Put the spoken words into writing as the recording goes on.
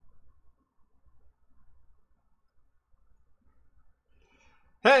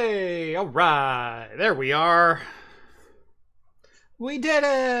Hey, all right, there we are. We did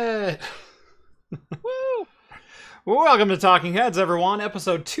it! Woo! Welcome to Talking Heads, everyone,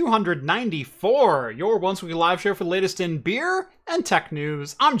 episode 294, your once-weekly live show for the latest in beer and tech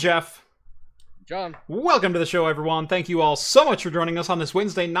news. I'm Jeff. John. Welcome to the show, everyone. Thank you all so much for joining us on this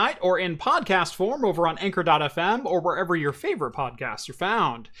Wednesday night, or in podcast form over on Anchor.fm, or wherever your favorite podcasts are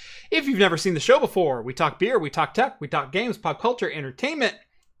found. If you've never seen the show before, we talk beer, we talk tech, we talk games, pop culture, entertainment,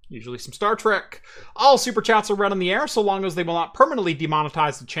 usually some Star Trek. All super chats are read on the air so long as they will not permanently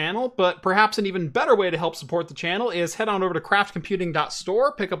demonetize the channel, but perhaps an even better way to help support the channel is head on over to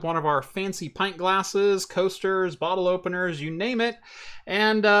craftcomputing.store, pick up one of our fancy pint glasses, coasters, bottle openers, you name it,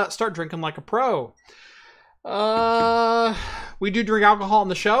 and start drinking like a pro. We do drink alcohol on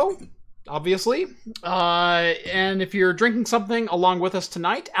the show, obviously, and if you're drinking something along with us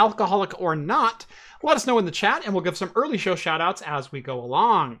tonight, alcoholic or not, let us know in the chat, and we'll give some early show shoutouts as we go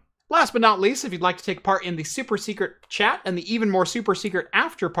along. Last but not least, if you'd like to take part in the super secret chat and the even more super secret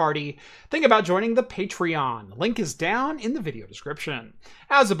after party, think about joining the Patreon. Link is down in the video description.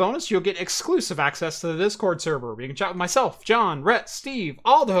 As a bonus, you'll get exclusive access to the Discord server, where you can chat with myself, John, Rhett, Steve,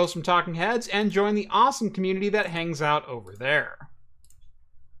 all the hosts from Talking Heads, and join the awesome community that hangs out over there.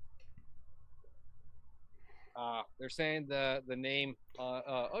 They're saying the name.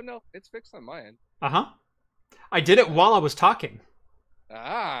 Oh no, it's fixed on my end. I did it while I was talking.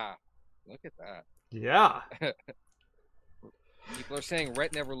 Look at that. Yeah. People are saying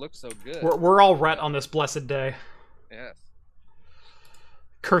Rhett never looked so good. We're all Rhett on this blessed day. Yes.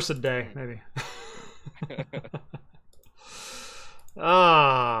 Cursed day, maybe.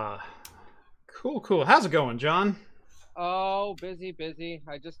 Cool. How's it going, John? Oh, busy.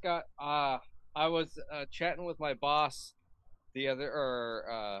 I just got. I was chatting with my boss the other,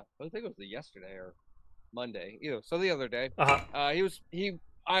 I think it was yesterday or Monday, so the other day.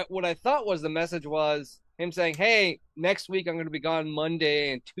 What I thought was the message was him saying, "Hey, next week I'm going to be gone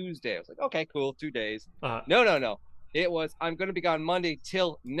Monday and Tuesday." I was like, "Okay, cool, 2 days." No. It was, "I'm going to be gone Monday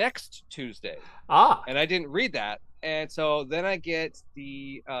till next Tuesday." And I didn't read that, and so then I get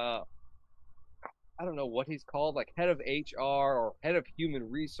the I don't know what he's called, like head of HR or head of human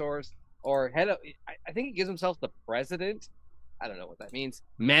resource or head of. I think he gives himself the president. I don't know what that means.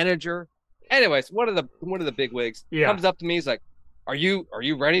 Manager. Anyways, one of the big wigs comes up to me. He's like, Are you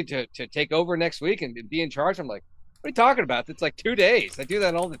ready to take over next week and be in charge?" I'm like, "What are you talking about? It's like 2 days. I do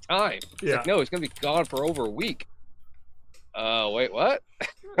that all the time." He's like, "No, he's gonna be gone for over a week." Wait, what?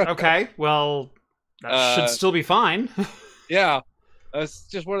 Okay, well, that should still be fine. Yeah. It's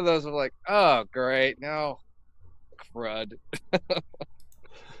just one of those of like, oh great, no crud.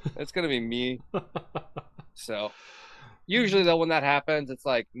 It's gonna be me. So usually though, when that happens, it's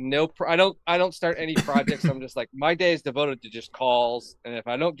like I don't start any projects. I'm just like, my day is devoted to just calls, and if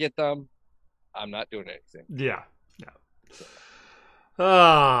I don't get them, I'm not doing anything. Yeah.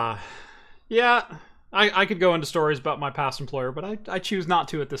 I could go into stories about my past employer, but I choose not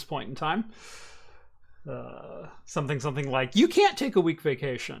to at this point in time. Something like, "You can't take a week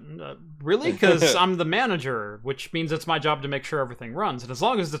vacation." Really? Because I'm the manager, which means it's my job to make sure everything runs. And as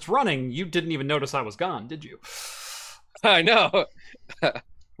long as it's running, you didn't even notice I was gone, did you? I know.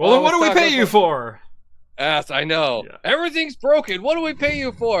 Well, then what do we pay you for? Yes, I know. Yeah. Everything's broken. What do we pay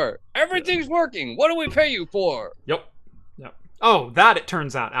you for? Everything's working. What do we pay you for? Yep. Oh, that it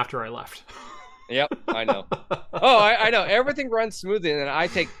turns out after I left. Yep, I know. I know. Everything runs smoothly, and then I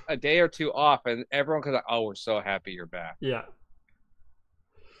take a day or two off, and everyone goes, "Oh, we're so happy you're back." Yeah.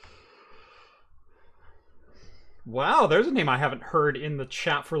 Wow, there's a name I haven't heard in the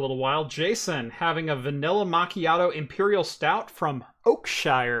chat for a little while. Jason, having a vanilla macchiato imperial stout from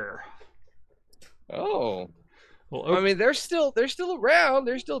Oakshire. Oh. Well, I mean, they're still around.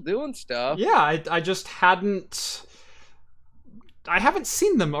 They're still doing stuff. Yeah, I just hadn't. I haven't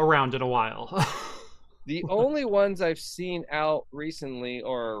seen them around in a while. The only ones I've seen out recently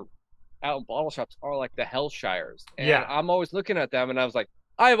or out in bottle shops are like the Hellshires. And I'm always looking at them, and I was like,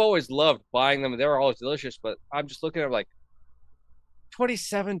 I've always loved buying them. They were always delicious, but I'm just looking at like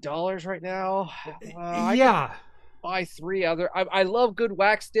 $27 right now. I could buy 3 other. I love good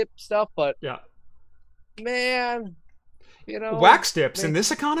wax dip stuff, but man, wax dips in this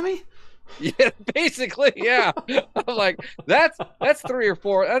economy. Yeah, basically, yeah. I'm like, that's 3 or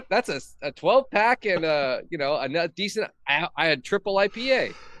 4. That's a 12-pack and a decent. I had triple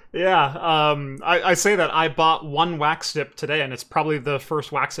IPA. Yeah, I say that I bought 1 wax dip today, and it's probably the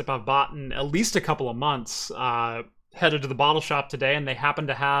first wax dip I've bought in at least a couple of months. Headed to the bottle shop today, and they happen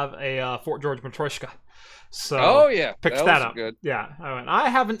to have a Fort George Matryoshka. So picked that up. Good. Yeah, I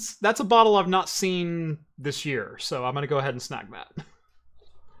haven't. That's a bottle I've not seen this year, so I'm gonna go ahead and snag that.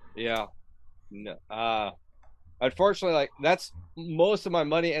 Yeah. No. Unfortunately, like that's most of my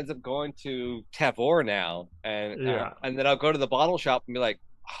money ends up going to Tavor now, Yeah. and then I'll go to the bottle shop and be like,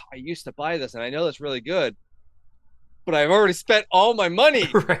 "Oh, I used to buy this, and I know it's really good, but I've already spent all my money."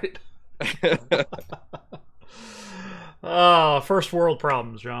 Right. Oh, first world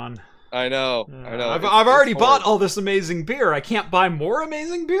problems, John. I know. I know. I've already bought all this amazing beer. I can't buy more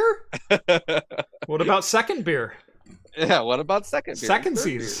amazing beer? What about second beer? Yeah, what about second beer?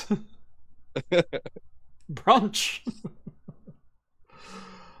 Secondsies. Brunch.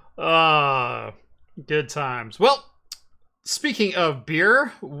 Good times. Well, speaking of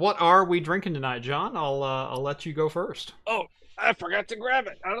beer, what are we drinking tonight, John? I'll let you go first. Oh, I forgot to grab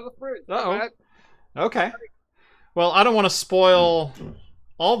it out of the fridge. Uh-oh. Okay. Well, I don't want to spoil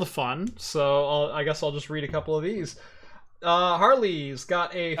all the fun, so I guess I'll just read a couple of these. Harley's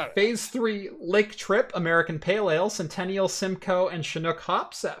got a Phase 3 Lake Trip American Pale Ale, Centennial, Simcoe, and Chinook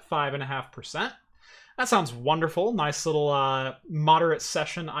hops at 5.5%. That sounds wonderful. Nice little moderate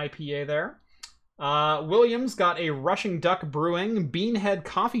session IPA there. Williams got a Rushing Duck Brewing Beanhead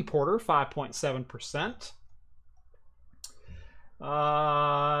Coffee Porter, 5.7%.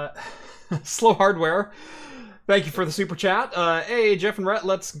 Slow Hardware, thank you for the super chat. Hey, Jeff and Rhett,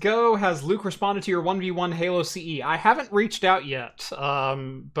 let's go. Has Luke responded to your 1v1 Halo CE? I haven't reached out yet,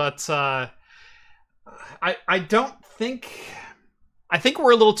 but I don't think... I think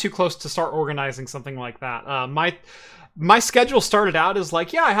we're a little too close to start organizing something like that. My schedule started out as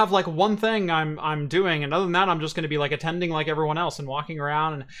like, yeah, I have like one thing I'm doing, and other than that, I'm just going to be like attending like everyone else and walking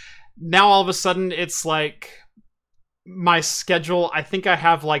around. And now all of a sudden, it's like my schedule. I think I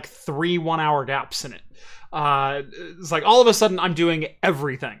have like 3 1-hour gaps in it. It's like all of a sudden I'm doing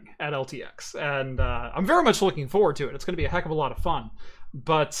everything at LTX, and I'm very much looking forward to it. It's going to be a heck of a lot of fun.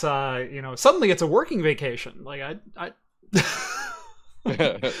 But suddenly it's a working vacation. Like I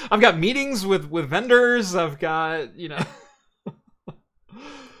I've got meetings with vendors. I've got,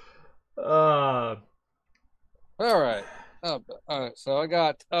 All right. So I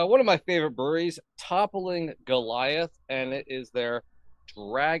got one of my favorite breweries, Toppling Goliath, and it is their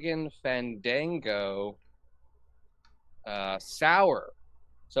Dragon Fandango sour.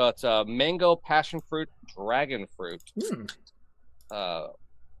 So it's a mango, passion fruit, dragon fruit.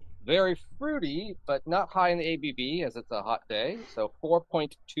 Very fruity, but not high in the ABV as it's a hot day. So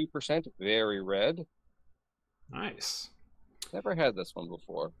 4.2%, very red. Nice. Never had this one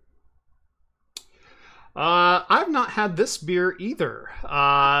before. I've not had this beer either.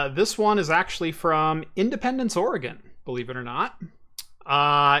 This one is actually from Independence, Oregon, believe it or not.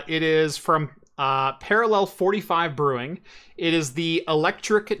 It is from Parallel 45 Brewing. It is the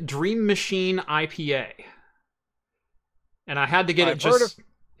Electric Dream Machine IPA. And I had to get it just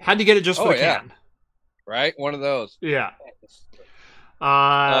for the can. Right? One of those. Yeah.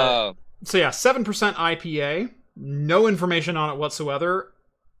 So yeah, 7% IPA. No information on it whatsoever,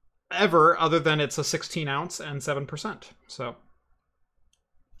 ever, other than it's a 16 ounce and 7%. So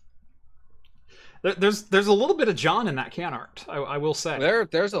there's a little bit of John in that can art, I will say.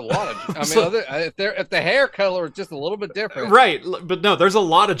 There's a lot of. I mean, if the hair color is just a little bit different, right? But no, there's a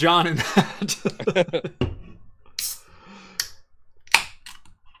lot of John in that.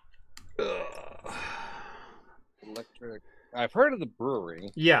 Electric. I've heard of the brewery.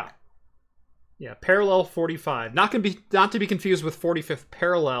 Yeah. Parallel 45, not to be confused with 45th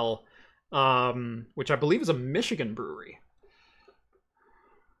Parallel, which I believe is a Michigan brewery.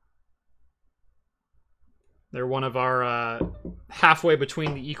 They're one of our halfway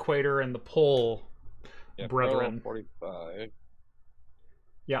between the equator and the pole brethren. 45.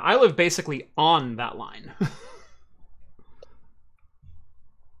 Yeah, I live basically on that line.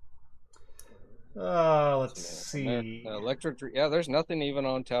 Let's see. Electric. Yeah, there's nothing even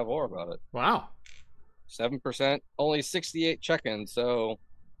on Tavor about it. Wow. 7%, only 68 check-ins, so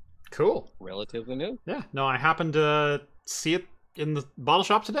cool. Relatively new. Yeah. No, I happened to see it in the bottle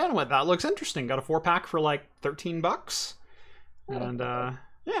shop today and went, that looks interesting. Got a 4-pack for like $13. And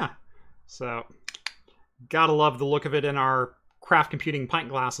yeah. So gotta love the look of it in our craft computing pint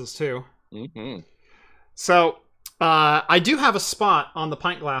glasses too. Mm-hmm. So I do have a spot on the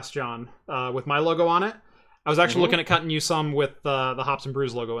pint glass, John, with my logo on it. I was actually looking at cutting you some with the Hops and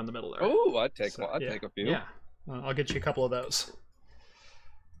Brews logo in the middle there. Oh, I'd take one. I'd take a few. Yeah, I'll get you a couple of those.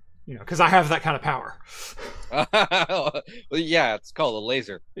 Because I have that kind of power. Well, yeah, it's called a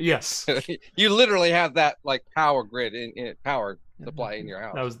laser. Yes. You literally have that like power grid in power supply in your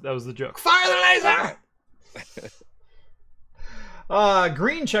house. That was the joke. Fire the laser!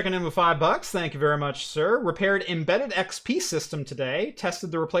 Green checking in with $5. Thank you very much, sir. Repaired embedded XP system today.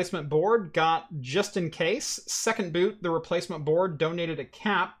 Tested the replacement board. Got just in case. Second boot, the replacement board. Donated a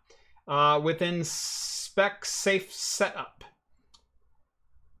cap. Within spec safe setup.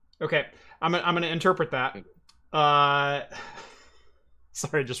 Okay, I'm gonna interpret that.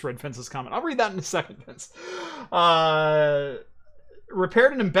 Sorry, I just read Vince's comment. I'll read that in a second, Vince.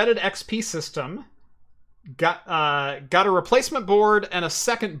 Repaired an embedded XP system. Got a replacement board and a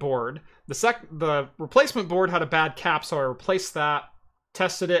second board. The replacement board had a bad cap, so I replaced that.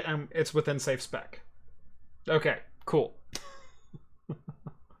 Tested it, and it's within safe spec. Okay, cool.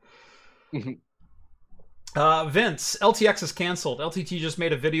 Vince, LTX is canceled. LTT just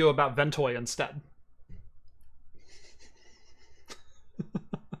made a video about Ventoy instead.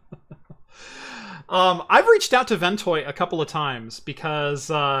 I've reached out to Ventoy a couple of times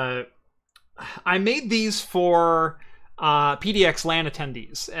because I made these for PDX LAN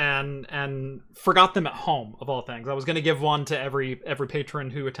attendees and forgot them at home, of all things. I was going to give one to every patron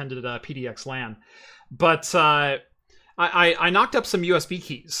who attended PDX LAN, but I knocked up some USB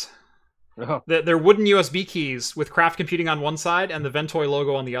keys. Oh. They're wooden USB keys with Craft Computing on one side and the Ventoy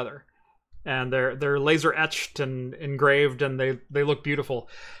logo on the other, and they're laser etched and engraved, and they look beautiful.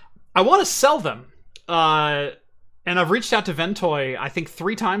 I want to sell them. And I've reached out to Ventoy, I think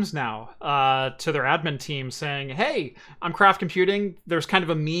 3 times now, to their admin team saying, hey, I'm Craft Computing. There's kind of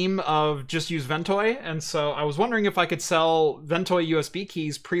a meme of just use Ventoy. And so I was wondering if I could sell Ventoy USB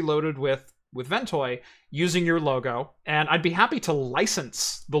keys preloaded with Ventoy using your logo. And I'd be happy to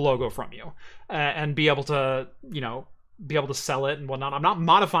license the logo from you and be able to, sell it and whatnot. I'm not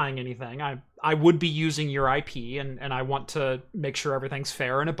modifying anything. I would be using your IP, and I want to make sure everything's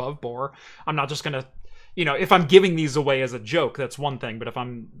fair and above board. I'm not just going to, if I'm giving these away as a joke, that's one thing. But if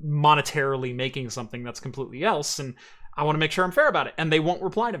I'm monetarily making something, that's completely else. And I want to make sure I'm fair about it. And they won't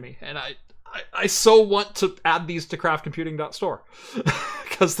reply to me. And I so want to add these to craftcomputing.store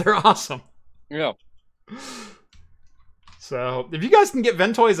because they're awesome. Yeah. So if you guys can get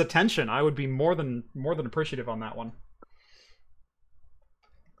Ventoy's attention, I would be more than appreciative on that one.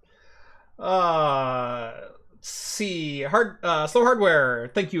 Let's see. Slow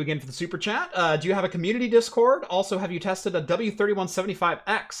Hardware, thank you again for the super chat. Do you have a community Discord? Also, have you tested a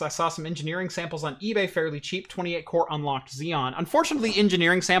W3175X? I saw some engineering samples on eBay fairly cheap, 28-core unlocked Xeon. Unfortunately,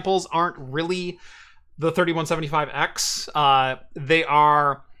 engineering samples aren't really the 3175X. They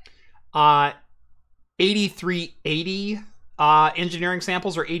are 8380 engineering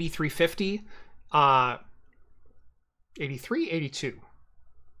samples, or 8350. 82.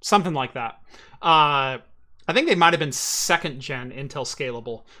 Something like that. I think they might have been 2nd gen Intel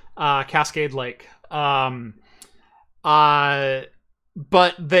Scalable, Cascade Lake.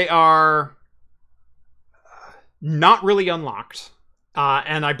 But they are not really unlocked.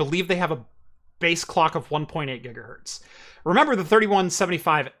 And I believe they have a base clock of 1.8 gigahertz. Remember, the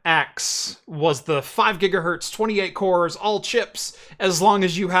 3175X was the 5 gigahertz, 28 cores, all chips, as long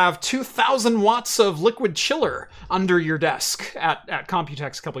as you have 2,000 watts of liquid chiller under your desk at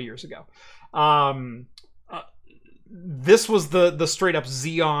Computex a couple years ago. This was the straight-up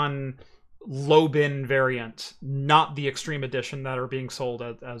Xeon low-bin variant, not the Extreme Edition that are being sold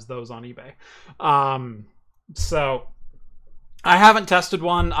as those on eBay. So, I haven't tested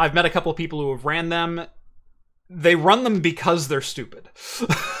one. I've met a couple of people who have ran them. They run them because they're stupid.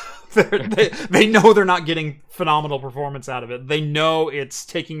 They know they're not getting phenomenal performance out of it. They know it's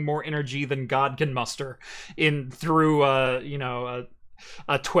taking more energy than God can muster through a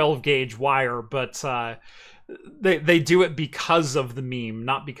 12 gauge wire, but they do it because of the meme,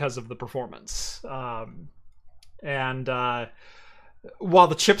 not because of the performance. While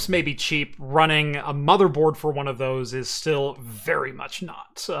the chips may be cheap, running a motherboard for one of those is still very much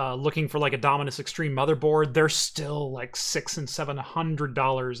not. Looking for like a Dominus Extreme motherboard, they're still like $600 and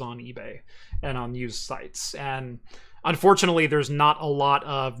 $700 on eBay and on used sites. And unfortunately, there's not a lot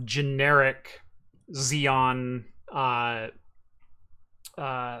of generic Xeon. Gosh,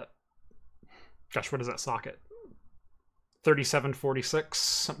 what is that socket? 3746,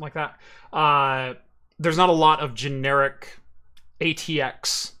 something like that. There's not a lot of generic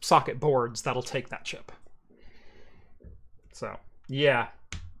ATX socket boards that'll take that chip. So, yeah.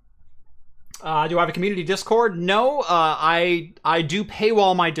 Do I have a community Discord? No, I do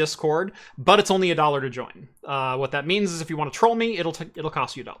paywall my Discord, but it's only $1 to join. What that means is if you want to troll me, it'll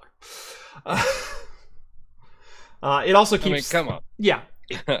cost you $1. It also keeps... come on. Yeah.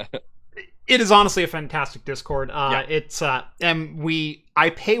 It is honestly a fantastic Discord. Yeah. It's I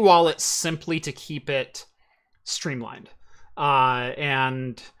paywall it simply to keep it streamlined.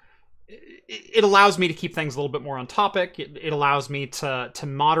 And it allows me to keep things a little bit more on topic. It allows me to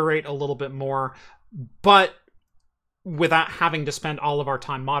moderate a little bit more, but without having to spend all of our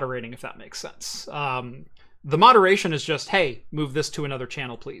time moderating, if that makes sense. The moderation is just, hey, move this to another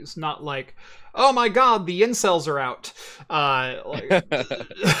channel, please. Not like, oh my god, the incels are out.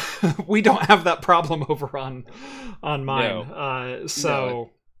 We don't have that problem over on mine. No.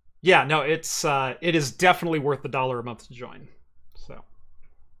 Yeah, no, it is definitely worth the $1 a month to join. So,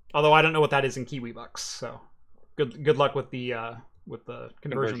 although I don't know what that is in Kiwi bucks. So, good luck with the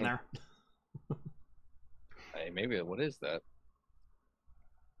conversion there. Hey, maybe what is that?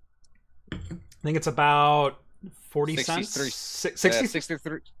 I think it's about 40 cents.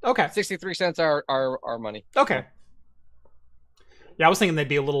 63. Okay. 63 cents our money. Okay. Yeah, I was thinking they'd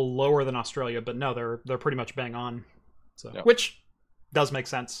be a little lower than Australia, but no, they're pretty much bang on. So, which does make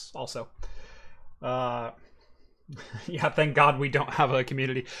sense also. Yeah, thank God we don't have a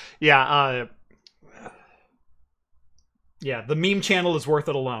community. Yeah, yeah, the meme channel is worth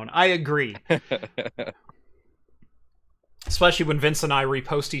it alone. I agree. Especially when Vince and I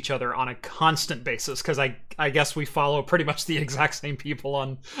repost each other on a constant basis, because I guess we follow pretty much the exact same people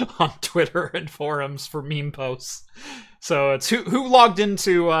on Twitter and forums for meme posts. So it's who logged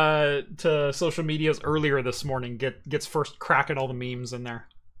into to social medias earlier this morning gets first crack at all the memes in there.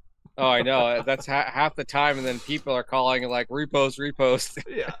 Oh, I know. That's half the time, and then people are calling like repost.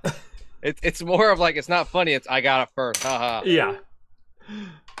 Yeah. It's more of like, it's not funny. It's I got it first. Haha. Yeah.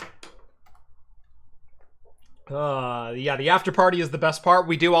 Yeah, the after party is the best part.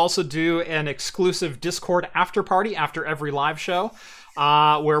 We do also do an exclusive Discord after party after every live show,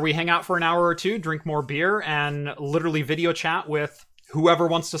 where we hang out for an hour or two, drink more beer, and literally video chat with whoever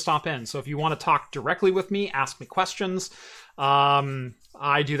wants to stop in. So if you want to talk directly with me, ask me questions.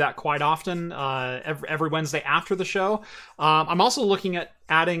 I do that quite often, every Wednesday after the show. I'm also looking at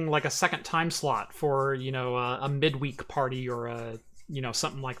adding like a second time slot for, a midweek party or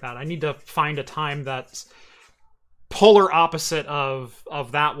something like that. I need to find a time that's polar opposite of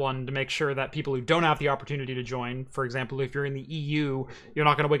that one to make sure that people who don't have the opportunity to join, for example, if you're in the EU, you're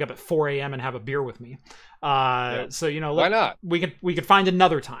not going to wake up at 4 a.m. and have a beer with me. So why not? We could find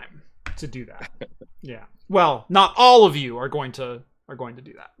another time to do that. Yeah. Well, not all of you are going to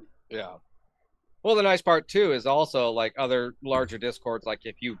do that. Yeah. Well, the nice part too is also like other larger Discords. Like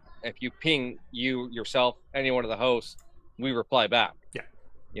if you ping yourself, any one of the hosts, we reply back. Yeah.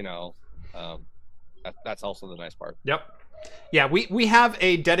 That's also the nice part. Yep. Yeah, we have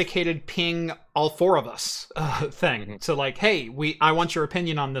a dedicated ping all four of us thing. Mm-hmm. So like, hey, I want your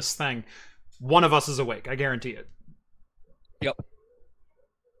opinion on this thing. One of us is awake. I guarantee it. Yep.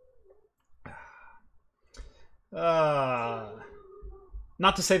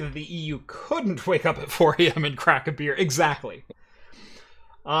 Not to say that the EU couldn't wake up at 4 a.m. and crack a beer. Exactly.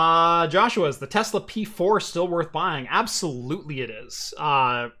 Joshua, is the Tesla P4 still worth buying? Absolutely it is.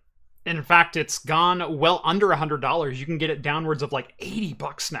 In fact, it's gone well under $100. You can get it downwards of like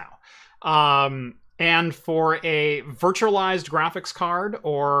 $80 now. And for a virtualized graphics card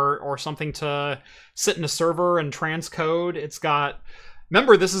or something to sit in a server and transcode, it's got...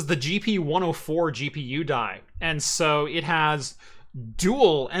 Remember, this is the GP104 GPU die. And so it has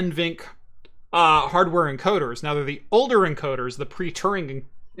dual NVENC hardware encoders. Now, they're the older encoders, the pre-Turing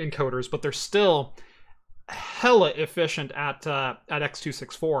encoders, but they're still hella efficient at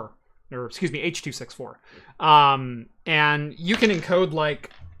X264. Or excuse me, H.264. And you can encode like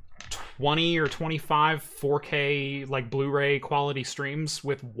 20 or 25 4K like Blu-ray quality streams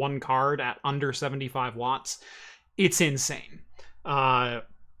with one card at under 75 watts. It's insane. Or,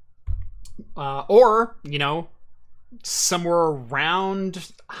 somewhere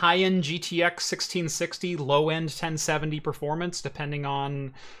around high-end GTX 1660, low-end 1070 performance, depending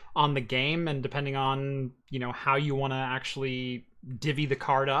on the game and depending on, how you want to actually divvy the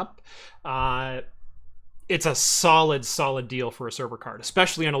card up. It's a solid deal for a server card,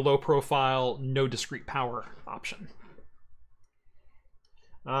 especially on a low profile, no discrete power option.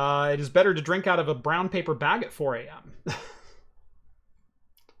 It is better to drink out of a brown paper bag at 4 a.m.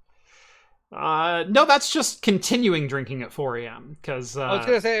 No, that's just continuing drinking at 4 a.m. Because I was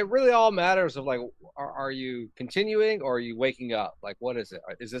gonna say it really all matters of like, are you continuing or are you waking up? Like, what is it?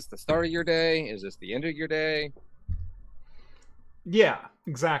 Is this the start of your day? Is this the end of your day? Yeah,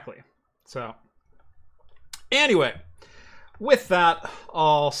 exactly. So, anyway, with that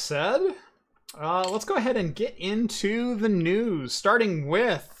all said, let's go ahead and get into the news, starting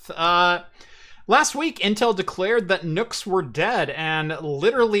with last week, Intel declared that NUCs were dead, and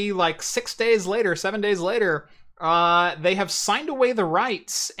literally like 7 days later, they have signed away the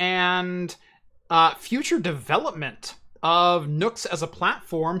rights and future development of NUCs as a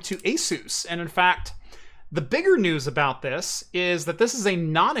platform to Asus. And in fact, the bigger news about this is that this is a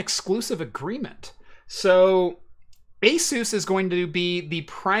non-exclusive agreement. So Asus is going to be the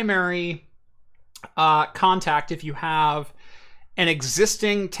primary contact if you have an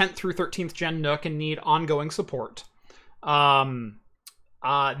existing 10th through 13th gen NUC and need ongoing support.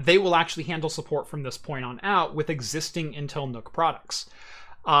 They will actually handle support from this point on out with existing Intel NUC products.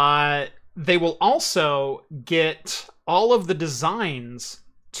 They will also get all of the designs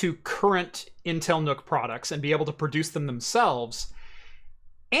to current Intel NUC products and be able to produce them themselves.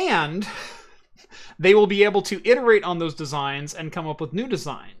 And they will be able to iterate on those designs and come up with new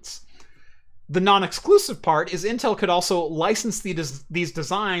designs. The non-exclusive part is Intel could also license these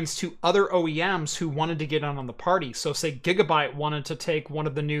designs to other OEMs who wanted to get in on the party. So say Gigabyte wanted to take one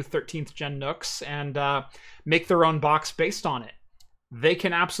of the new 13th gen NUCs and make their own box based on it. They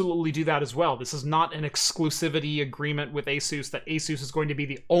can absolutely do that as well. This is not an exclusivity agreement with Asus that Asus is going to be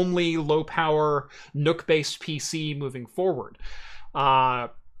the only low-power NUC-based PC moving forward.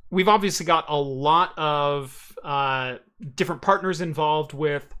 We've obviously got a lot of different partners involved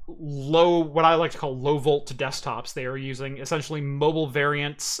with what I like to call low-volt desktops. They are using essentially mobile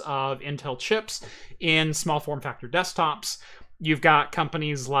variants of Intel chips in small form factor desktops. You've got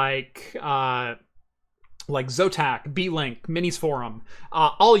companies like Zotac, B-Link, Minis Forum,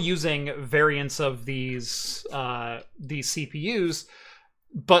 all using variants of these CPUs,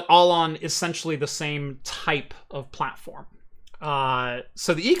 but all on essentially the same type of platform.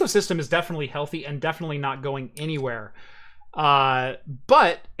 So the ecosystem is definitely healthy and definitely not going anywhere.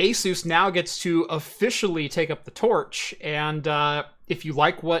 But Asus now gets to officially take up the torch, and if you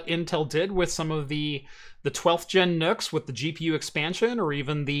like what Intel did with some of the 12th gen NUCs with the GPU expansion, or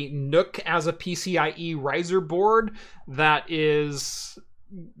even the NUC as a PCIe riser board that is,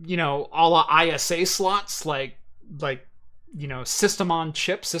 you know, a la ISA slots, like you know, system on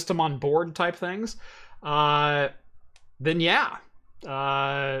chip, system on board type things, then yeah,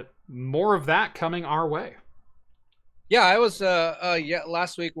 more of that coming our way. Yeah, I was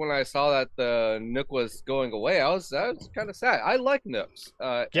last week when I saw that the NUC was going away, I was kind of sad. I like NUCs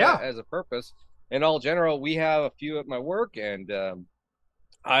as a purpose. In all general, we have a few at my work, and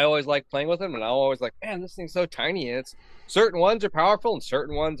I always like playing with them, and I'm always like, man, this thing's so tiny. And it's certain ones are powerful, and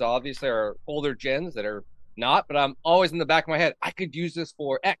certain ones obviously are older gens that are not. But I'm always in the back of my head, I could use this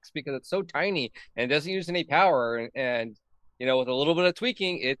for X because it's so tiny and it doesn't use any power, and you know, with a little bit of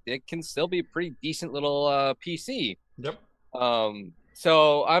tweaking, it can still be a pretty decent little PC. Yep.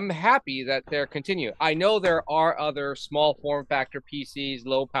 So I'm happy that they're continuing. I know there are other small form factor PCs,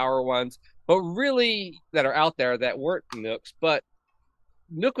 low power ones, but really that are out there that weren't NUCs. But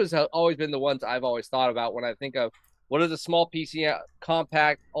NUCs have always been the ones I've always thought about when I think of what is a small PC,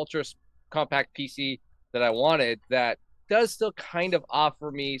 compact, ultra compact PC that I wanted that does still kind of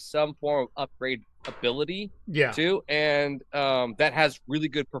offer me some form of upgrade ability too, and that has really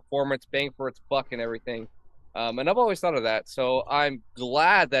good performance, bang for its buck and everything. And I've always thought of that, so I'm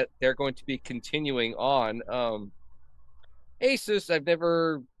glad that they're going to be continuing on. Asus, I've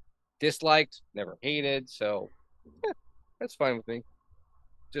never disliked, never hated, so yeah, that's fine with me.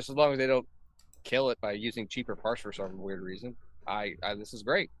 Just as long as they don't kill it by using cheaper parts for some weird reason. This is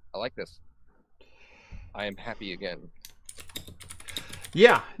great. I like this. I am happy again.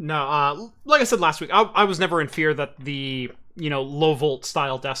 Yeah, no, like I said last week, I was never in fear that the, you know, low volt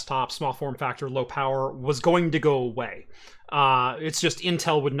style desktop, small form factor, low power was going to go away. It's just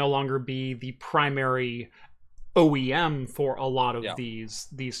Intel would no longer be the primary OEM for a lot of these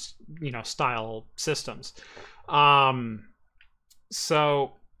you know, style systems.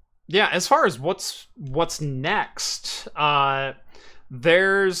 So yeah, as far as what's next,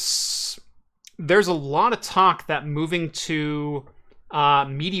 there's a lot of talk that moving to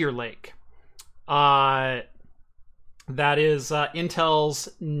Meteor Lake, that is Intel's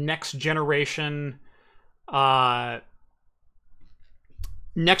next generation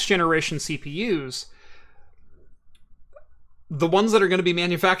CPUs, the ones that are going to be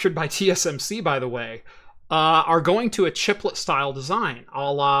manufactured by TSMC, by the way, are going to a chiplet style design,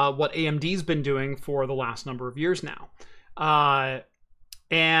 a la what AMD's been doing for the last number of years now.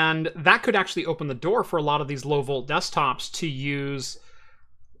 And that could actually open the door for a lot of these low volt desktops to use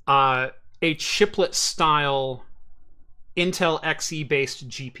a chiplet style Intel Xe based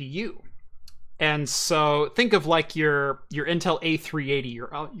GPU. And so think of like your Intel A380,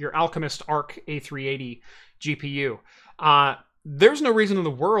 your Alchemist Arc A380 GPU. There's no reason in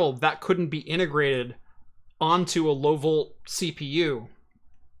the world that couldn't be integrated onto a low volt CPU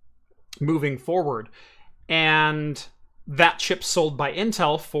moving forward. And that chip sold by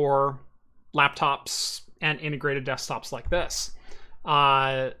Intel for laptops and integrated desktops like this.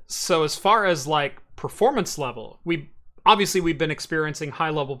 So as far as like performance level, obviously we've been experiencing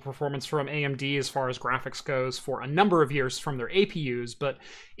high-level performance from AMD as far as graphics goes for a number of years from their APUs, but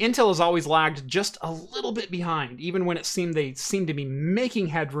Intel has always lagged just a little bit behind. Even when it seemed they seemed to be making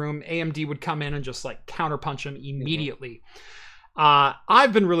headroom, AMD would come in and just like counterpunch them immediately.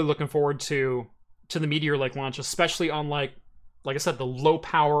 I've been really looking forward to the Meteor Lake launch, especially on like I said, the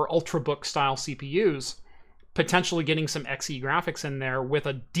low-power Ultrabook style CPUs, potentially getting some XE graphics in there with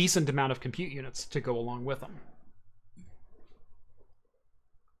a decent amount of compute units to go along with them.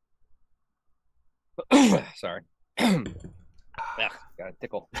 Sorry. Got a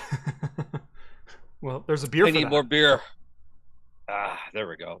tickle. Well, there's a beer. I need more beer. There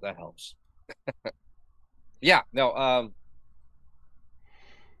we go. That helps. Yeah. No.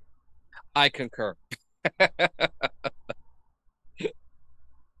 I concur.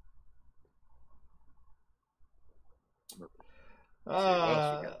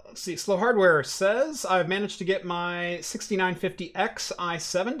 Let's see. Slow Hardware says, I've managed to get my 6950X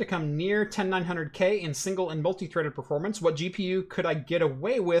i7 to come near 10900K in single and multi-threaded performance. What GPU could I get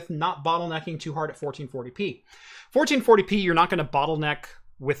away with not bottlenecking too hard at 1440p? 1440p, you're not going to bottleneck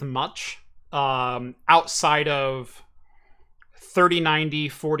with much outside of 3090,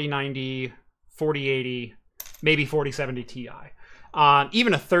 4090, 4080, maybe 4070 Ti.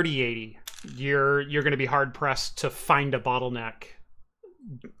 Even a 3080, you're going to be hard pressed to find a bottleneck,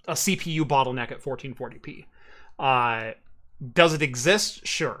 a CPU bottleneck at 1440p. Does it exist?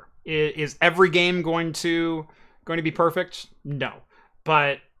 Sure. Is every game going to be perfect? No.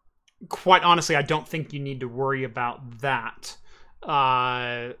 But quite honestly, I don't think you need to worry about that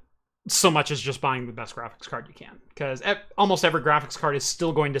so much as just buying the best graphics card you can, because almost every graphics card is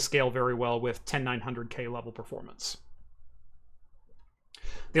still going to scale very well with 10900K level performance.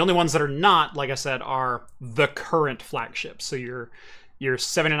 The only ones that are not, like I said, are the current flagships. So your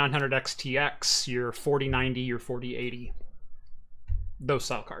 7900 XTX, your 4090, your 4080, those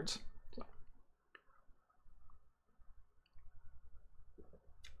style cards. So.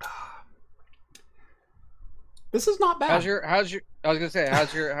 This is not bad. How's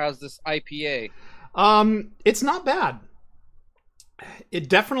this IPA? It's not bad. It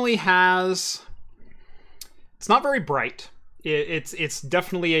definitely has. It's not very bright. It's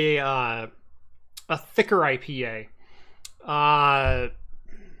definitely a thicker IPA. Gosh,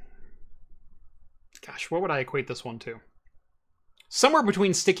 what would I equate this one to? Somewhere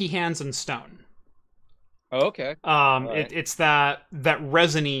between Sticky Hands and Stone. Oh, okay. Right. It's that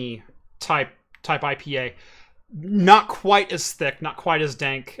resiny type IPA. Not quite as thick, not quite as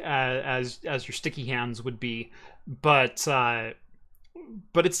dank as your Sticky Hands would be, but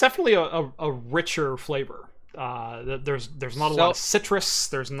it's definitely a richer flavor. There's not a lot of citrus.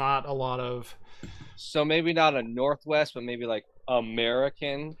 There's not a lot of. So maybe not a Northwest, but maybe like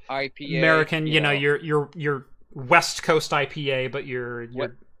American IPA. American, you know, your West Coast IPA, but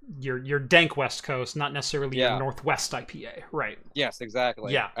your dank West Coast, not necessarily your Northwest IPA, right? Yes,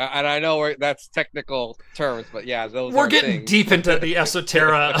 exactly. Yeah, and I know that's technical terms, but yeah, those. We're getting things. Deep into the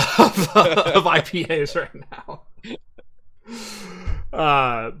esoteric of IPAs right now.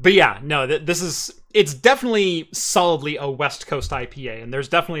 But yeah, no, it's definitely solidly a West Coast IPA, and there's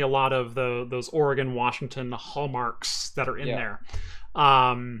definitely a lot of those Oregon, Washington hallmarks that are in there.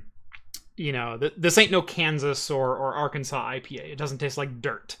 You know, this ain't no Kansas or Arkansas IPA. It doesn't taste like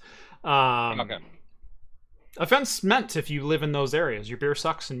dirt. Okay. Offense meant if you live in those areas. Your beer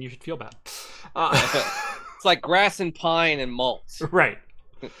sucks and you should feel bad. It's like grass and pine and malts. Right.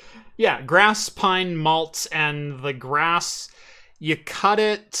 Yeah, grass, pine, malts, and the grass, you cut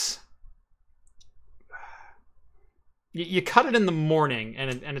it... You cut it in the morning,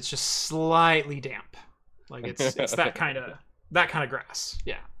 and it's just slightly damp. Like it's that kind of grass.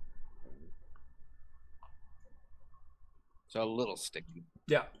 Yeah. So a little sticky.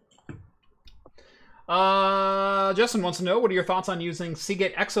 Yeah. Justin wants to know, what are your thoughts on using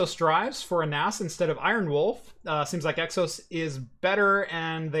Seagate Exos drives for a NAS instead of Iron Wolf? Seems like Exos is better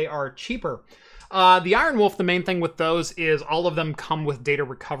and they are cheaper. The Iron Wolf, the main thing with those is all of them come with data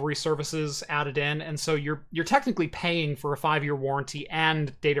recovery services added in, and so you're technically paying for a 5-year warranty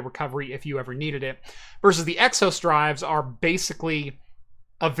and data recovery if you ever needed it, versus the Exos drives are basically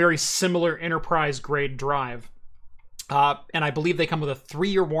a very similar enterprise-grade drive. And I believe they come with a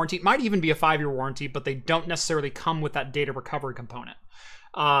 3-year warranty. It might even be a 5-year warranty, but they don't necessarily come with that data recovery component.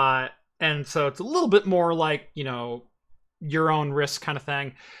 And so it's a little bit more like, you know, your own risk kind of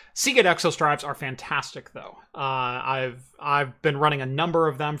thing. Seagate Exos drives are fantastic, though. I've been running a number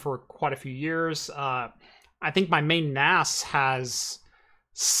of them for quite a few years. I think my main NAS has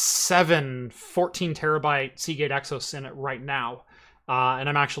 7 14 terabyte Seagate Exos in it right now. and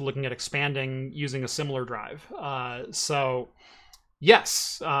I'm actually looking at expanding using a similar drive. So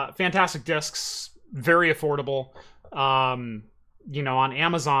yes, fantastic discs, very affordable. You know, on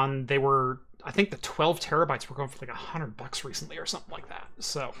Amazon, they were, I think the 12 terabytes were going for like $100 recently or something like that.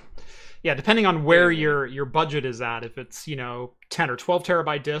 So yeah, depending on where your budget is at, if it's, you know, 10 or 12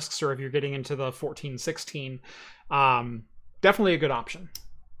 terabyte discs, or if you're getting into the 14, 16, definitely a good option.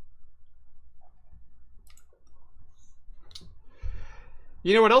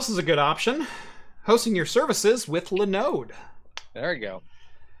 You know what else is a good option? Hosting your services with Linode. There you go.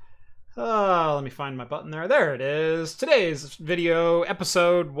 Let me find my button there. There it is. Today's video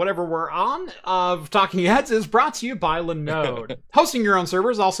episode, whatever we're on, of Talking Heads is brought to you by Linode. Hosting your own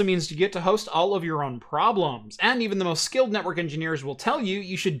servers also means you get to host all of your own problems. And even the most skilled network engineers will tell you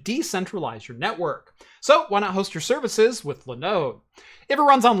you should decentralize your network. So why not host your services with Linode? If it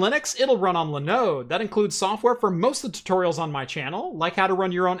runs on Linux, it'll run on Linode. That includes software for most of the tutorials on my channel, like how to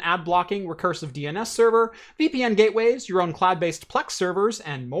run your own ad-blocking recursive DNS server, VPN gateways, your own cloud-based Plex servers,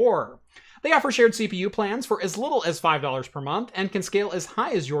 and more. They offer shared CPU plans for as little as $5 per month and can scale as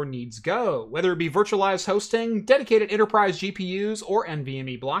high as your needs go, whether it be virtualized hosting, dedicated enterprise GPUs, or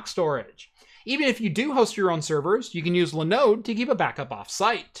NVMe block storage. Even if you do host your own servers, you can use Linode to keep a backup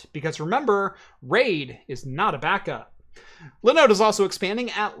off-site, because remember, RAID is not a backup. Linode is also expanding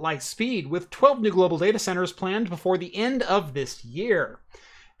at light speed, with 12 new global data centers planned before the end of this year.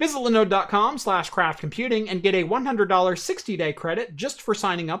 Visit linode.com/craftcomputing and get a $100 60-day credit just for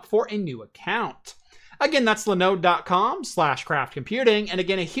signing up for a new account. Again, that's linode.com/craftcomputing, and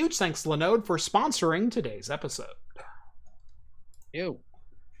again, a huge thanks to Linode for sponsoring today's episode. Ew.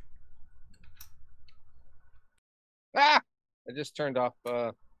 Ah! I just turned off,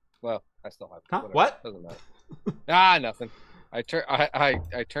 well, I still have it. Huh? What? Doesn't matter. Nothing. I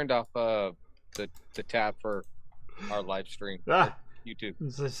turned off the tab for our live stream. YouTube.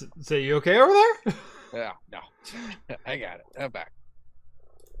 So you okay over there? Yeah, no. I got it. I'm back.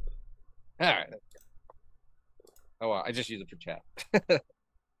 All right. Oh, well, I just use it for chat.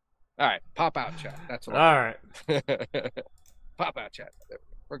 All right. Pop out chat. That's what. All right. Pop out chat.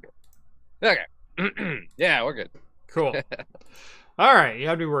 We're good. Okay. Yeah, we're good. Cool. All right. You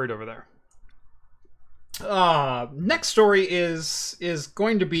have to be worried over there. Next story is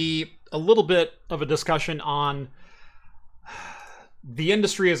going to be a little bit of a discussion on the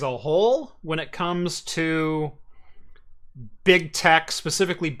industry as a whole when it comes to big tech,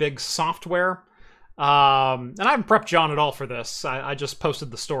 specifically big software. And I haven't prepped John at all for this. I just posted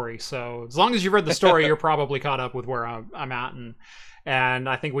the story. So as long as you've read the story, you're probably caught up with where I'm at. And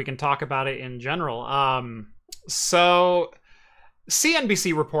I think we can talk about it in general. So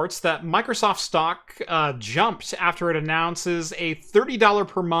CNBC reports that Microsoft stock jumped after it announces a $30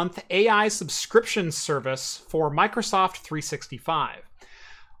 per month AI subscription service for Microsoft 365.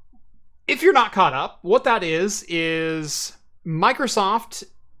 If you're not caught up, what that is Microsoft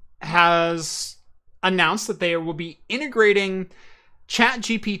has announced that they will be integrating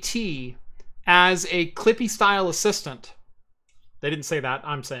ChatGPT as a Clippy style assistant. They didn't say that.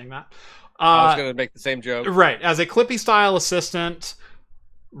 I'm saying that. I was going to make the same joke. Right. As a Clippy style assistant,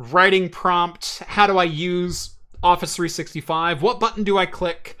 writing prompt, how do I use Office 365? What button do I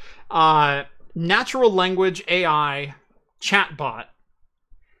click? Natural language AI chatbot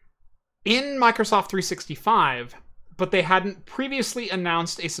in Microsoft 365, but they hadn't previously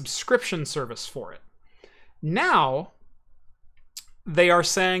announced a subscription service for it. Now, they are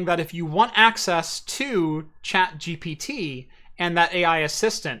saying that if you want access to ChatGPT and that AI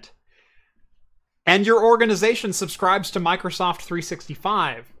assistant, and your organization subscribes to Microsoft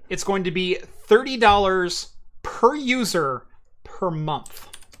 365, it's going to be $30 per user per month.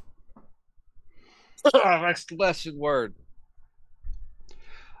 Exclamation word.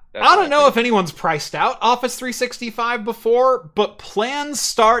 I don't know if anyone's priced out Office 365 before, but plans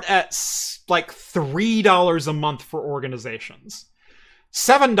start at like $3 a month for organizations.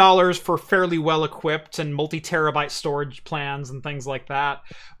 $7 for fairly well-equipped and multi-terabyte storage plans and things like that.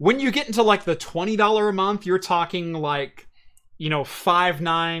 When you get into like the $20 a month, you're talking like, 5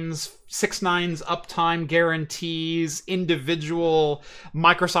 nines, 6 nines uptime guarantees, individual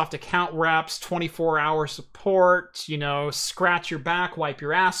Microsoft account reps, 24-hour support, scratch your back, wipe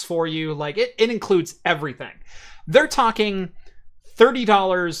your ass for you. Like it includes everything. They're talking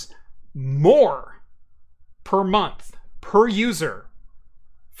 $30 more per month, per user,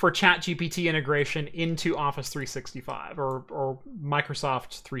 for ChatGPT integration into Office 365 or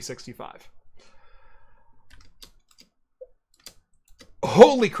Microsoft 365.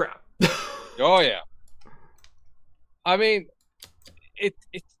 Holy crap. Oh yeah. I mean, it's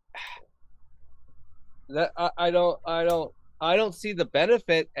that I don't I don't see the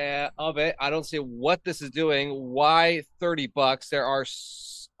benefit of it. I don't see what this is doing. Why $30? There are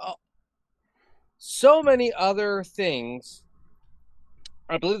so many other things.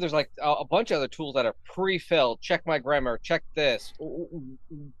 I believe there's like a bunch of other tools that are pre-filled. Check my grammar. Check this.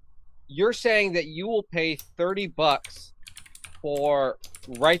 You're saying that you will pay $30 for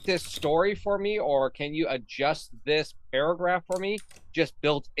write this story for me, or can you adjust this paragraph for me just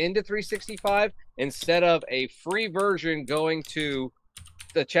built into 365 instead of a free version going to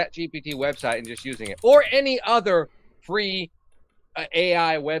the ChatGPT website and just using it, or any other free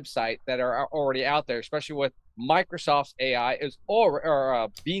AI website that are already out there, especially with Microsoft's AI is or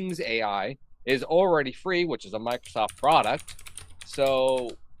Bing's AI is already free, which is a Microsoft product.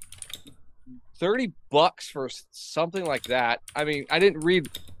 So $30 for something like that. I mean, I didn't read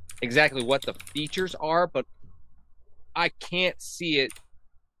exactly what the features are, but I can't see it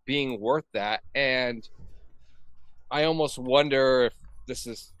being worth that. And I almost wonder if this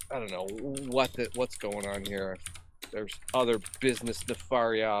is, I don't know what's going on here. There's other business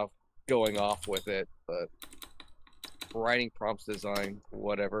nefarious going off with it, but writing prompts, design,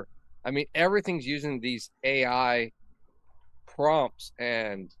 whatever. I mean, everything's using these AI prompts,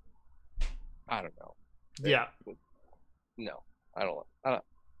 and I don't know. Yeah. No, I don't.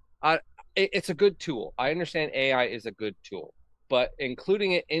 It's a good tool. I understand AI is a good tool, but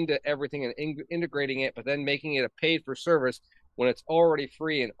including it into everything and integrating it, but then making it a paid for service when it's already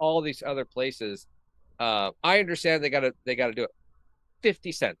free in all these other places. I understand they gotta do it.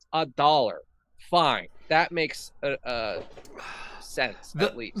 50 cents, $1, fine. That makes sense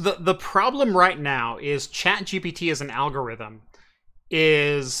at least. The problem right now is ChatGPT as an algorithm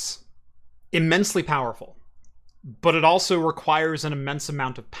is immensely powerful, but it also requires an immense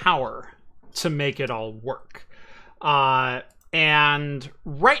amount of power to make it all work. And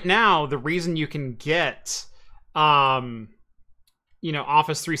right now, the reason you can get, Office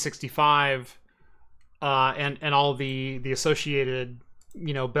 365 and all the associated,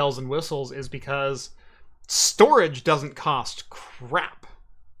 bells and whistles is because storage doesn't cost crap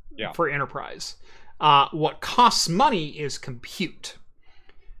for enterprise. What costs money is compute.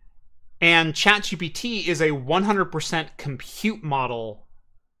 And ChatGPT is a 100% compute model,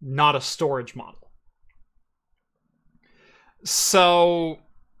 not a storage model. So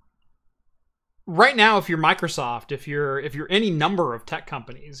right now, if you're Microsoft, if you're any number of tech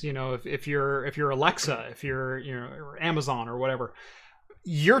companies, if you're Alexa, if you're Amazon or whatever,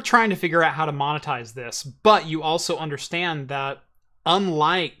 you're trying to figure out how to monetize this, but you also understand that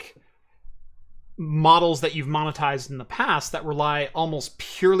unlike models that you've monetized in the past that rely almost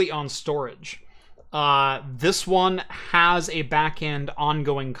purely on storage, this one has a back-end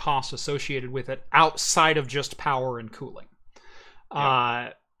ongoing cost associated with it outside of just power and cooling.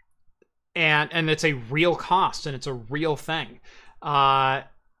 And it's a real cost, and it's a real thing.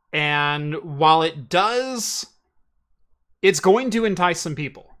 And while it's going to entice some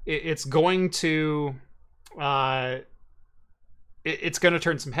people. It's going to it's going to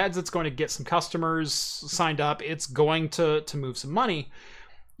turn some heads. It's going to get some customers signed up. It's going to move some money.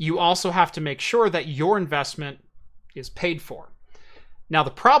 You also have to make sure that your investment is paid for. Now,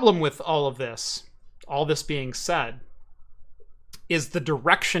 the problem with all this being said, is the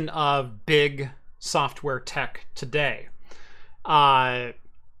direction of big software tech today.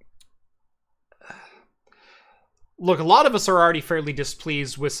 Look, a lot of us are already fairly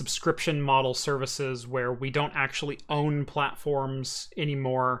displeased with subscription model services where we don't actually own platforms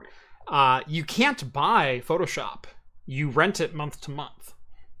anymore. You can't buy Photoshop. You rent it month to month.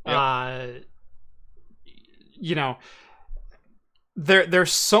 Yep.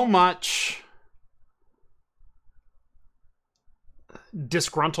 There's so much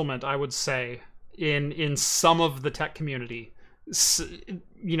disgruntlement, I would say, in some of the tech community.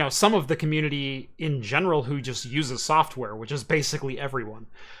 Some of the community in general who just uses software, which is basically everyone,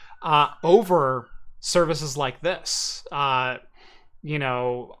 over services like this. I'm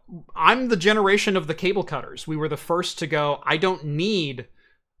the generation of the cable cutters. We were the first to go, I don't need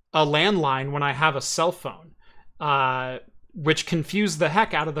a landline when I have a cell phone, which confused the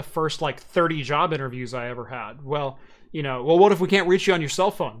heck out of the first 30 job interviews I ever had. Well, what if we can't reach you on your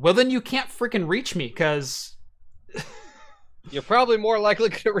cell phone? Well, then you can't freaking reach me, because you're probably more likely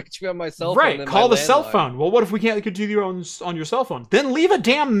to reach me on my cell phone. Right, call the cell phone. Well, what if we can't continue on your cell phone? Then leave a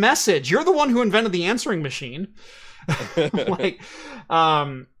damn message. You're the one who invented the answering machine. So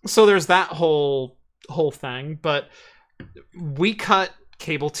there's that whole thing. But we cut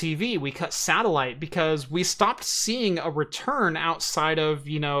cable TV, we cut satellite, because we stopped seeing a return outside of,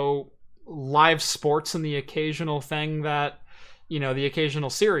 live sports and the occasional thing that, the occasional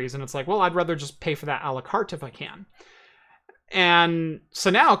series. And it's like, well, I'd rather just pay for that a la carte if I can. And so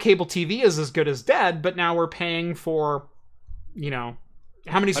now cable TV is as good as dead, but now we're paying for,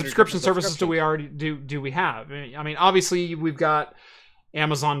 how many subscription services do we already do we have? I mean, obviously we've got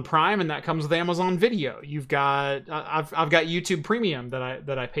Amazon Prime, and that comes with Amazon Video. You've got I've got YouTube Premium that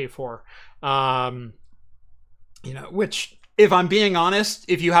I pay for. Which, if I'm being honest,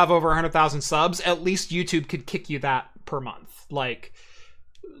 if you have over 100,000 subs, at least YouTube could kick you that per month. Like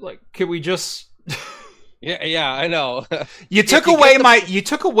could we just Yeah, I know. You took away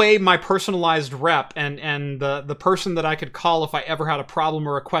my personalized rep and the person that I could call if I ever had a problem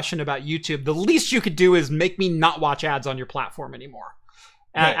or a question about YouTube. The least you could do is make me not watch ads on your platform anymore.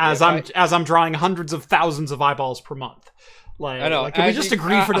 As I'm drawing hundreds of thousands of eyeballs per month. I know. Can we just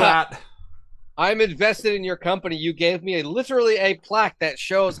agree for that? I'm invested in your company. You gave me literally a plaque that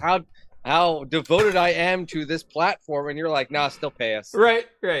shows how devoted I am to this platform, and you're like, nah, still pay us. Right.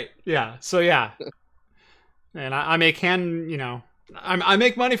 Yeah. So yeah. And I make I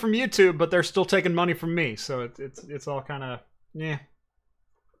make money from YouTube, but they're still taking money from me. So it's all kind of, yeah.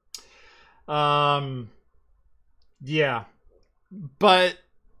 Yeah. But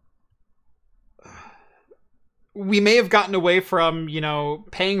we may have gotten away from,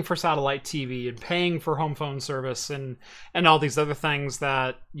 paying for satellite TV and paying for home phone service and all these other things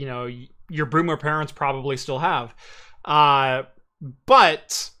that, your boomer parents probably still have.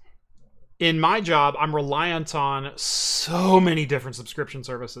 But in my job, I'm reliant on so many different subscription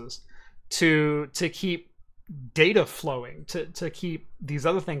services to keep data flowing, to keep these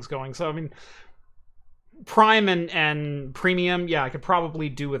other things going. So, I mean, Prime and Premium, yeah, I could probably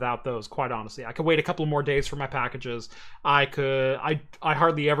do without those, quite honestly. I could wait a couple more days for my packages. I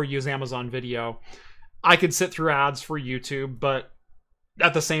hardly ever use Amazon Video. I could sit through ads for YouTube, but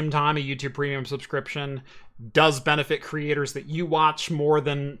at the same time, a YouTube Premium subscription does benefit creators that you watch more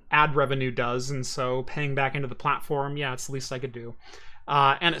than ad revenue does, and so paying back into the platform, yeah, it's the least I could do.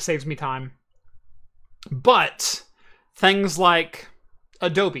 And it saves me time. But things like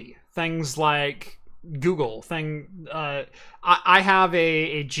Adobe, things like Google, I have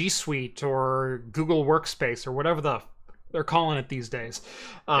a G Suite or Google Workspace or whatever they're calling it these days.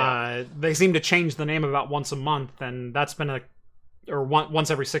 They seem to change the name about once a month, and that's been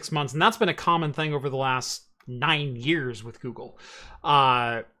once every 6 months, and that's been a common thing over the last 9 years with Google.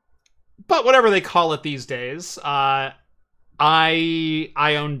 But whatever they call it these days, I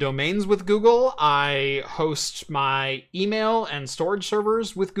own domains with Google. I host my email and storage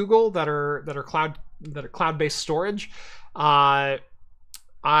servers with Google that are cloud-based storage. I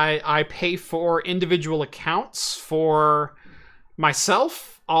pay for individual accounts for myself,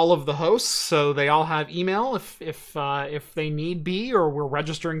 all of the hosts, so they all have email if they need be, or we're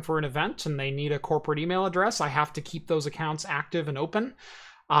registering for an event and they need a corporate email address. I have to keep those accounts active and open.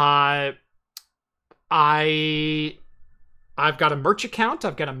 I've got a merch account,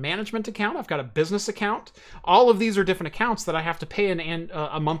 I've got a management account, I've got a business account. All of these are different accounts that I have to pay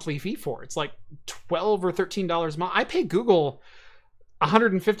a monthly fee for. It's like $12 or $13 a month. I pay Google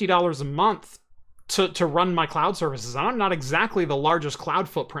 $150 a month to run my cloud services. I'm not exactly the largest cloud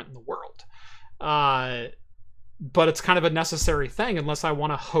footprint in the world. But it's kind of a necessary thing unless I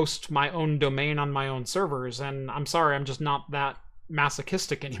want to host my own domain on my own servers. And I'm sorry, I'm just not that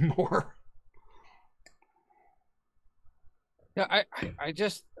masochistic anymore. Yeah, I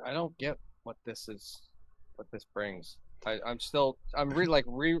don't get what this brings. I read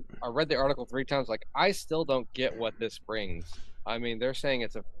the article 3 times. Like, I still don't get what this brings. I mean, they're saying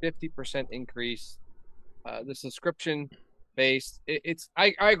it's a 50% increase. The subscription based.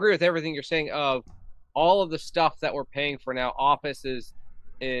 I agree with everything you're saying. Of all of the stuff that we're paying for now, Office is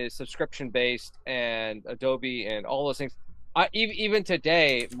subscription based, and Adobe and all those things. Even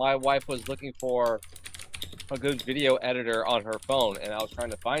today, my wife was looking for a good video editor on her phone, and I was trying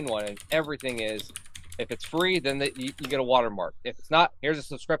to find one, and everything is, if it's free, then you get a watermark. If it's not, here's a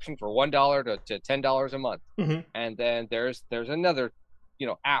subscription for $1 to $10 a month. Mm-hmm. And then there's another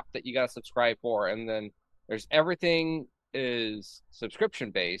app that you got to subscribe for, and then there's everything is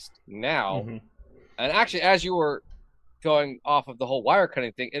subscription based now. Mm-hmm. And actually, as you were going off of the whole wire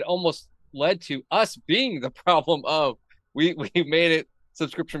cutting thing, it almost led to us being the problem of we made it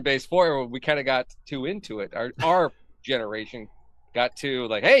subscription based for everyone. We kind of got too into it. Our generation got to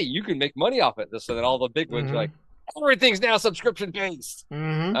like, hey, you can make money off it. So that all the big ones are like, everything's now subscription based.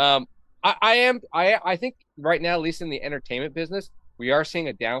 Mm-hmm. I think right now, at least in the entertainment business, we are seeing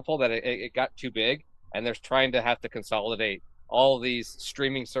a downfall that it got too big, and they're trying to have to consolidate. All of these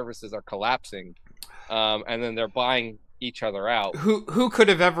streaming services are collapsing, and then they're buying each other out. Who could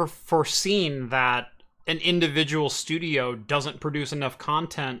have ever foreseen that an individual studio doesn't produce enough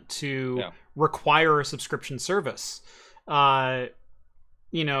content to require a subscription service?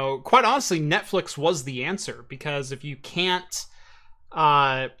 You know, quite honestly, Netflix was the answer, because if you can't,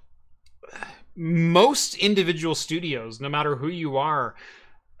 most individual studios, no matter who you are,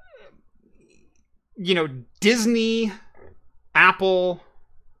 you know, Disney, Apple,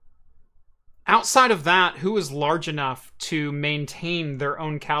 outside of that, who is large enough to maintain their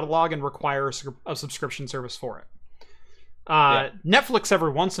own catalog and require a subscription service for it? Netflix,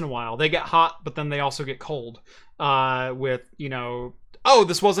 every once in a while, they get hot, but then they also get cold with, you know, oh,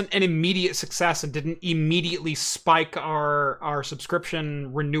 this wasn't an immediate success and didn't immediately spike our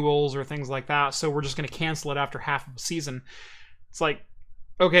subscription renewals or things like that, so we're just going to cancel it after half of a season. It's like,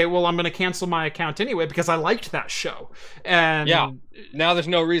 okay, well, I'm going to cancel my account anyway because I liked that show. And yeah, now there's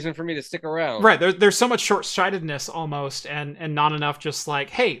no reason for me to stick around. Right, there's so much short-sightedness almost, and not enough just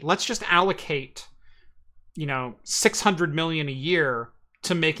like, hey, let's just allocate, you know, $600 million a year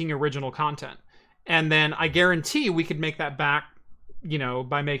to making original content. And then I guarantee we could make that back, you know,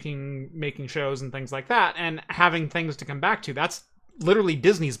 by making shows and things like that and having things to come back to. That's literally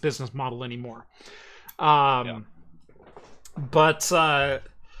Disney's business model anymore. But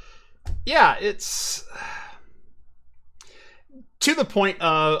yeah, it's to the point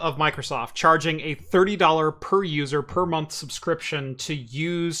of Microsoft charging a $30 per user per month subscription to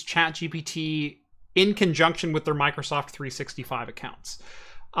use ChatGPT in conjunction with their Microsoft 365 accounts.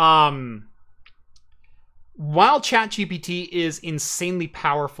 While ChatGPT is insanely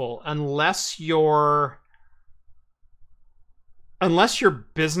powerful, unless your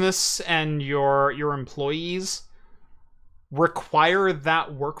business and your employees require that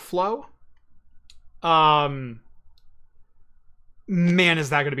workflow, man, is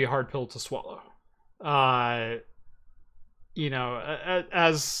that going to be a hard pill to swallow. You know,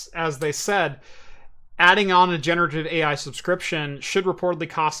 as they said, adding on a generative AI subscription should reportedly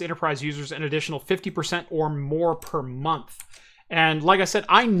cost enterprise users an additional 50% or more per month. And like I said,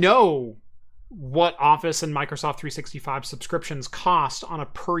 I know what Office and Microsoft 365 subscriptions cost on a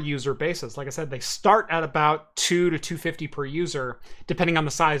per user basis. Like I said, they start at about $2 to $250 per user, depending on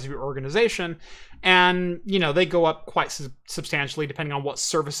the size of your organization. And, you know, they go up quite substantially depending on what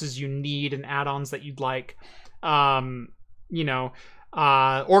services you need and add-ons that you'd like. You know,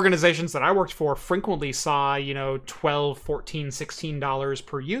 organizations that I worked for frequently saw, you know, $12, $14, $16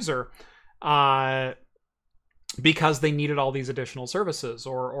 per user because they needed all these additional services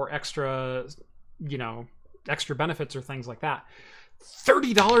or extra, you know, extra benefits or things like that.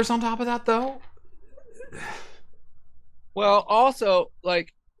 $30 on top of that, though? Well, also,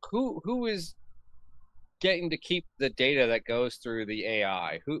 like, who is getting to keep the data that goes through the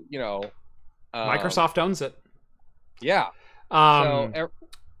AI? Who, you know... Microsoft owns it. Yeah.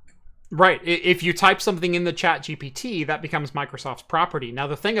 Right. If you type something in the chat GPT, that becomes Microsoft's property. Now,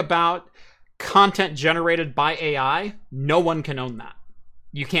 the thing about content generated by AI, no one can own that.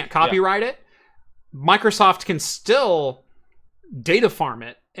 You can't copyright it. Microsoft can still data farm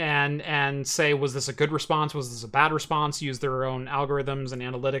it and say, was this a good response? Was this a bad response? Use their own algorithms and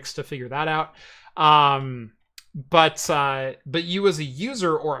analytics to figure that out. But you as a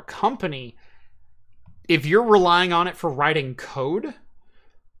user or a company, if you're relying on it for writing code,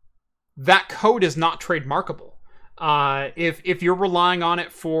 that code is not trademarkable. If you're relying on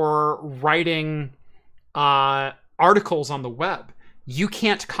it for writing articles on the web, you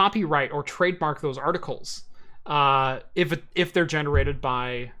can't copyright or trademark those articles if they're generated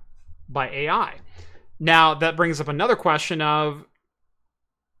by AI. Now, that brings up another question of,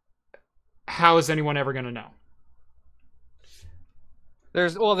 how is anyone ever going to know? There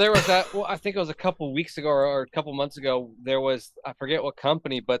was that. Well, I think it was a couple weeks ago or a couple months ago. There was, I forget what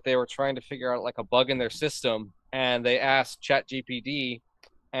company, but they were trying to figure out like a bug in their system, and they asked ChatGPT,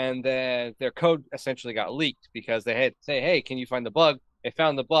 and then their code essentially got leaked because they had to say, "Hey, can you find the bug?" They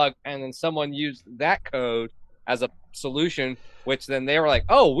found the bug, and then someone used that code as a solution, which then they were like,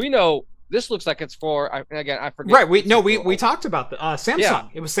 "Oh, we know this looks like it's for." Again, I forget. Right. We talked about the Samsung. Yeah.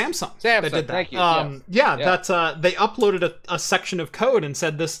 It was Samsung that did that. Thank you. That they uploaded a section of code and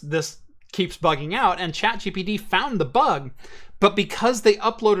said this keeps bugging out, and ChatGPT found the bug. But because they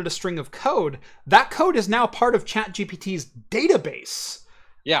uploaded a string of code, that code is now part of ChatGPT's database.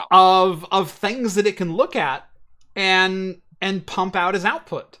 Yeah. Of things that it can look at and pump out as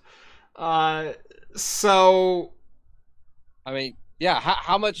output. So, I mean, yeah,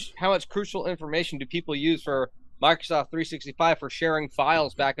 how much crucial information do people use for Microsoft 365 for sharing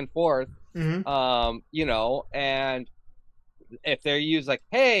files back and forth? Mm-hmm. You know, and if they use like,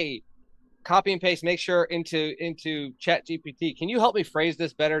 hey, copy and paste, make sure into ChatGPT, can you help me phrase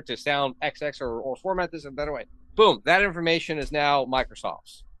this better to sound XX or format this in a better way? Boom, that information is now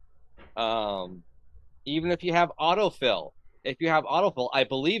Microsoft's. Even if you have autofill, I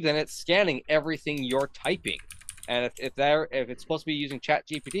believe then it's scanning everything you're typing. And if it's supposed to be using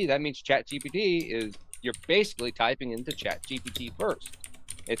ChatGPT, that means ChatGPT is you're basically typing into ChatGPT first.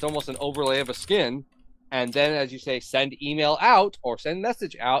 It's almost an overlay of a skin, and then as you say, send email out or send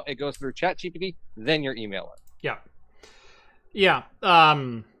message out. It goes through ChatGPT, then you're emailing. Yeah, yeah. I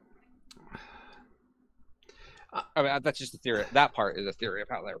mean, that's just a theory. That part is a theory of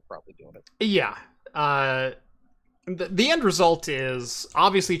how they were probably doing it. Yeah. The end result is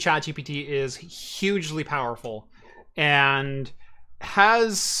obviously ChatGPT is hugely powerful and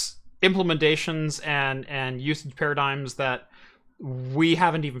has implementations and usage paradigms that we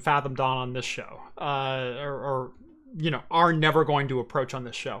haven't even fathomed on this show, or are never going to approach on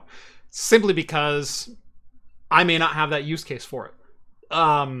this show, simply because I may not have that use case for it.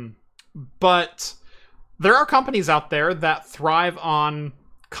 But there are companies out there that thrive on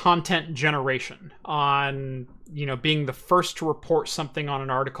content generation, on being the first to report something on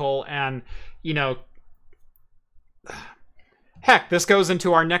an article, and heck, this goes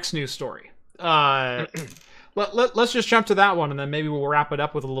into our next news story. Let's just jump to that one, and then maybe we'll wrap it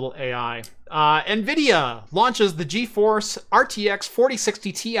up with a little AI. NVIDIA launches the GeForce RTX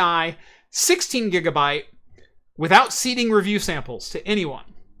 4060 Ti 16GB without seeding review samples to anyone.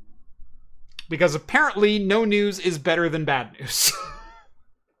 Because apparently no news is better than bad news.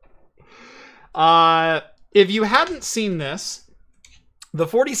 If you hadn't seen this, the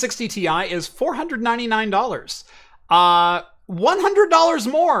 4060 Ti is $499.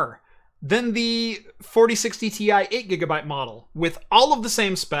 $100 more than the 4060 Ti 8GB model, with all of the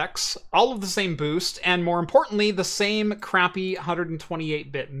same specs, all of the same boost, and more importantly, the same crappy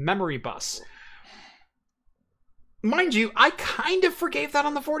 128-bit memory bus. Mind you, I kind of forgave that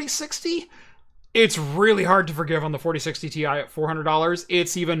on the 4060. It's really hard to forgive on the 4060 Ti at $400.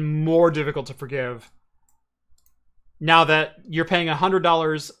 It's even more difficult to forgive now that you're paying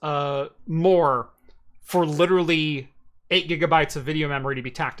 $100 more for literally 8GB of video memory to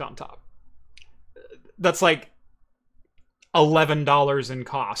be tacked on top. That's like $11 in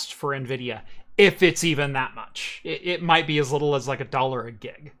cost for NVIDIA, if it's even that much. It might be as little as like $1 a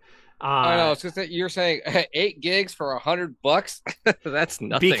gig. I know. It's just that you're saying 8 gigs for $100. That's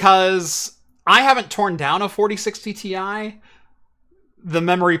nothing. Because I haven't torn down a 4060 Ti. The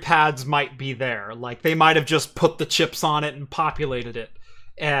memory pads might be there. Like, they might have just put the chips on it and populated it.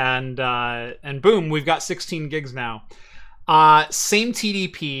 And boom, we've got 16 gigs now. Same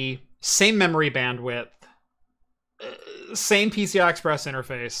TDP, same memory bandwidth, same PCI Express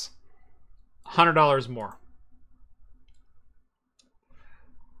interface, $100 more.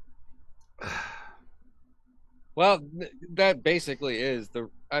 Well, that basically is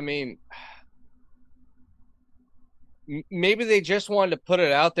maybe they just wanted to put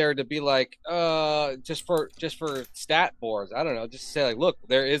it out there to be like, just for stat boards. I don't know, just to say like, look,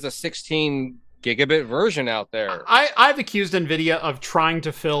 there is a 16 gigabit version out there. I've accused NVIDIA of trying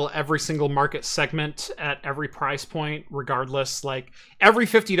to fill every single market segment at every price point, regardless. Like, every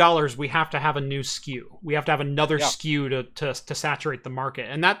 $50, we have to have a new SKU. We have to have another SKU to saturate the market.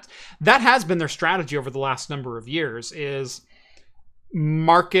 And that has been their strategy over the last number of years, is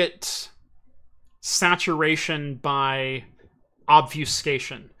market saturation by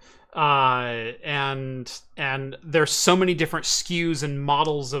obfuscation. And there's so many different SKUs and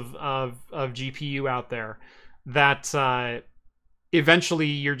models of GPU out there that eventually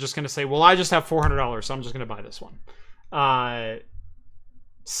you're just going to say, well, I just have $400, so I'm just going to buy this one.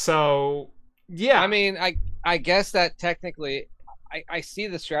 So yeah, I mean, I guess that technically I see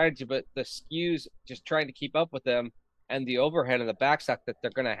the strategy, but the SKUs, just trying to keep up with them, and the overhead and the backstock that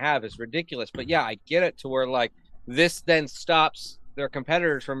they're going to have is ridiculous. But yeah, I get it, to where like this then stops their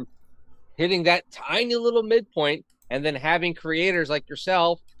competitors from hitting that tiny little midpoint, and then having creators like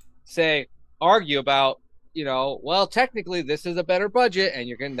yourself argue about, well, technically this is a better budget and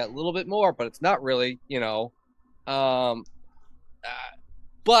you're getting that little bit more, but it's not really,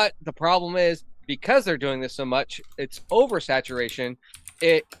 but the problem is, because they're doing this so much, it's oversaturation.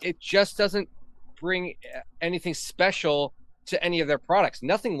 It just doesn't bring anything special to any of their products.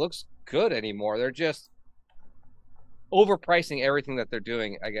 Nothing looks good anymore. They're just overpricing everything that they're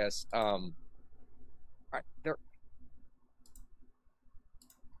doing, I guess.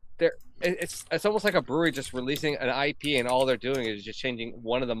 It's almost like a brewery just releasing an IP, and all they're doing is just changing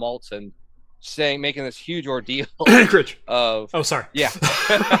one of the malts and making this huge ordeal of. Oh, sorry. Yeah.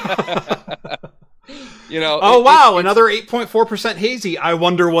 Wow, another 8.4% hazy. I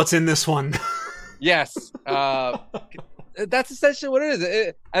wonder what's in this one. Yes. That's essentially what it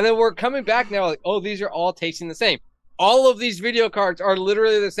is. And then we're coming back now like, oh, these are all tasting the same. all of these video cards are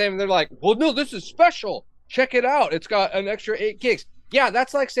literally the same. And they're like, well, no, this is special. Check it out. It's got an extra 8 gigs. Yeah,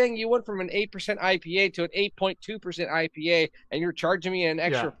 that's like saying you went from an 8% IPA to an 8.2% IPA, and you're charging me an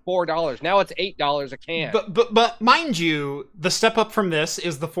extra $4. Now it's $8 a can. But mind you, the step up from this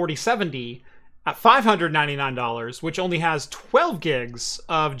is the 4070 at $599, which only has 12 gigs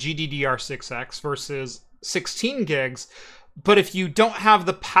of GDDR6X versus 16 gigs. But if you don't have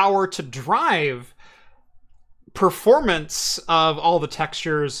the power to drive performance of all the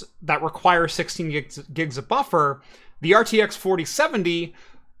textures that require 16 gigs of buffer, the RTX 4070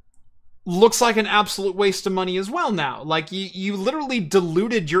 looks like an absolute waste of money as well now. Like, you literally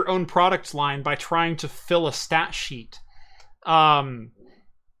diluted your own product line by trying to fill a stat sheet. I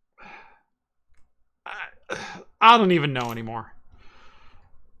don't even know anymore.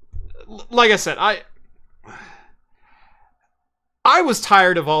 Like I said, I was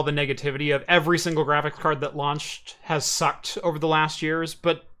tired of all the negativity of every single graphics card that launched has sucked over the last years,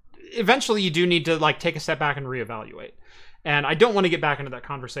 but eventually you do need to like take a step back and reevaluate. And I don't want to get back into that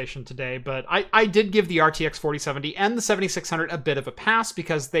conversation today, but I did give the RTX 4070 and the 7600 a bit of a pass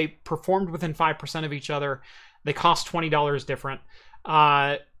because they performed within 5% of each other. They cost $20 different.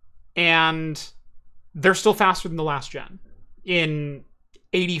 And they're still faster than the last gen in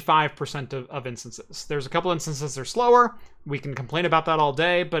 85% of instances. There's a couple instances they're slower. We can complain about that all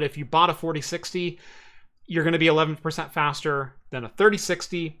day, but if you bought a 4060, you're going to be 11% faster than a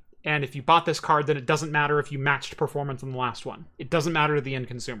 3060. And if you bought this card, then it doesn't matter if you matched performance in the last one. It doesn't matter to the end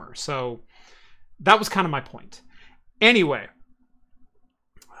consumer. So that was kind of my point. Anyway,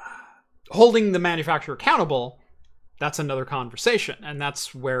 holding the manufacturer accountable, that's another conversation. And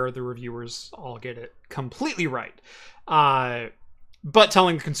that's where the reviewers all get it completely right. But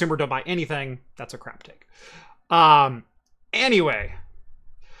telling the consumer don't buy anything, that's a crap take. Anyway,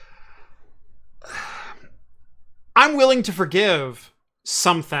 I'm willing to forgive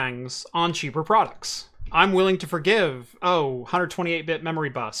some things on cheaper products. I'm willing to forgive, 128-bit memory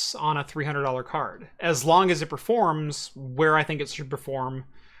bus on a $300 card, as long as it performs where I think it should perform.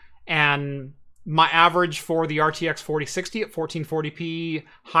 And my average for the RTX 4060 at 1440p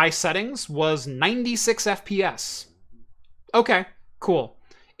high settings was 96 FPS. Okay, cool.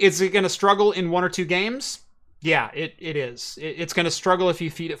 Is it going to struggle in one or two games? Yeah, it is. It's going to struggle if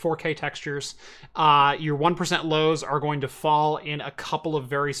you feed it 4K textures. Your 1% lows are going to fall in a couple of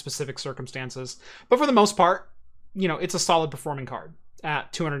very specific circumstances. But for the most part, you know, it's a solid performing card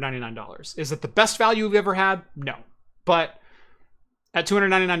at $299. Is it the best value we've ever had? No. But at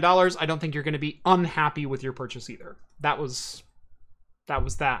 $299, I don't think you're going to be unhappy with your purchase either. That was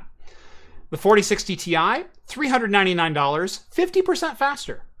that. The 4060 Ti, $399, 50%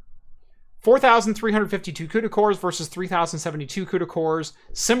 faster. 4,352 CUDA cores versus 3,072 CUDA cores.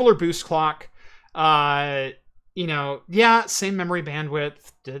 Similar boost clock. You know, yeah, same memory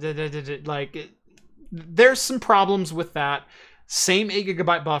bandwidth. Like, there's some problems with that. Same 8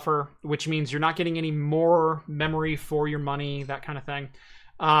 gigabyte buffer, which means you're not getting any more memory for your money, that kind of thing.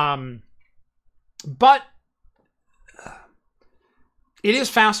 But it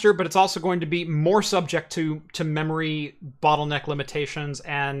is faster, but it's also going to be more subject to memory bottleneck limitations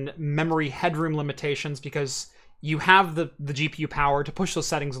and memory headroom limitations because you have the GPU power to push those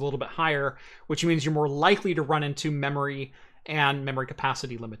settings a little bit higher, which means you're more likely to run into memory and memory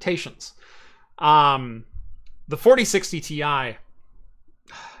capacity limitations. The 4060 Ti, I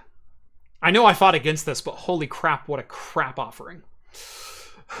know I fought against this, but holy crap, what a crap offering.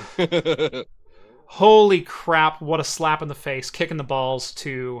 Holy crap, what a slap in the face, kick in the balls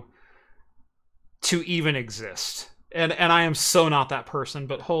to even exist. And I am so not that person,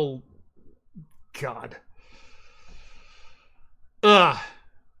 but whole God. Ugh.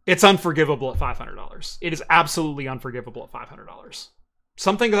 It's unforgivable at $500. It is absolutely unforgivable at $500.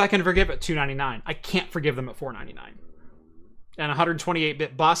 Something that I can forgive at $299. I can't forgive them at $499. And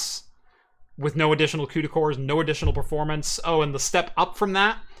 128-bit bus with no additional CUDA cores, no additional performance. Oh, and the step up from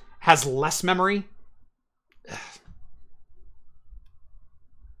that has less memory.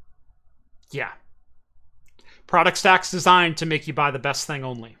 Yeah. Product stack's designed to make you buy the best thing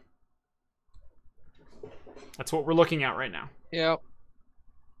only. That's what we're looking at right now. Yeah.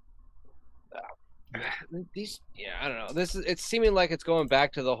 I don't know. It's seeming like it's going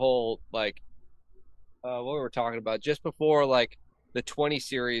back to the whole, like, what we were talking about just before, like, the 20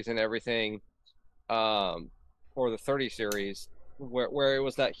 series and everything, or the 30 series, where it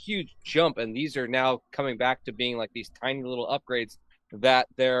was that huge jump, and these are now coming back to being like these tiny little upgrades that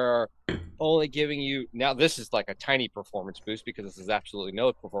they're only giving you. Now this is like a tiny performance boost because this is absolutely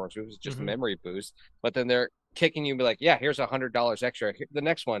no performance boost, it's just a memory boost, but then they're kicking you and be like, yeah, here's $100 extra. The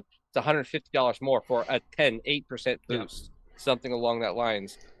next one, it's $150 more for a 8% boost, something along that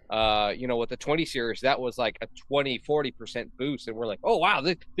lines. With the 20 series, that was like a 40% boost, and we're like, oh wow,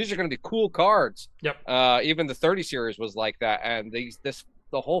 these are going to be cool cards. Yep. Even the 30 series was like that, and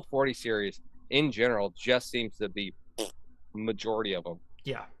the whole 40 series in general just seems to be majority of them.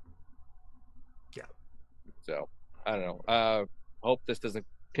 Yeah. So I don't know. Hope this doesn't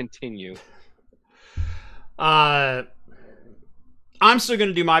continue. I'm still going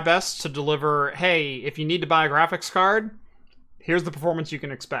to do my best to deliver. Hey, if you need to buy a graphics card, here's the performance you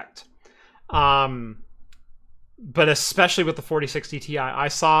can expect. But especially with the 4060 Ti, I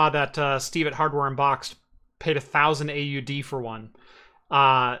saw that Steve at Hardware Unboxed paid 1,000 AUD for one,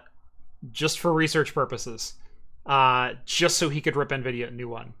 just for research purposes, just so he could rip Nvidia a new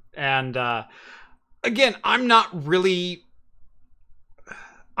one. And again, I'm not really.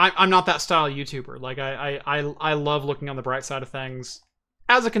 I'm not that style of YouTuber. Like I love looking on the bright side of things.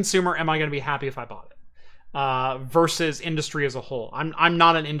 As a consumer, am I going to be happy if I bought it? Versus industry as a whole. I'm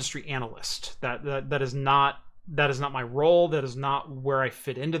not an industry analyst. That is not my role. That is not where I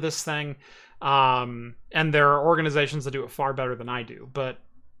fit into this thing. And there are organizations that do it far better than I do. But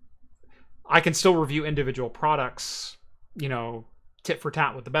I can still review individual products, tit for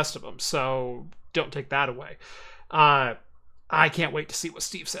tat with the best of them. So don't take that away. I can't wait to see what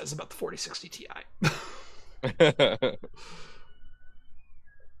Steve says about the 4060 Ti.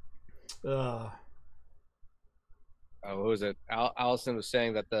 What was it? Allison was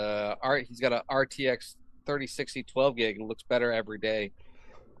saying that he's got a RTX 3060 12 gig and looks better every day.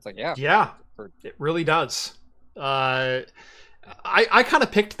 It's like, yeah, it really does. I kind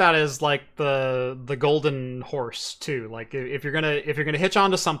of picked that as like the golden horse too. Like if you're gonna hitch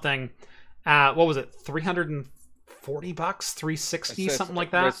onto something, what was it? $340, $360, something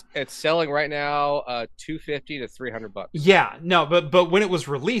like that. It's selling right now, $250 to $300. Yeah, no, but when it was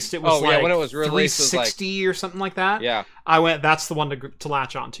released, it was when it was released, $360 or something like that. Yeah, I went. That's the one to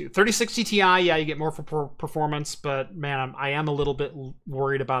latch onto. 3060 Ti, yeah, you get more for performance, but man, I am a little bit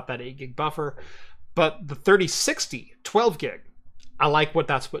worried about that 8 gig buffer. But the 3060 12 gig, I like what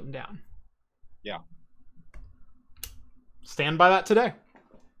that's putting down. Yeah, stand by that today.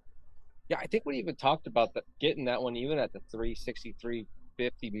 Yeah, I think we even talked about getting that one even at the 360,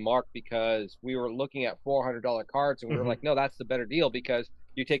 350 mark, because we were looking at $400 cards, and we were like, no, that's the better deal, because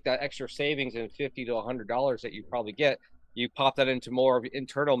you take that extra savings and $50 to $100 that you probably get, you pop that into more of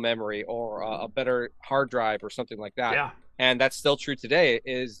internal memory or a better hard drive or something like that. Yeah. And that's still true today.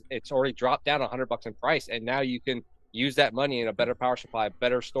 It's already dropped down $100 in price, and now you can use that money in a better power supply,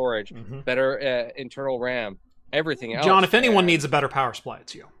 better storage, better internal RAM, everything else. John, if anyone needs a better power supply,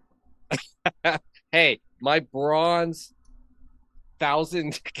 it's you. Hey, my bronze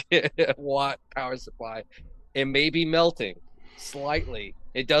 1,000-watt power supply, it may be melting slightly.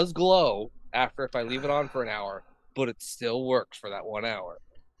 It does glow after if I leave it on for an hour, but it still works for that 1 hour.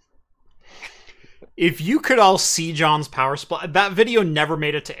 If you could all see John's power supply, that video never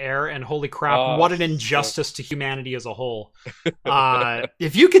made it to air, and holy crap, what an injustice to humanity as a whole.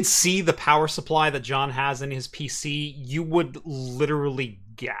 If you could see the power supply that John has in his PC, you would literally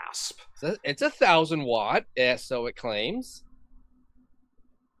gasp. It's 1,000 watt, so it claims.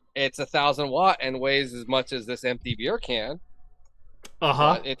 It's 1,000 watt and weighs as much as this empty beer can.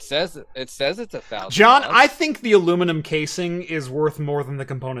 It says it's 1,000. John, watts. I think the aluminum casing is worth more than the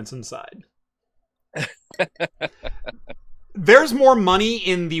components inside. There's more money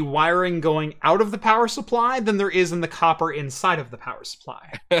in the wiring going out of the power supply than there is in the copper inside of the power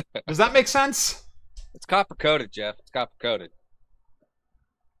supply. Does that make sense? It's copper coated, Jeff. It's copper coated.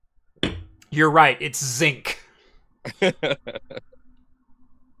 You're right. It's zinc.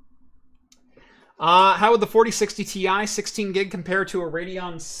 How would the 4060 Ti 16 gig compare to a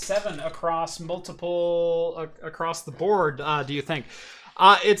Radeon 7 across the board, do you think?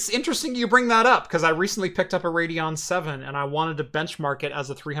 It's interesting you bring that up, because I recently picked up a Radeon 7 and I wanted to benchmark it as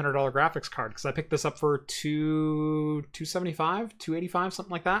a $300 graphics card, because I picked this up for $275, $285,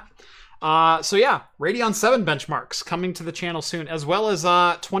 something like that. So yeah, Radeon 7 benchmarks coming to the channel soon, as well as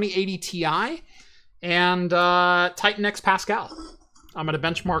 2080 Ti and Titan X Pascal. I'm going to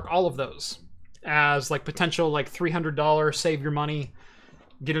benchmark all of those as like potential like $300 save your money,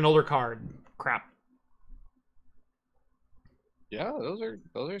 get an older card crap. Yeah, those are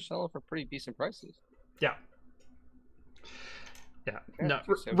selling for pretty decent prices. Yeah. No,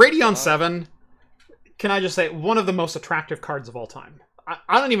 Radeon 7, can I just say, one of the most attractive cards of all time.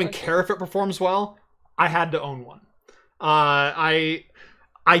 I don't even care if it performs well. I had to own one. I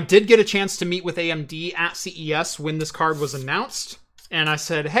did get a chance to meet with AMD at CES when this card was announced, and I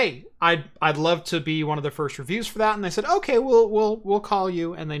said, "Hey, I'd love to be one of the first reviews for that." And they said, "Okay, we'll call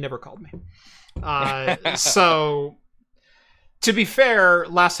you." And they never called me. So, to be fair,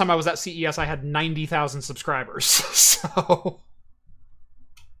 last time I was at CES, I had 90,000 subscribers. So,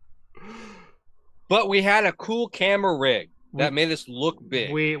 but we had a cool camera rig that made us look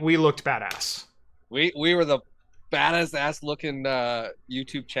big. We looked badass. We were the baddest ass looking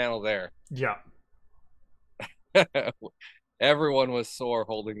YouTube channel there. Yeah. Everyone was sore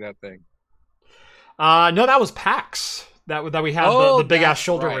holding that thing. No, that was PAX. That we had the big ass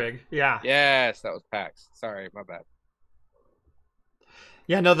shoulder rig. Yeah. Yes, that was PAX. Sorry, my bad.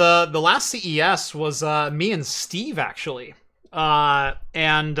 Yeah, no, the last CES was me and Steve actually,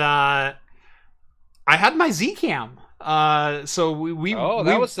 and I had my Zcam. So we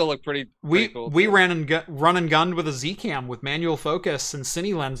that would still look pretty cool. We run and gunned with a Zcam with manual focus and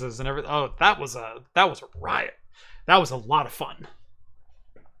cine lenses and everything. Oh, that was a riot. That was a lot of fun.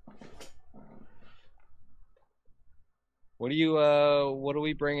 What are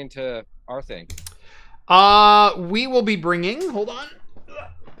we bringing to our thing? We will be bringing. Hold on.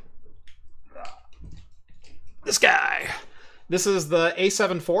 This guy. This is the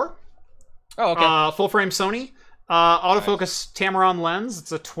A7 IV. Oh, okay. Full frame Sony. Autofocus Tamron lens.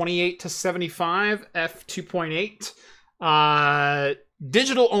 It's a 28-75 f2.8.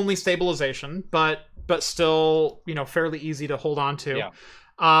 Digital only stabilization, but still, fairly easy to hold on to. Yeah.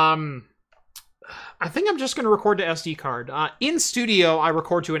 I think I'm just going to record to SD card. In studio, I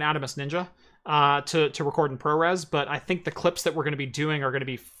record to an Adamus Ninja to record in ProRes, but I think the clips that we're going to be doing are going to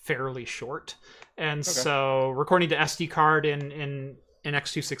be fairly short. And so recording to SD card in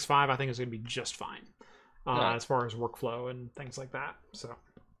X265, I think is going to be just fine as far as workflow and things like that. So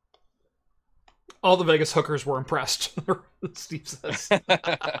all the Vegas hookers were impressed, Steve says.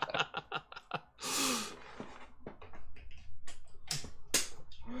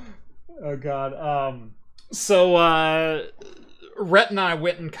 Oh God. So Rhett and I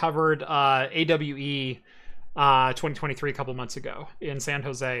went and covered AWE 2023 a couple months ago in San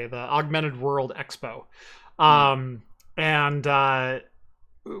Jose, the Augmented World Expo. And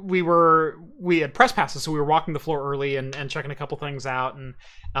we had press passes, so we were walking the floor early and checking a couple things out, and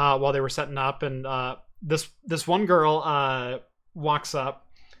while they were setting up, and this one girl walks up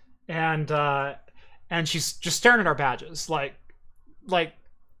and she's just staring at our badges like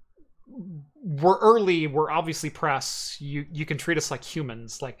we're early, we're obviously press, you can treat us like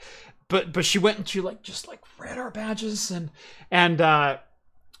humans, like, but she went and she just read our badges and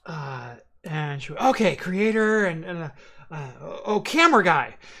she went, okay, creator and camera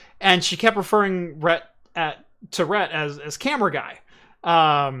guy, and she kept referring Rhett as camera guy,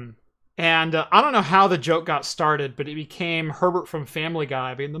 and I don't know how the joke got started, but it became Herbert from Family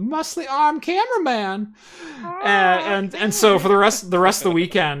Guy being the muscly arm cameraman, and so for the rest of the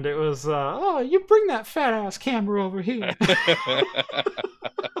weekend it was oh, you bring that fat ass camera over here.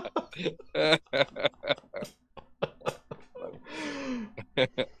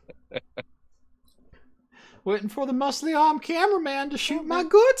 Waiting for the muscly arm cameraman to shoot my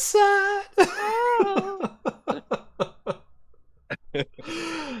good side.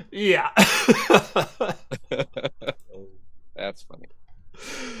 Yeah. That's funny.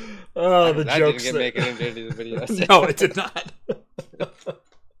 Oh, the jokes didn't make it into any of the videos. No, it did not.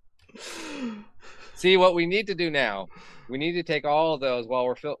 See, what we need to do now, we need to take all of those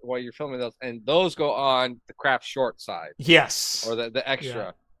while you're filming those, and those go on the craft short side. Yes. Or the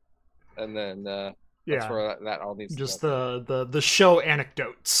extra. Yeah. And then that's where that all needs just to go. the show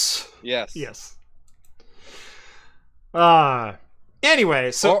anecdotes. Yes. Yes.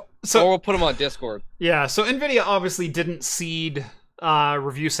 Anyway, so we'll put them on Discord. Yeah, so NVIDIA obviously didn't seed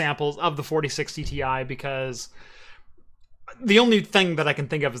review samples of the 4060 Ti because the only thing that I can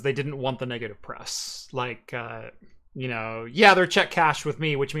think of is they didn't want the negative press. Like, they're check cashed with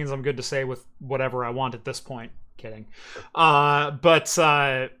me, which means I'm good to say with whatever I want at this point. Kidding. But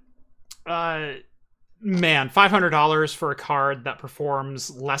man, $500 for a card that performs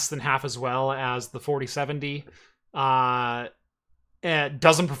less than half as well as the 4070. It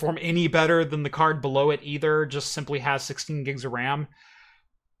doesn't perform any better than the card below it either, just simply has 16 gigs of RAM.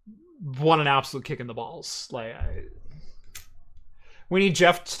 What an absolute kick in the balls. We need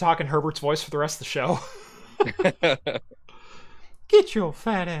Jeff to talk in Herbert's voice for the rest of the show. Get your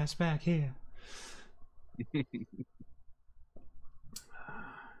fat ass back here.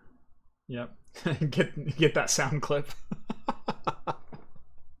 Yep. Get that sound clip.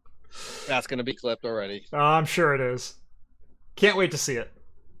 That's going to be clipped already. I'm sure it is. Can't wait to see it.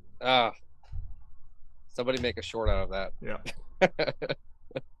 Somebody make a short out of that. Yeah.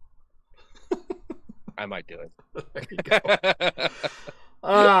 I might do it. There you go.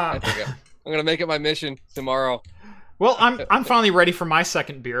 I think I'm gonna make it my mission tomorrow. Well, I'm finally ready for my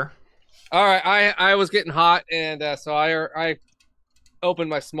second beer. All right, I was getting hot, and so I opened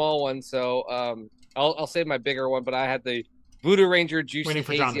my small one. So I'll save my bigger one. But I had the Voodoo Ranger Juicy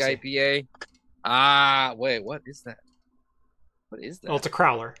Hazy IPA. Wait, what is that? What is that? Oh, it's a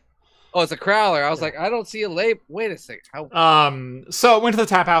crowler. Oh, it's a crowler. I was like, I don't see a label. Wait a second. So I went to the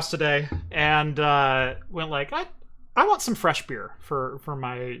tap house today and went like, I want some fresh beer for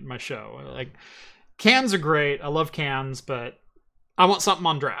my show. Like, cans are great. I love cans, but I want something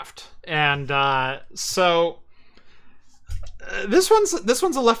on draft. And so this one's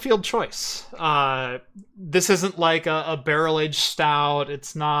a left field choice. This isn't like a barrel aged stout.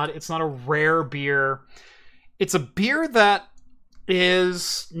 It's not a rare beer. It's a beer that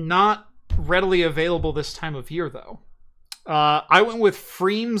is not readily available this time of year, though. I went with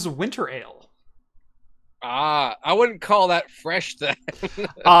Freem's Winter Ale. I wouldn't call that fresh then.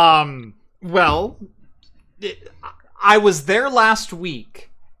 Well, I was there last week,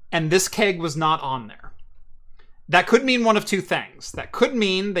 and this keg was not on there. That could mean one of two things. That could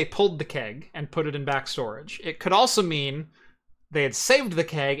mean they pulled the keg and put it in back storage. It could also mean they had saved the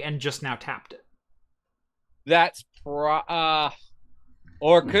keg and just now tapped it. That's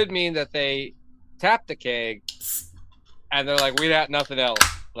or it could mean that they tapped the keg and they're like, we got nothing else.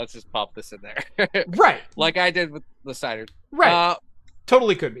 Let's just pop this in there. Right. Like I did with the cider. Right.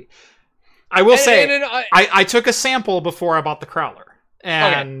 Totally could be. I will say, I took a sample before I bought the crowler.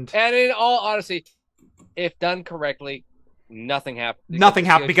 And in all honesty, if done correctly, nothing happened. Nothing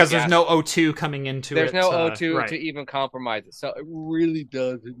happened because there's no O2 coming into it. There's no O2 to even compromise it. So it really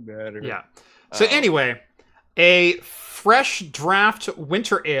doesn't matter. Yeah. So anyway, a fresh draft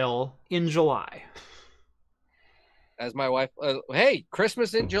winter ale in July. As my wife, hey,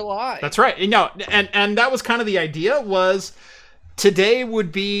 Christmas in July. That's right. And that was kind of the idea. Was today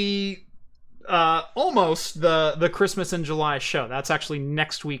would be almost the Christmas in July show. That's actually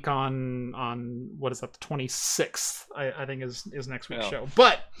next week on what is that, the 26th? I think is next week's show.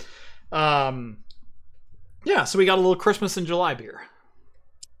 But yeah, so we got a little Christmas in July beer.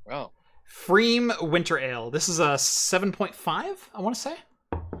 Wow. Freem Winter Ale. This is a 7.5, I want to say.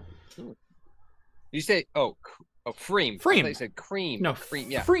 You say Freem. Freem. I thought you said cream. No, Freem.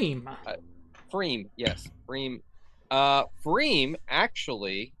 Yeah. Freem. Freem. Yes. Freem. Freem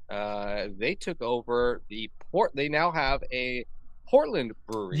actually, they took over the port. They now have a Portland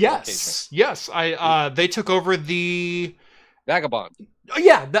brewery. Yes. Location. Yes. They took over the Vagabond. Oh,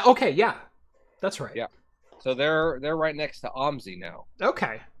 yeah. Okay. Yeah. That's right. Yeah. So they're right next to OMSI now.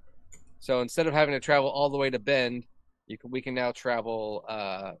 Okay. So instead of having to travel all the way to Bend, we can now travel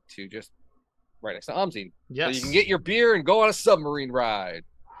to just right next to OMSI. Yes. So you can get your beer and go on a submarine ride.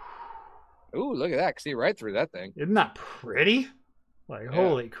 Ooh, look at that. I can see right through that thing. Isn't that pretty? Like,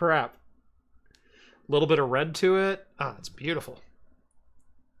 holy crap. A little bit of red to it. Ah, it's beautiful.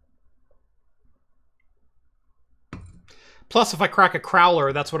 Plus, if I crack a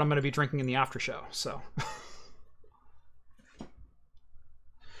crowler, that's what I'm going to be drinking in the after show. So,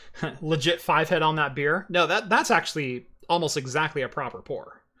 legit 5-head on that beer. No, that's actually almost exactly a proper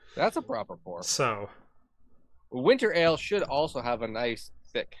pour. That's a proper pour. So, winter ale should also have a nice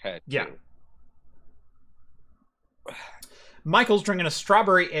thick head. Yeah. Too. Michael's drinking a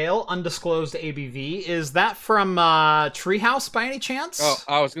strawberry ale, undisclosed ABV. Is that from Treehouse by any chance? Oh,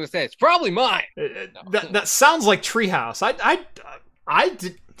 I was going to say it's probably mine. That sounds like Treehouse.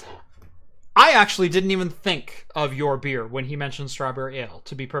 I actually didn't even think of your beer when he mentioned strawberry ale,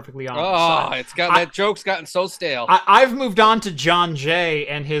 to be perfectly honest. Oh, that joke's gotten so stale. I've moved on to John Jay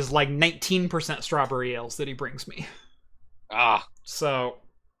and his like 19% strawberry ales that he brings me. So.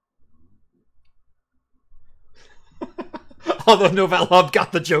 Although Novell Hub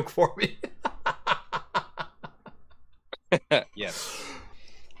got the joke for me. Yes.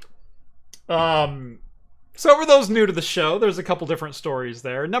 So for those new to the show, there's a couple different stories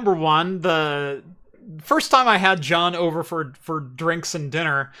there. Number one, the first time I had John over for drinks and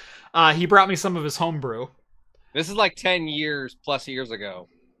dinner, he brought me some of his homebrew. This is like 10 plus years ago.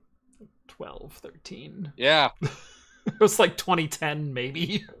 12, 13. Yeah. It was like 2010,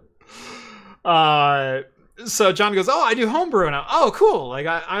 maybe. So John goes, "Oh, I do homebrew now. Oh, cool! Like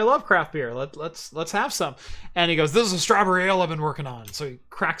I love craft beer. Let's have some." And he goes, "This is a strawberry ale I've been working on." So he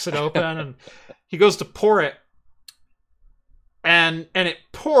cracks it open and he goes to pour it, and it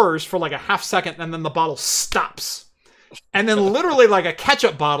pours for like a half second, and then the bottle stops, and then literally like a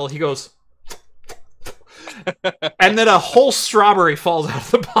ketchup bottle, he goes, and then a whole strawberry falls out of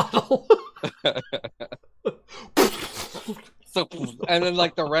the bottle. So, and then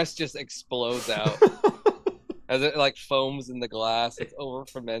like the rest just explodes out. as it like foams in the glass. It's over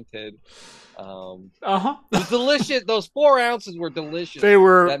fermented. Uh-huh. It was delicious. Those 4 ounces were delicious. They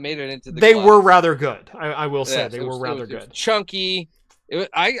were. That made it into the They glass. were rather good. I will say Yes, they were rather good. It was chunky.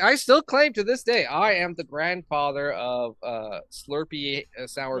 I still claim to this day I am the grandfather of Slurpee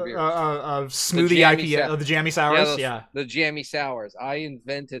sour beers. Of smoothie IPA, the jammy sours. Yeah, the jammy sours. I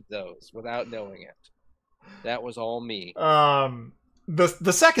invented those without knowing it. That was all me.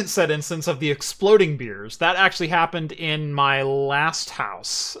 The second said instance of the exploding beers that actually happened in my last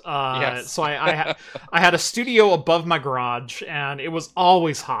house. Yes. So I had a studio above my garage, and it was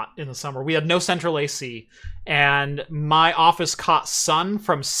always hot in the summer. We had no central AC, and my office caught sun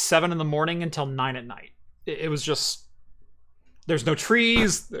from 7 in the morning until 9 at night. It was just, there's no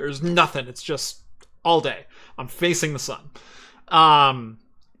trees, there's nothing. It's just all day. I'm facing the sun.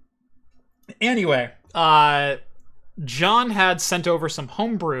 Anyway, John had sent over some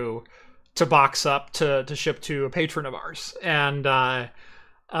homebrew to box up to ship to a patron of ours, and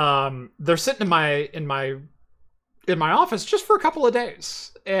they're sitting in my office just for a couple of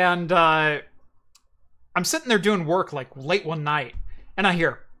days, and I'm sitting there doing work like late one night, and I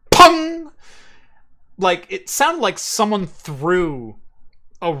hear pong, like it sounded like someone threw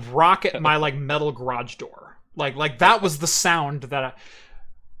a rock at my like metal garage door, like that was the sound that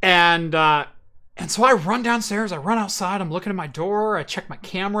And so I run downstairs, I run outside, I'm looking at my door, I check my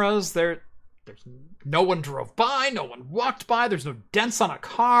cameras, there's no one drove by, no one walked by, there's no dents on a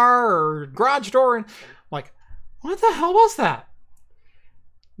car or garage door, and I'm like, what the hell was that?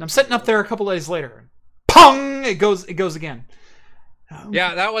 And I'm sitting up there a couple days later, and pong! It goes again.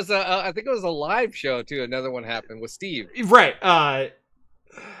 Yeah, that was I think it was a live show too. Another one happened with Steve. Right. I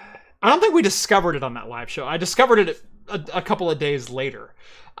don't think we discovered it on that live show. I discovered it a couple of days later.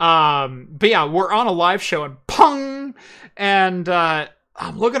 But yeah, we're on a live show and pong, and I'm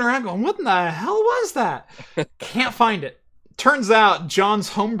looking around going, what in the hell was that? Can't find it. Turns out John's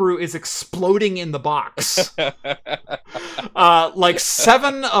homebrew is exploding in the box. Like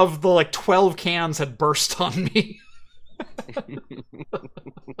 7 of the like 12 cans had burst on me.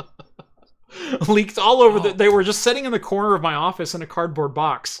 Leaked all over. They were just sitting in the corner of my office in a cardboard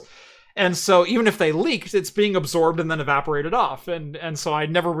box. And so even if they leaked, it's being absorbed and then evaporated off. And so I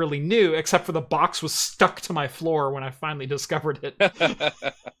never really knew, except for the box was stuck to my floor when I finally discovered it.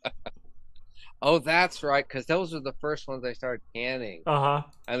 Oh, that's right, because those were the first ones I started canning. Uh-huh.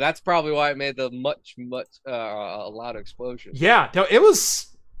 And that's probably why it made the a loud explosion. Yeah, no, it was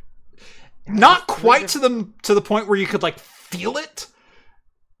not quite to the point where you could like feel it.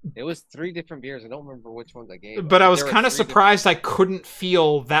 It was 3 different beers. I don't remember which ones I gave. But I was kind of surprised I couldn't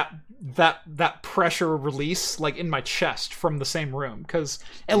feel that pressure release like in my chest from the same room, because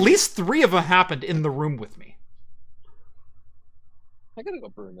at least 3 of them happened in the room with me. I gotta go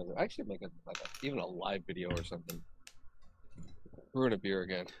brew another. I should make even a live video or something. Brewing a beer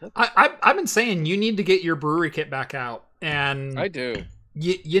again. I've been saying you need to get your brewery kit back out, and I do.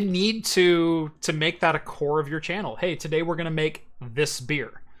 You need to make that a core of your channel. Hey, today we're gonna make this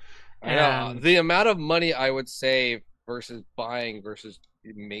beer. And the amount of money I would save versus buying versus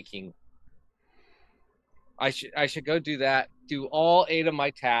making. I should go do that. Do all 8 of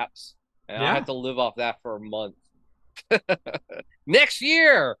my taps, and I'll have to live off that for a month. Next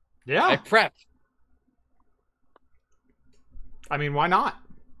year. Yeah. I prep. I mean, why not?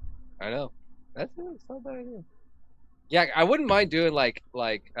 I know. That's not a bad idea. Yeah, I wouldn't mind doing like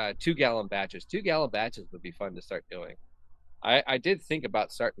 2-gallon batches. 2-gallon batches would be fun to start doing. I did think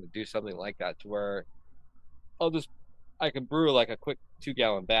about starting to do something like that, to where I can brew like a quick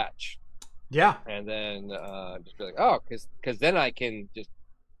 2-gallon batch. Yeah. And then just be like, because then I can just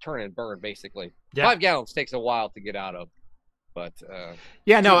turn and burn basically. Yeah. 5 gallons takes a while to get out of. But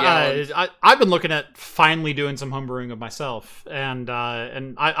yeah, no, I've been looking at finally doing some homebrewing of myself, and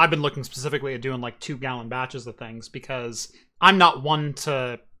I've been looking specifically at doing like 2-gallon batches of things, because I'm not one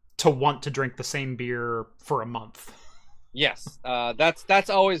to want to drink the same beer for a month. Yes, that's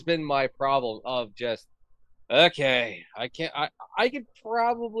always been my problem of just, okay, I could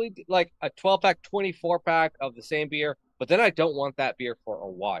probably do like a 12-pack, 24-pack of the same beer, but then I don't want that beer for a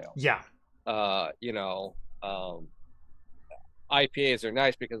while. Yeah. IPAs are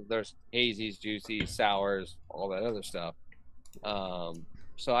nice because there's hazies, juicy, sours, all that other stuff.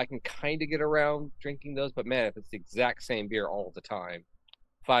 So I can kind of get around drinking those, but man, if it's the exact same beer all the time,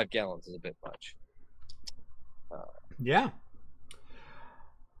 5 gallons is a bit much. Yeah.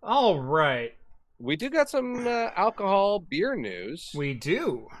 All right. We do got some alcohol beer news. We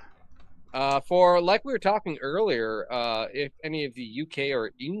do. For like we were talking earlier, if any of the UK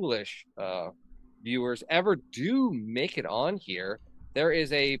or English viewers ever do make it on here, there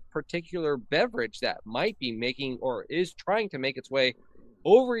is a particular beverage that might be making or is trying to make its way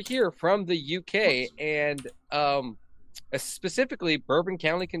over here from the UK, and specifically Bourbon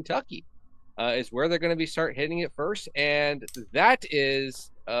County, Kentucky, is where they're going to be start hitting it first, and that is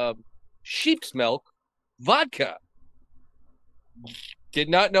sheep's milk vodka. Did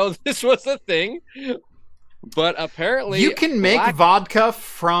not know this was a thing, but apparently you can make vodka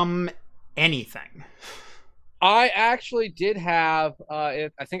from anything. I actually did have,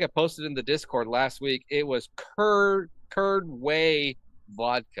 I think I posted in the Discord last week, it was curd whey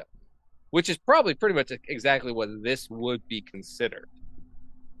vodka, which is probably pretty much exactly what this would be considered.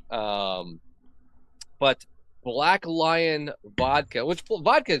 But Black Lion vodka, which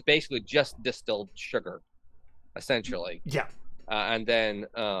vodka is basically just distilled sugar, essentially. Yeah. And then,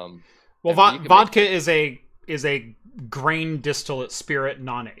 vodka is a grain distillate spirit,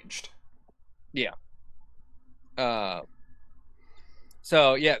 non-aged. Yeah.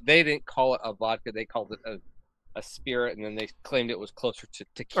 So yeah, they didn't call it a vodka; they called it a spirit, and then they claimed it was closer to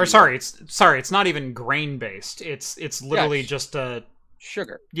tequila. Or it's not even grain based. It's literally just a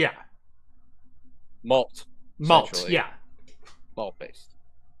sugar. Yeah. Malt, yeah. Malt based.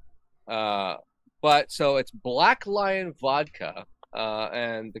 But so it's Black Lion vodka,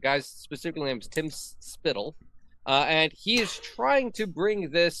 and the guy's specifically name is Tim Spittle, and he is trying to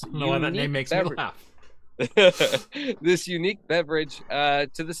bring this. I don't know why that name makes me laugh. This unique beverage to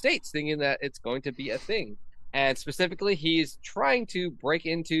the States, thinking that it's going to be a thing. And specifically, he's trying to break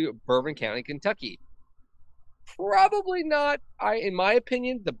into Bourbon County, Kentucky. Probably not, in my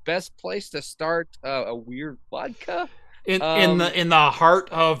opinion, the best place to start a weird vodka. In the heart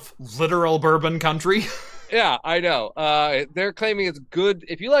of literal bourbon country. Yeah, I know. They're claiming it's good.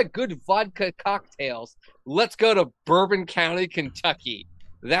 If you like good vodka cocktails, let's go to Bourbon County, Kentucky.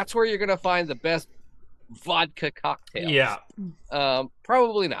 That's where you're going to find the best vodka cocktails. Yeah.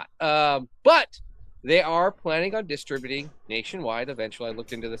 Probably not. But they are planning on distributing nationwide eventually. I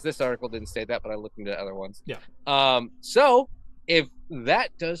looked into this. This article didn't say that, but I looked into other ones. Yeah. So if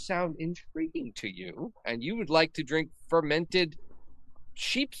that does sound intriguing to you and you would like to drink fermented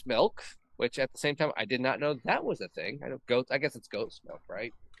sheep's milk, which at the same time I did not know that was a thing. I guess it's goat's milk,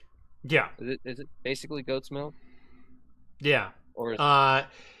 right? Yeah. Is it basically goat's milk? Yeah. Or is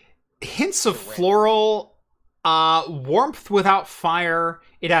hints of floral, warmth without fire.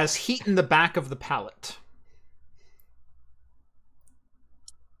 It has heat in the back of the palate.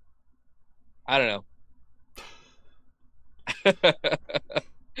 I don't know.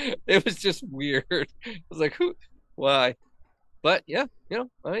 It was just weird. I was like, why? But yeah,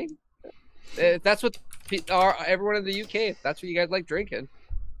 I mean, that's what everyone in the UK, if that's what you guys like drinking,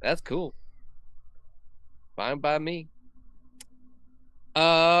 that's cool. Fine by me.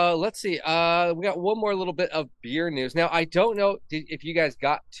 Let's see. We got one more little bit of beer news. Now, I don't know if you guys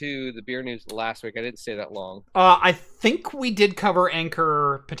got to the beer news last week. I didn't stay that long. I think we did cover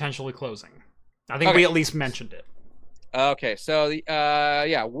Anchor potentially closing. I think we at least mentioned it. Okay, so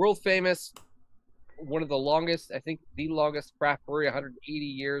the world famous, one of the longest, I think the longest craft brewery, 180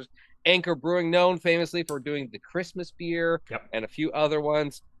 years. Anchor Brewing, known famously for doing the Christmas beer and a few other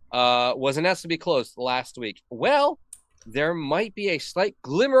ones, was announced to be closed last week. Well, there might be a slight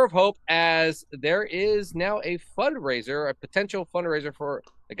glimmer of hope, as there is now a potential fundraiser for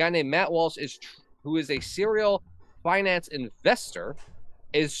a guy named Matt Walsh, who is a serial finance investor,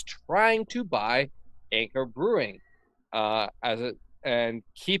 is trying to buy Anchor Brewing and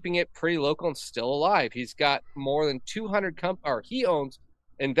keeping it pretty local and still alive. He's got more than 200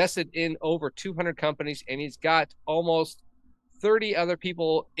 invested in over 200 companies, and he's got almost 30 other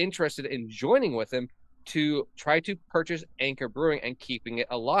people interested in joining with him to try to purchase Anchor Brewing and keeping it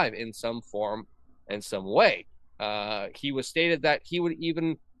alive in some form and some way. He was stated that he would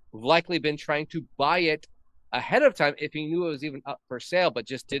even likely been trying to buy it ahead of time if he knew it was even up for sale, but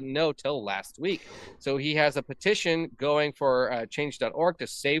just didn't know till last week. So he has a petition going for change.org to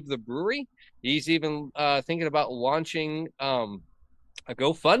save the brewery. He's even thinking about launching a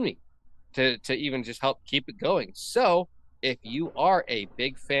GoFundMe to even just help keep it going. So if you are a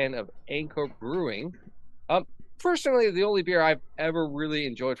big fan of Anchor Brewing, personally, the only beer I've ever really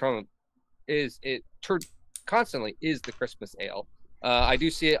enjoyed from them constantly is the Christmas Ale. I do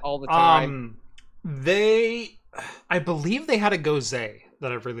see it all the time. I believe they had a Gose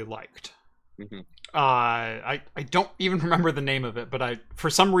that I really liked. Mm-hmm. I don't even remember the name of it, but for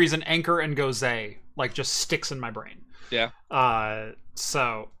some reason Anchor and Gose just sticks in my brain. Yeah.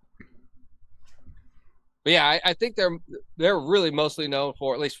 So. But yeah, I think they're really mostly known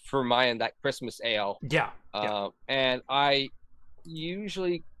for, at least for my end, that Christmas Ale. Yeah. And I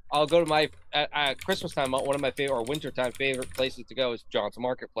usually I'll go to my at Christmas time. One of my favorite or wintertime favorite places to go is John's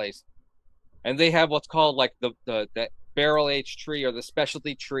Marketplace, and they have what's called like the barrel aged tree or the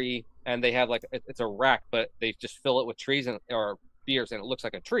specialty tree, and they have like it's a rack, but they just fill it with trees or beers, and it looks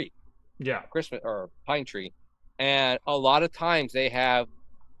like a tree. Yeah, Christmas or pine tree, and a lot of times they have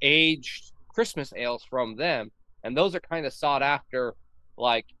aged Christmas ales from them, and those are kind of sought after,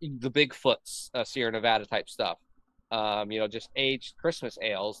 like the Bigfoots, Sierra Nevada type stuff. Just aged Christmas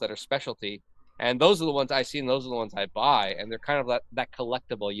ales that are specialty, and those are the ones I see, and those are the ones I buy, and they're kind of that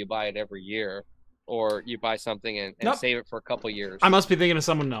collectible. You buy it every year, or you buy something and nope. save it for a couple years. I must be thinking of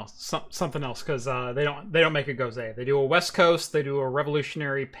someone else, something else, because they don't make a Gose. They do a West Coast, they do a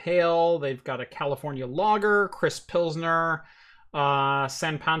Revolutionary Pale, they've got a California Lager, Crisp Pilsner,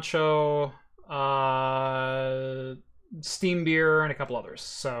 San Pancho, Steam Beer, and a couple others.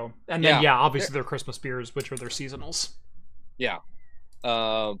 So, and then obviously their Christmas beers, which are their seasonals. Yeah,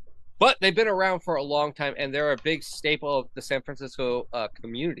 but they've been around for a long time, and they're a big staple of the San Francisco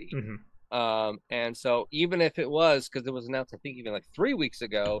community. Mm-hmm. And so even if it was, because it was announced, I think even like 3 weeks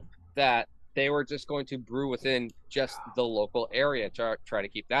ago, that they were just going to brew within just the local area to try to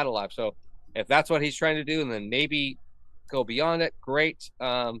keep that alive. So if that's what he's trying to do, and then maybe go beyond it, great.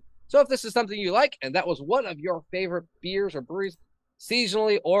 So if this is something you like, and that was one of your favorite beers or breweries,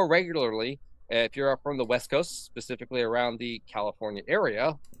 seasonally or regularly, if you're from the West Coast, specifically around the California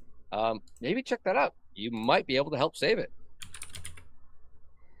area, maybe check that out. You might be able to help save it.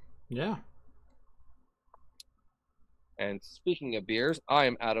 Yeah. And speaking of beers, I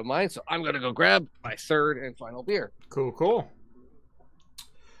am out of mine, so I'm going to go grab my third and final beer. Cool.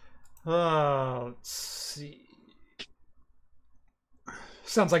 Let's see.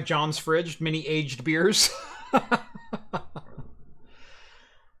 Sounds like John's fridge, mini aged beers.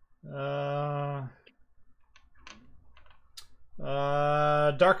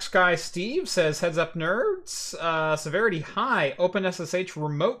 Dark Sky Steve says, heads up nerds, severity high, OpenSSH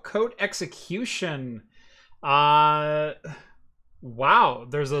remote code execution. Wow,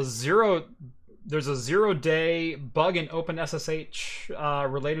 there's a 0 day bug in OpenSSH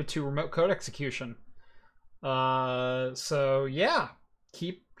related to remote code execution. So yeah,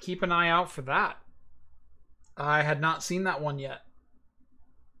 keep an eye out for that. I had not seen that one yet.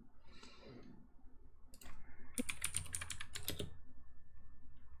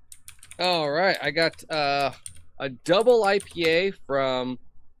 All right, I got a double IPA from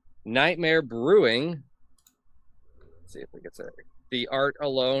Nightmare Brewing. Let's see if we get to the art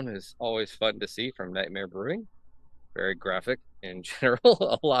alone is always fun to see from Nightmare Brewing. Very graphic in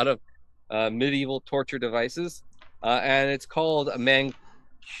general. A lot of medieval torture devices, and it's called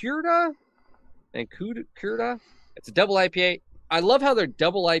Mancurda. It's a double IPA. I love how their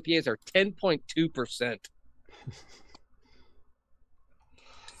double IPAs are 10.2%.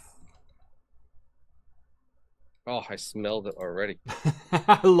 Oh, I smelled it already.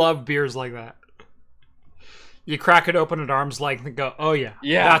 I love beers like that. You crack it open at arm's length and go, oh yeah,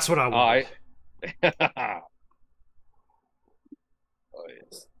 that's what I want. Oh,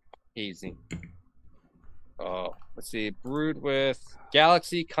 yes. Easy. Oh, let's see. Brewed with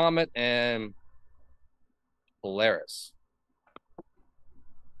Galaxy, Comet, and Polaris.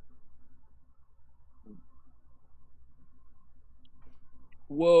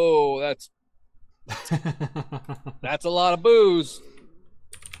 Whoa, that's a lot of booze.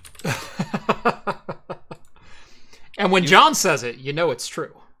 And when John says it, you know it's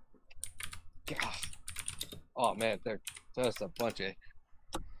true. Oh man, they're just a bunch of.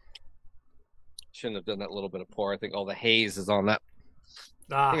 Shouldn't have done that little bit of pour. I think all the haze is on that.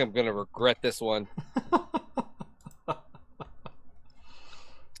 I think I'm gonna regret this one.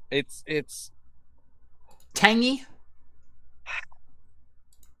 It's tangy.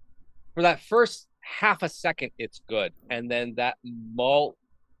 For that first half a second, it's good, and then that malt,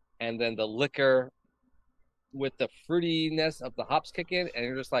 and then the liquor with the fruitiness of the hops kick in, and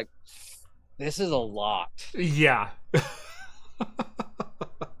you're just like, this is a lot. Yeah.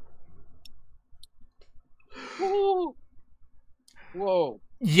 Whoa.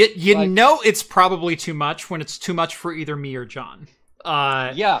 You like, know it's probably too much when it's too much for either me or John.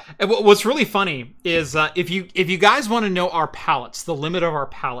 Yeah. And what's really funny is if you guys want to know our palates, the limit of our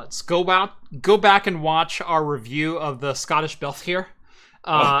palates, go back and watch our review of the Scottish Belfire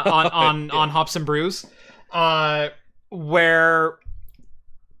on Hops and Brews, where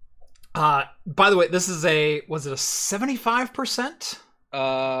by the way, this is was it a 75%?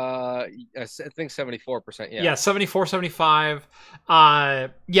 I think 74%. Yeah, 74, 75.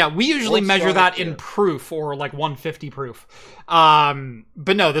 Yeah, we usually measure that in proof or like 150 proof.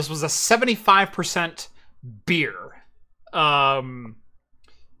 But no, this was a 75% beer.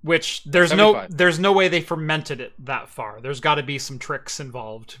 Which there's no way they fermented it that far. There's got to be some tricks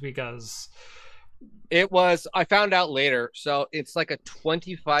involved because it was. I found out later, so it's like a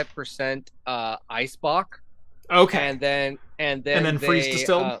 25% ice bock. Okay, and then freeze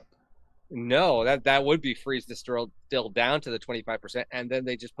distilled. No, that would be freeze distilled down to the 25%, and then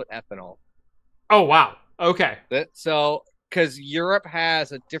they just put ethanol. Oh wow. Okay. So because Europe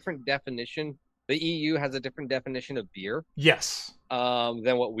has a different definition. The EU has a different definition of beer. Yes.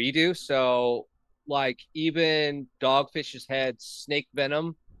 Than what we do. So, like, even Dogfish's Head snake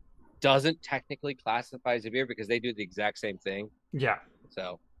venom doesn't technically classify as a beer because they do the exact same thing. Yeah.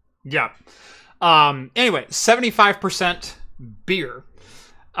 So. Yeah. Anyway, 75% beer.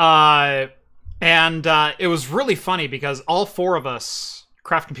 And it was really funny because all four of us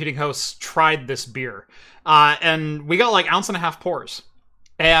Craft Computing hosts tried this beer. And we got like 1.5 ounce pours.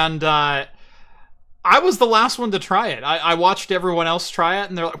 And I was the last one to try it. I watched everyone else try it,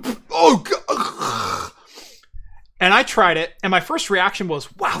 and they're like, oh, God. And I tried it, and my first reaction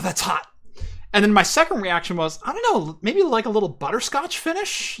was, wow, that's hot. And then my second reaction was, I don't know, maybe like a little butterscotch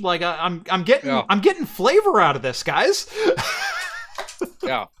finish. Like I'm getting flavor out of this, guys.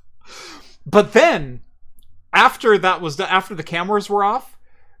 Yeah. But then, after that was done, after the cameras were off,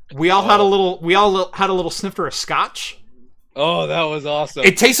 we all had a little snifter of scotch. Oh, that was awesome.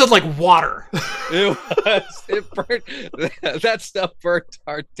 It tasted like water. It was. It burnt. That stuff burnt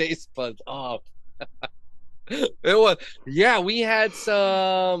our taste buds off. It was. Yeah, we had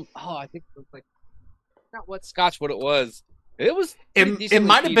some. Oh, I think it was like not what scotch. What it was. It was. It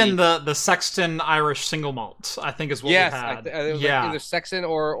might have been the Sexton Irish single malt. I think is what we had. It was like either Sexton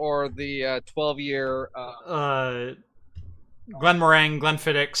or the 12-year. Glenmorangie,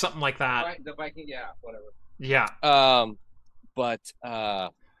 Glenfiddich, something like that. Right, the Viking, yeah, whatever. Yeah. I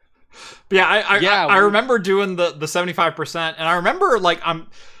remember doing the 75%, and I remember like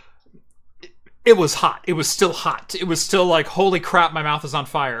it was hot. It was still hot. It was still like, holy crap, my mouth is on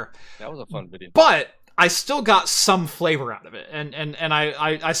fire. That was a fun video. But I still got some flavor out of it, and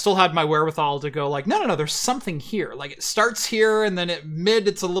I still had my wherewithal to go like, no, there's something here. Like it starts here, and then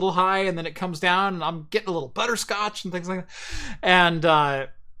it's a little high, and then it comes down, and I'm getting a little butterscotch and things like that. And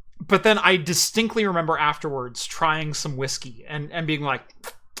but then I distinctly remember afterwards trying some whiskey and being like,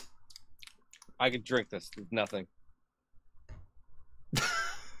 I could drink this. Nothing.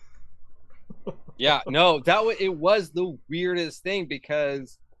 Yeah, no, it was the weirdest thing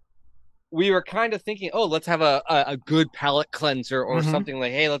because we were kind of thinking, oh, let's have a good palate cleanser or something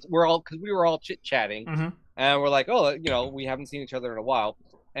like, hey, because we were all chit-chatting, and we're like, oh, we haven't seen each other in a while,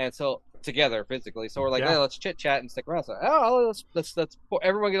 and so together physically, so we're like, hey, let's chit-chat and stick around. So, let's pour,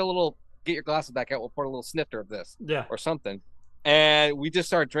 everyone get your glasses back out. We'll pour a little snifter of this, or something, and we just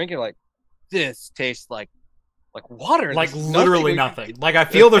started drinking. Like, this tastes like water, like literally nothing. Like I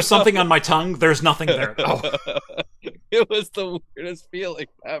feel there's something on my tongue. There's nothing there. Oh. It was the weirdest feeling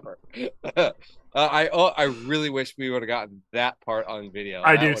ever. I really wish we would have gotten that part on video.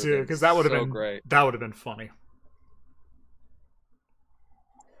 I do too, because that would have been great. That would have been funny.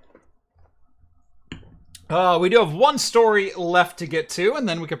 We do have one story left to get to, and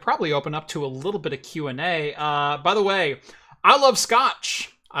then we could probably open up to a little bit of Q&A. By the way, I love scotch.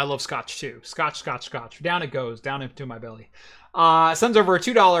 I love scotch too. Scotch. Down it goes, down into my belly. Sends over a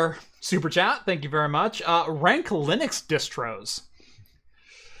 $2 super chat. Thank you very much. Rank Linux distros.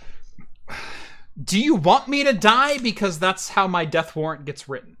 Do you want me to die? Because that's how my death warrant gets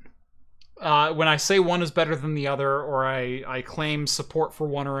written. When I say one is better than the other, or I claim support for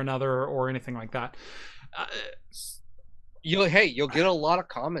one or another, or anything like that. You'll get a lot of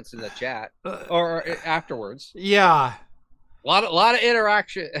comments in the chat or afterwards. Yeah. A lot of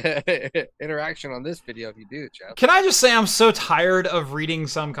interaction on this video if you do, Jeff. Can I just say I'm so tired of reading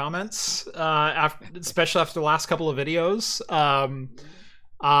some comments, especially after the last couple of videos.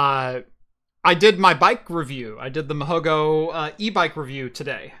 I did my bike review. I did the Mihogo e-bike review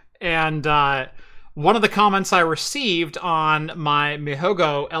today, and one of the comments I received on my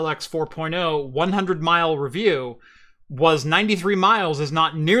Mihogo LX 4.0 100-mile review was 93 miles is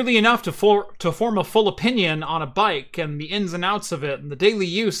not nearly enough to form a full opinion on a bike and the ins and outs of it and the daily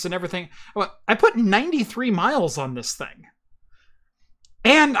use and everything. I put 93 miles on this thing.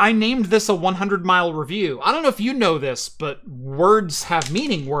 And I named this a 100-mile review. I don't know if you know this, but words have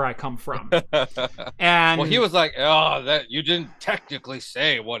meaning where I come from. And well, he was like, "Oh, that you didn't technically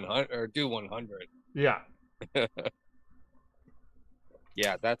say 100 or do 100." Yeah.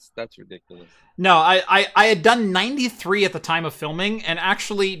 Yeah, that's ridiculous. No, I had done 93 at the time of filming, and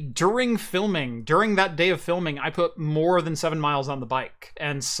actually during that day of filming, I put more than 7 miles on the bike.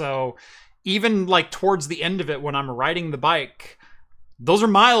 And so even like towards the end of it when I'm riding the bike, those are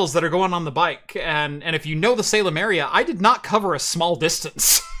miles that are going on the bike. And if you know the Salem area, I did not cover a small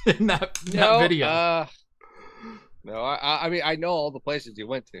distance in that video. No, I mean, I know all the places you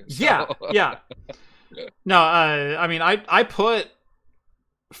went to. So. Yeah. No, I mean, I put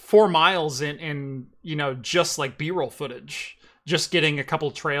 4 miles in you know, just like B-roll footage, just getting a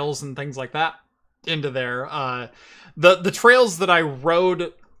couple trails and things like that into there. The trails that I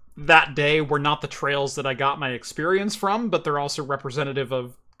rode that day were not the trails that I got my experience from, but they're also representative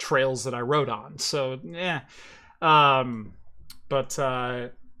of trails that I rode on. So, yeah. As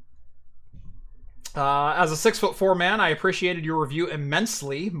a 6'4" man, I appreciated your review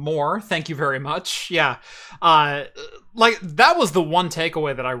immensely more. Thank you very much. Yeah. Like, that was the one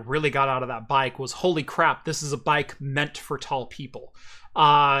takeaway that I really got out of that bike was, holy crap, this is a bike meant for tall people.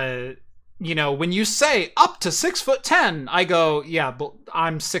 You know, when you say up to 6'10", I go, yeah, but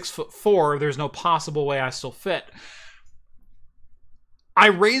I'm 6'4". There's no possible way I still fit. I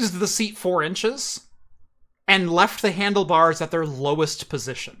raised the seat 4 inches and left the handlebars at their lowest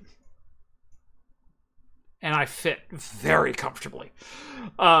position. And I fit very comfortably.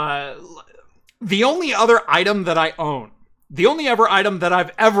 The only other item that I own, the only ever item that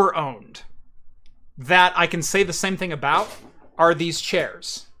I've ever owned that I can say the same thing about are these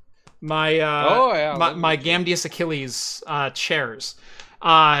chairs. My Gamdius Achilles chairs.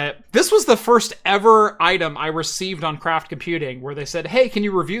 This was the first ever item I received on Craft Computing where they said, hey, can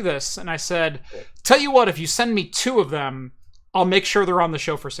you review this? And I said, tell you what, if you send me 2 of them, I'll make sure they're on the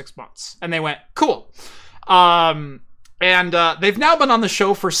show for 6 months. And they went, cool. And they've now been on the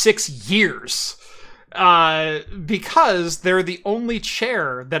show for 6 years. Because they're the only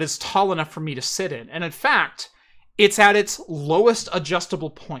chair that is tall enough for me to sit in. And in fact, it's at its lowest adjustable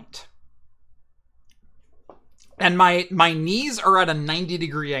point. And my knees are at a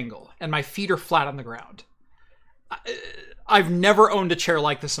 90-degree angle, and my feet are flat on the ground. I've never owned a chair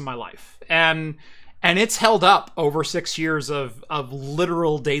like this in my life. And it's held up over 6 years of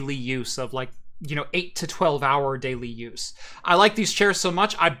literal daily use, of like, you know, 8 to 12 hour daily use. I like these chairs so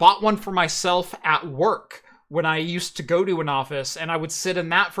much, I bought one for myself at work when I used to go to an office, and I would sit in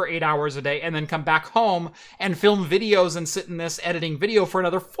that for 8 hours a day and then come back home and film videos and sit in this editing video for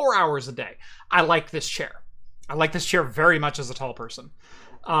another 4 hours a day. I like this chair. I like this chair very much as a tall person.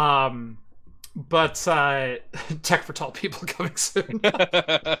 But tech for tall people coming soon.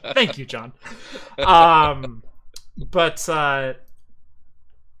 Thank you, John. Yeah,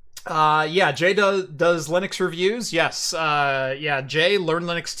 Jay does Linux reviews. Yes. Yeah, Jay, Learn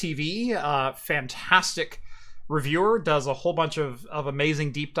Linux TV, fantastic reviewer, does a whole bunch of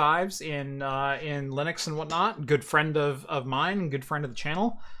amazing deep dives in Linux and whatnot. Good friend of mine, good friend of the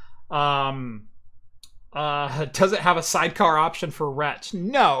channel. Does it have a sidecar option for Wretch?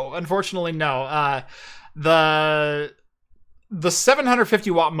 No, unfortunately, no. The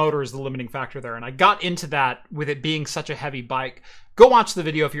 750 watt motor is the limiting factor there, and I got into that with it being such a heavy bike. Go watch the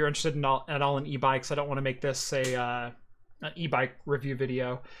video if you're interested at all in e-bikes. I don't want to make this an e-bike review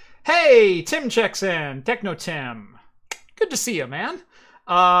video. Hey, Tim checks in. Techno Tim. Good to see you, man.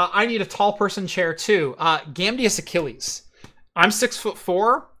 I need a tall person chair too. Gamdius Achilles. I'm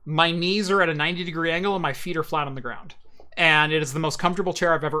 6'4". My knees are at a 90-degree angle and my feet are flat on the ground. And it is the most comfortable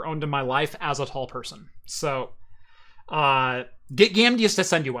chair I've ever owned in my life as a tall person. So, get Gamdius to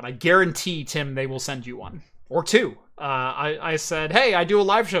send you one. I guarantee, Tim, they will send you one. Or 2. I said, hey, I do a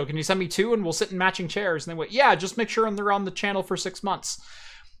live show. Can you send me 2 and we'll sit in matching chairs? And they went, yeah, just make sure they're on the channel for 6 months.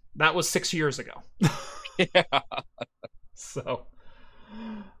 That was 6 years ago. Yeah. So,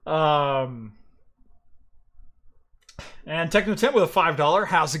 and Techno Tim with a $5.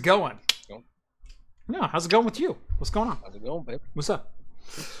 How's it going? No, how's it going with you? What's going on? How's it going, babe? What's up?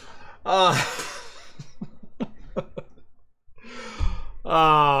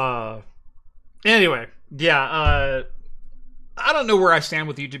 Anyway, yeah, I don't know where I stand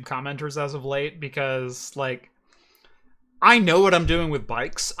with YouTube commenters as of late, because, like, I know what I'm doing with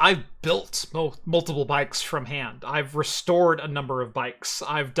bikes. I've built multiple bikes from hand. I've restored a number of bikes.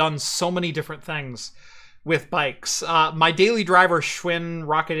 I've done so many different things with bikes. My daily driver Schwinn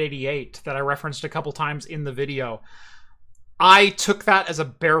Rocket 88 that I referenced a couple times in the video, I took that as a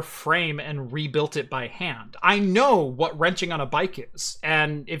bare frame and rebuilt it by hand. I know what wrenching on a bike is.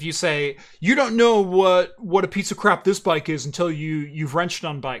 And if you say, you don't know what a piece of crap this bike is until you've wrenched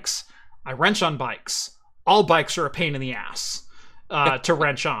on bikes. I wrench on bikes. All bikes are a pain in the ass to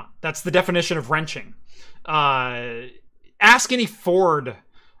wrench on. That's the definition of wrenching. Ask any Ford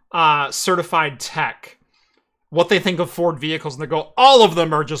certified tech what they think of Ford vehicles, and they go, all of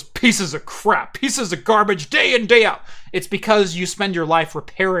them are just pieces of crap, pieces of garbage, day in, day out. It's because you spend your life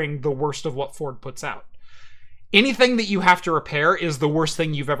repairing the worst of what Ford puts out. anything that you have to repair is the worst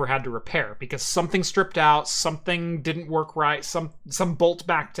thing you've ever had to repair, because something stripped out, something didn't work right, some bolt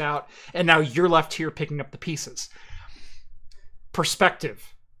backed out, and now you're left here picking up the pieces.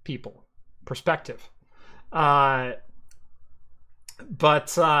 Perspective, people. Perspective.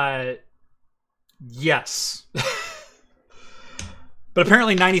 Yes. But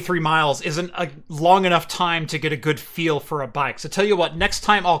apparently 93 miles isn't a long enough time to get a good feel for a bike. So tell you what, next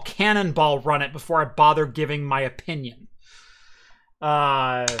time I'll cannonball run it before I bother giving my opinion.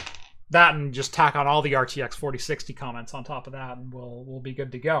 That and just tack on all the RTX 4060 comments on top of that, and we'll be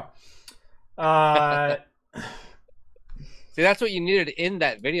good to go. See, that's what you needed in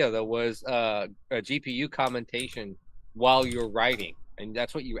that video, though, was a GPU commentation while you're writing. And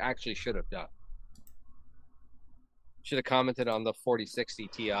that's what you actually should have done. Should have commented on the 4060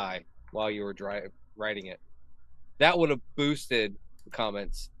 Ti while you were writing it. That would have boosted the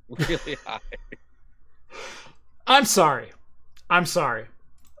comments really high. I'm sorry. I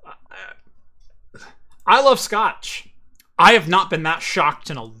love Scotch. I have not been that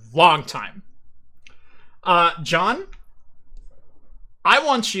shocked in a long time. John, I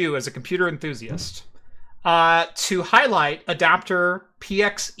want you, as a computer enthusiast, to highlight adapter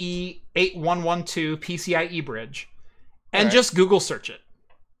PXE8112 PCIe bridge and just Google search it.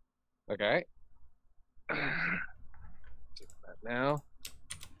 Okay. Now,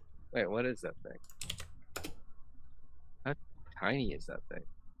 wait, what is that thing? How tiny is that thing?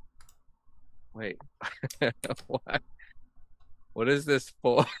 Wait, what is this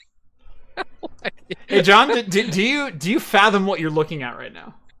for? Hey, John, do you fathom what you're looking at right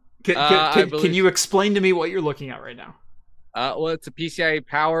now? Can you explain to me what you're looking at right now? Well, it's a PCIe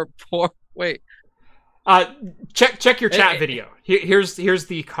power port. Wait. Check your chat video. Here's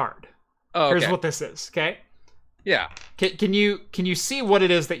the card. Oh, okay. Here's what this is. Okay. Yeah. Can you see what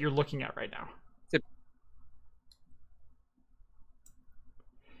it is that you're looking at right now?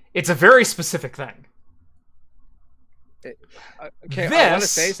 It's a very specific thing. Okay, I want to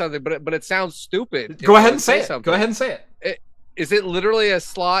say something, but it sounds stupid. Go ahead and say it. Go ahead and say it. Is it literally a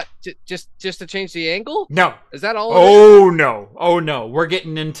slot just to change the angle? No. Is that all? Oh no. We're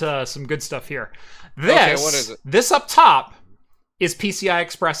getting into some good stuff here. Okay, what is it? This up top is PCI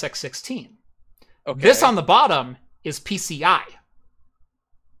Express X16. Okay. This on the bottom is PCI.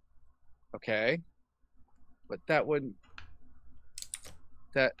 Okay. But that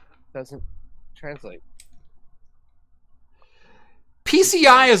doesn't translate.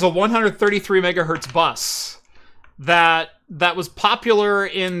 PCI is a 133 megahertz bus that was popular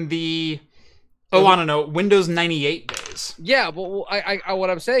in the I don't know, Windows 98 days. Yeah, but what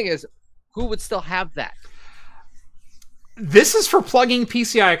I'm saying is, who would still have that? This is for plugging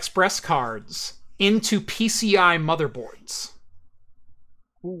PCI Express cards into PCI motherboards.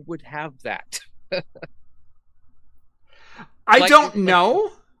 Who would have that? I don't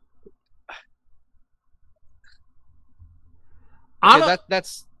know.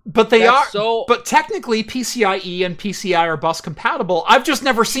 But technically PCIe and PCI are bus compatible. I've just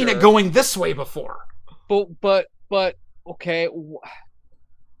never seen it going this way before. But okay.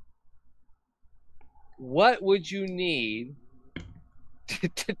 What would you need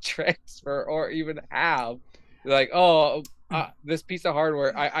to transfer or even have? Like, this piece of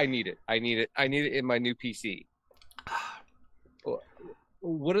hardware, I need it. I need it in my new PC.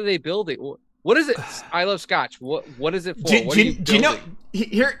 What are they building? What is it? I love Scotch. What is it for? Do you know?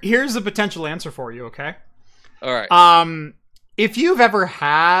 Here's a potential answer for you. Okay. All right. If you've ever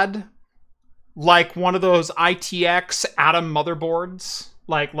had like one of those ITX Atom motherboards,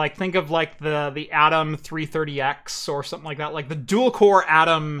 like think of like the Atom 330X or something like that, like the dual core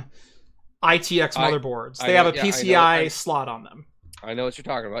Atom ITX motherboards. They have a PCI slot on them. I know what you're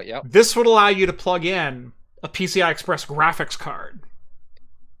talking about. Yep. This would allow you to plug in a PCI Express graphics card.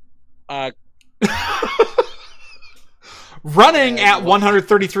 Running at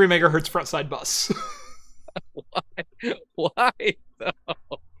 133 megahertz frontside bus. Why though?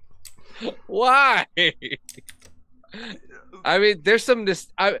 Why? I mean, there's some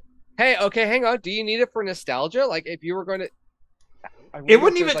hey, okay, hang on. Do you need it for nostalgia? Like, if you were going to, it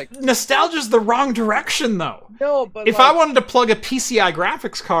wouldn't even. Nostalgia's the wrong direction, though. No, but if I wanted to plug a PCI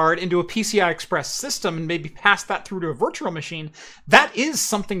graphics card into a PCI Express system and maybe pass that through to a virtual machine, that is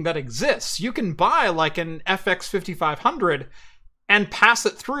something that exists. You can buy like an FX 5500 and pass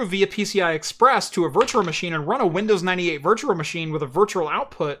it through via PCI Express to a virtual machine and run a Windows 98 virtual machine with a virtual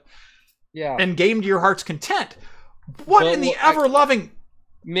output. Yeah. And game to your heart's content. What in the ever-loving?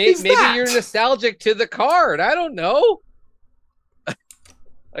 Maybe you're nostalgic to the card. I don't know.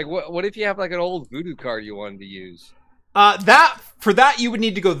 Like, what if you have like an old Voodoo card you wanted to use? For that you would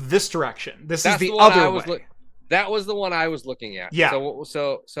need to go this direction. This is the other way. That was the one I was looking at. Yeah.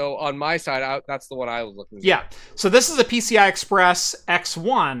 So on my side, that's the one I was looking at. Yeah. So this is a PCI Express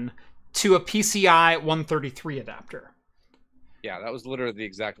X1 to a PCI 133 adapter. Yeah, that was literally the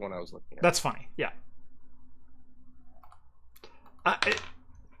exact one I was looking at. That's funny. Yeah.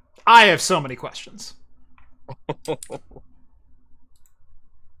 I have so many questions.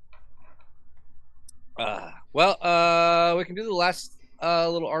 Well, we can do the last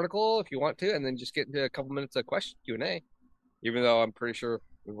little article if you want to, and then just get into a couple minutes of question Q&A. Even though I'm pretty sure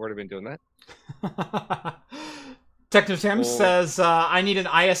we've already been doing that. Technotim says, I need an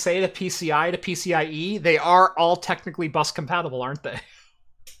ISA to PCI to PCIe. They are all technically bus compatible, aren't they?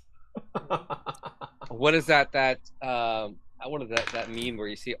 What is that? What does that mean? Where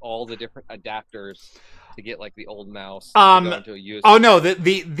you see all the different adapters to get like the old mouse to go into a USB? Oh no,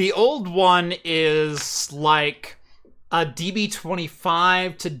 the old one is like a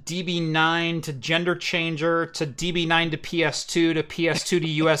DB25 to DB9 to gender changer to DB9 to PS2 to PS2 to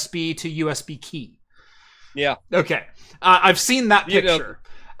USB to USB key. Yeah. Okay. I've seen that picture.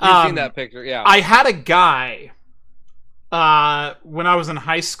 You've seen that picture, yeah. I had a guy when I was in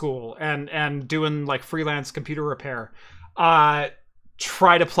high school and doing like freelance computer repair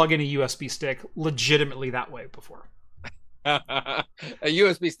try to plug in a USB stick legitimately that way before. A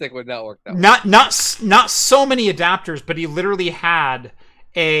USB stick would not work that way. Not so many adapters, but he literally had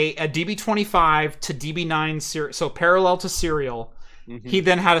a DB25 to DB9 serial, so parallel to serial. Mm-hmm. He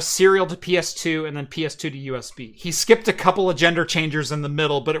then had a serial to PS2 and then PS2 to USB. He skipped a couple of gender changers in the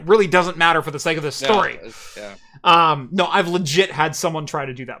middle, but it really doesn't matter for the sake of this story. No, I've legit had someone try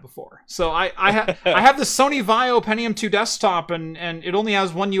to do that before. So I have the Sony Vaio Pentium 2 desktop, and it only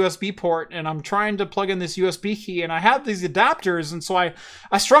has one USB port, and I'm trying to plug in this USB key, and I have these adapters, and so I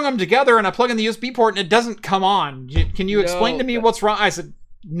strung them together, and I plug in the USB port, and it doesn't come on. Can you explain to me what's wrong? I said,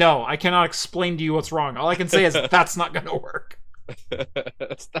 no, I cannot explain to you what's wrong. All I can say is that's not going to work.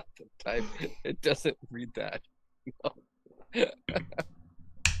 That's not the type. It doesn't read that. No.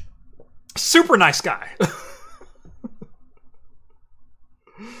 Super nice guy.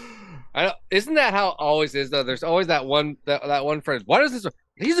 Isn't that how it always is though? There's always that one friend. Why does this?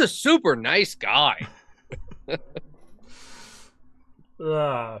 He's a super nice guy.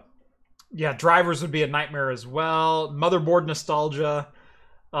 Yeah, drivers would be a nightmare as well. Motherboard nostalgia.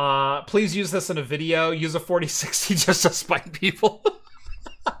 Please use this in a video. Use a 4060 just to spite people.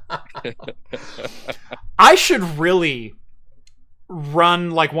 I should really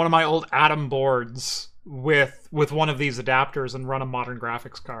run like one of my old Atom boards with one of these adapters and run a modern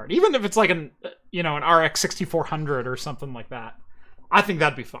graphics card, even if it's like an RX 6400 or something like that. I think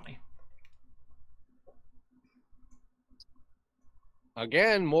that'd be funny.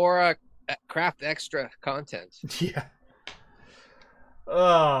 Again, more craft extra content. Yeah.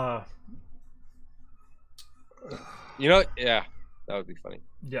 Yeah, that would be funny.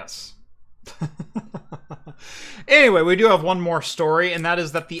 Yes. Anyway, we do have one more story, and that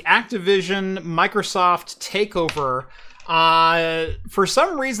is that the Activision Microsoft takeover, for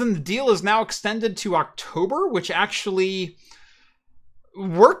some reason, the deal is now extended to October, which actually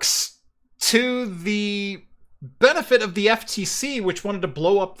works to the benefit of the FTC, which wanted to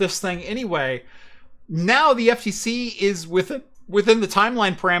blow up this thing anyway. Now the FTC is within the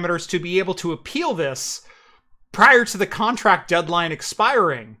timeline parameters to be able to appeal this prior to the contract deadline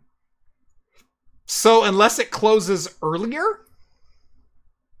expiring. So unless it closes earlier,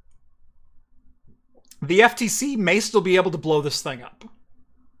 the FTC may still be able to blow this thing up.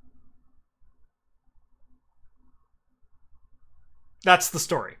 That's the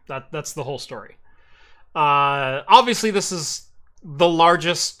story. That's the whole story. Obviously, this is the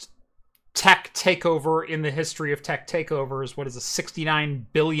largest tech takeover in the history of tech takeovers. What is it? $69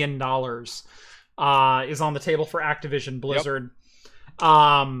 billion is on the table for Activision Blizzard.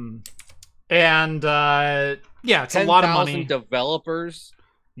 Yep. It's a lot of money. 10,000 developers.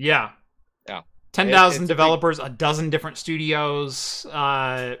 Yeah. 10,000 developers, a dozen different studios.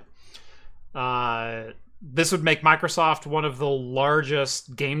 This would make Microsoft one of the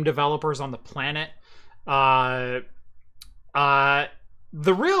largest game developers on the planet. The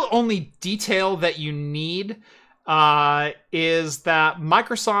real only detail that you need is that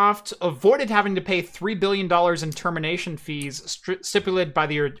Microsoft avoided having to pay $3 billion in termination fees stipulated by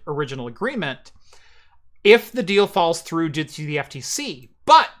the original agreement if the deal falls through due to the FTC.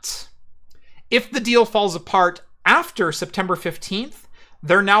 But if the deal falls apart after September 15th,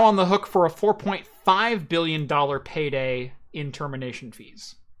 they're now on the hook for a $4.5 billion payday in termination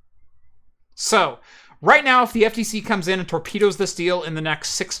fees. So, right now, if the FTC comes in and torpedoes this deal in the next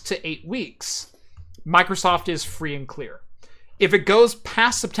 6 to 8 weeks, Microsoft is free and clear. If it goes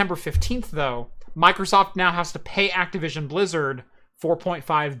past September 15th, though, Microsoft now has to pay Activision Blizzard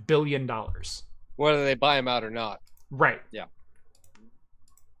 $4.5 billion. Whether they buy them out or not. Right. Yeah.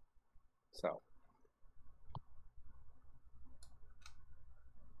 So.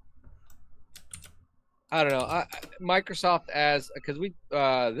 I don't know. Microsoft because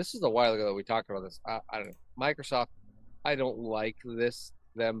this is a while ago that we talked about this. I don't know. Microsoft, I don't like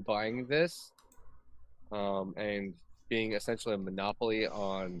them buying this, and being essentially a monopoly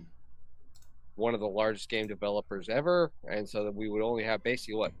on one of the largest game developers ever, and so that we would only have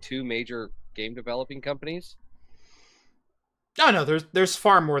basically two major game developing companies. No, there's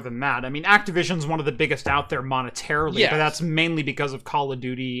far more than that. I mean, Activision's one of the biggest out there monetarily, yes, but that's mainly because of Call of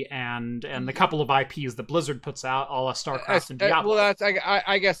Duty and the couple of IPs that Blizzard puts out, a la StarCraft and Diablo. Well,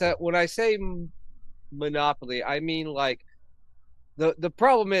 I guess that when I say monopoly, I mean like the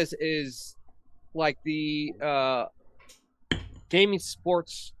problem is like the gaming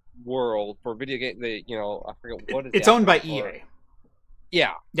sports world for video game. I forget what is it's owned by EA.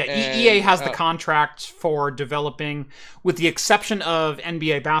 Yeah. EA has the contract for developing, with the exception of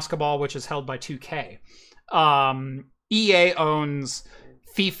NBA basketball, which is held by 2K. EA owns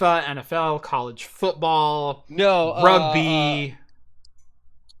FIFA, NFL, college football, rugby.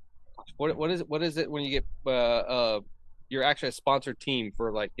 What is it when you get you're actually a sponsored team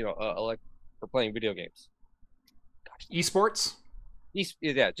for for playing video games? Esports?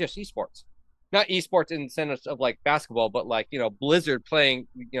 Yeah, just esports. Not esports in the sense of like basketball, but like, Blizzard playing,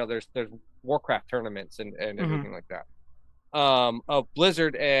 there's Warcraft tournaments and everything like that.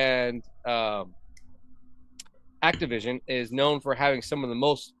 Blizzard and Activision is known for having some of the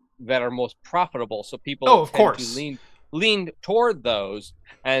most profitable. So people tend to lean toward those.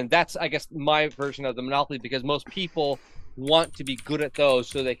 And that's, I guess, my version of the monopoly, because most people want to be good at those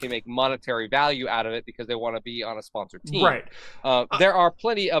so they can make monetary value out of it because they want to be on a sponsored team. Right. There are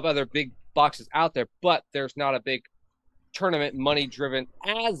plenty of other big boxes out there, but there's not a big tournament money driven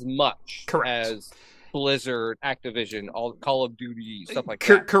as much as Blizzard, Activision, all Call of Duty, stuff like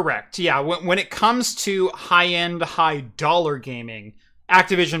that. Correct. Yeah. When it comes to high-end, high-dollar gaming,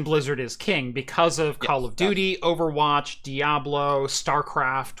 Activision Blizzard is king because of Call of Duty, Overwatch, Diablo,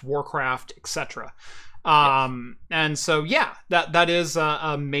 StarCraft, Warcraft, etc. And so, that is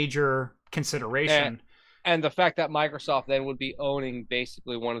a major consideration. And the fact that Microsoft then would be owning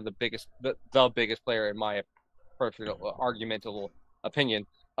basically one of the biggest player, in my personal argumental opinion,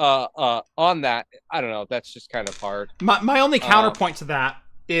 on that, I don't know. That's just kind of hard. My only counterpoint to that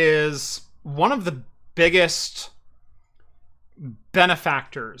is one of the biggest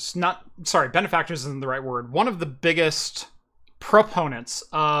benefactors isn't the right word. One of the biggest proponents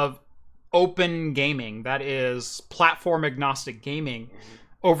of open gaming, that is platform agnostic gaming,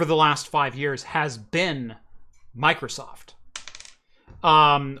 over the last 5 years has been Microsoft.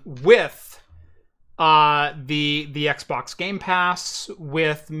 With the Xbox Game Pass,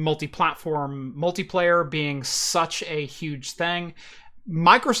 with multi-platform multiplayer being such a huge thing,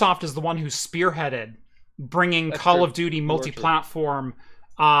 Microsoft is the one who spearheaded bringing Call of Duty multi-platform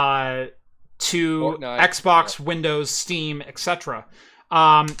to Fortnite, Xbox, Windows, Steam, etc.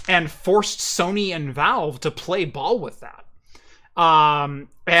 And forced Sony and Valve to play ball with that.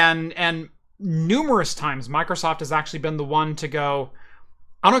 And numerous times Microsoft has actually been the one to go,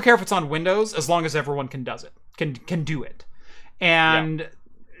 I don't care if it's on Windows, as long as everyone can do it. And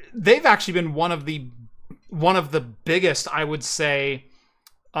they've actually been one of the biggest, I would say,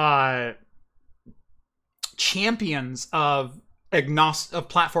 champions of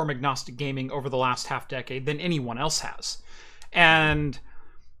platform agnostic gaming over the last half decade than anyone else has. And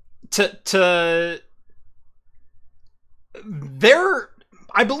I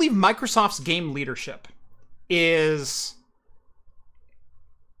believe Microsoft's game leadership is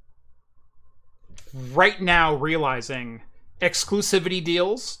right now realizing exclusivity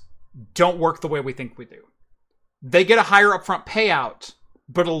deals don't work the way we think we do. They get a higher upfront payout,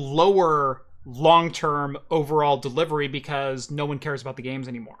 but a lower long-term overall delivery because no one cares about the games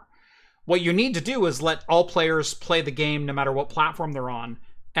anymore. What you need to do is let all players play the game no matter what platform they're on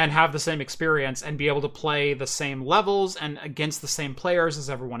and have the same experience and be able to play the same levels and against the same players as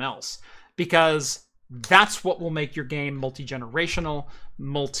everyone else. Because that's what will make your game multi-generational,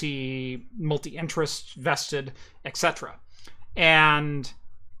 multi-interest vested, etc. And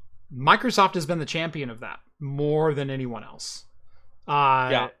Microsoft has been the champion of that more than anyone else.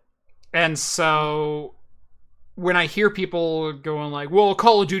 And so when I hear people going like, well,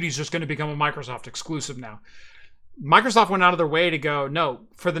 Call of Duty is just going to become a Microsoft exclusive now. Microsoft went out of their way to go, no,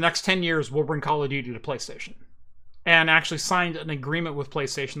 for the next 10 years, we'll bring Call of Duty to PlayStation. And actually signed an agreement with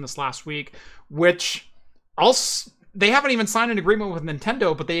PlayStation this last week, which they haven't even signed an agreement with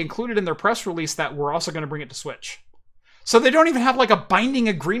Nintendo, but they included in their press release that we're also going to bring it to Switch. So they don't even have like a binding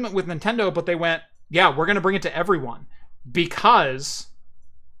agreement with Nintendo, but they went, yeah, we're going to bring it to everyone because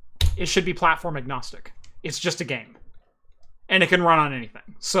it should be platform agnostic. It's just a game. And it can run on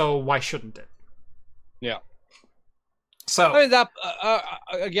anything. So why shouldn't it? Yeah. So I mean, that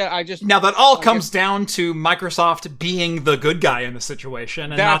again, I just now that all comes down to Microsoft being the good guy in the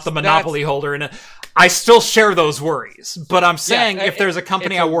situation and not the monopoly holder. And I still share those worries, but I'm saying if there's a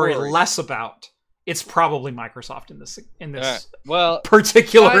company I worry less about, it's probably Microsoft in this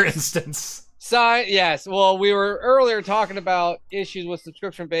particular instance. Yes. Well, we were earlier talking about issues with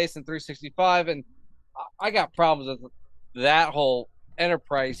subscription based and 365, and I got problems with that whole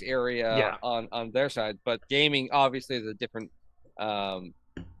enterprise area on their side, but gaming obviously is a different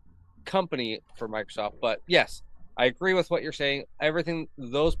company for Microsoft. But yes, I agree with what you're saying. Everything,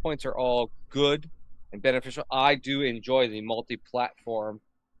 those points are all good and beneficial. I do enjoy the multi-platform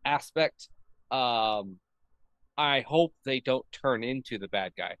aspect. I hope they don't turn into the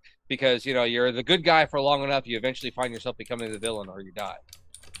bad guy, because you're the good guy for long enough, you eventually find yourself becoming the villain or you die.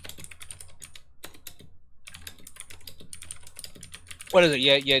 What is it?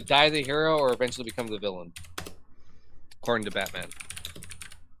 You die the hero or eventually become the villain, according to Batman.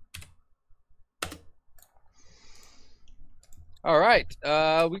 All right.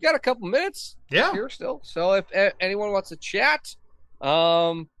 We got a couple minutes here still. So if anyone wants to chat,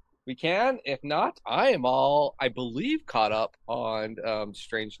 we can. If not, I believe, caught up on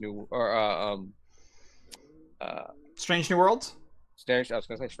Strange New Worlds. I was going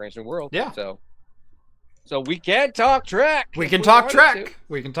to say Strange New Worlds. Yeah. So we can talk Trek. We can talk Trek.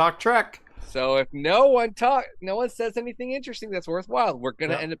 We can talk Trek. So if no one says anything interesting that's worthwhile, we're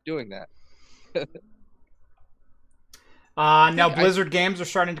gonna end up doing that. Now Blizzard games are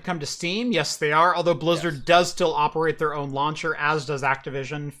starting to come to Steam. Yes, they are. Although Blizzard does still operate their own launcher, as does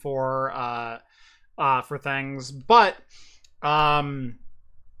Activision for things. But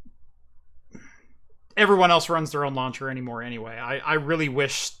everyone else runs their own launcher anymore anyway. I really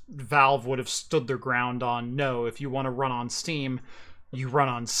wish Valve would have stood their ground on, no, if you want to run on Steam, you run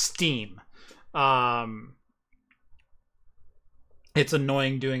on Steam. It's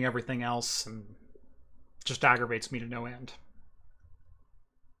annoying doing everything else and just aggravates me to no end.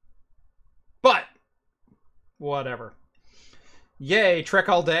 But whatever. Yay, Trek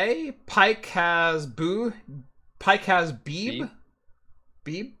all day. Pike has Beeb.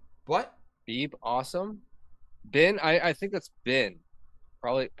 Beeb? What? Beeb, awesome. Ben, I think that's Ben.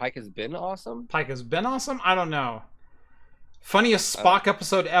 Probably Pike has been awesome. Pike has been awesome? I don't know. Funniest Spock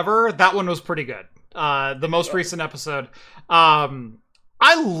episode ever. That one was pretty good. The most recent episode.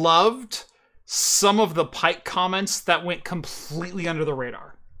 I loved some of the Pike comments that went completely under the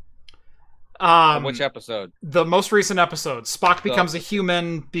radar. Which episode? The most recent episode. Spock becomes a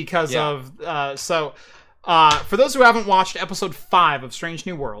human because of... for those who haven't watched episode 5 of Strange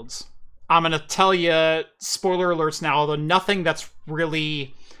New Worlds, I'm going to tell you spoiler alerts now, although nothing that's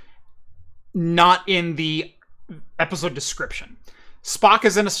really not in the episode description. Spock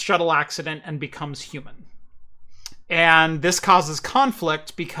is in a shuttle accident and becomes human. And this causes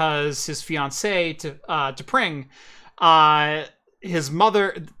conflict because his fiancée, T'Pring, her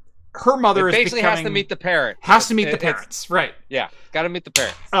mother is basically has to meet the parent. Has to meet the parents, right. Yeah, got to meet the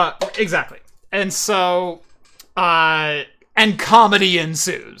parents. Exactly. And so... and comedy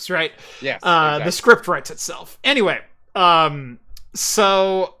ensues, right? Yes. Exactly. The script writes itself. Anyway,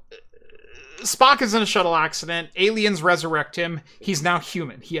 so Spock is in a shuttle accident. Aliens resurrect him. He's now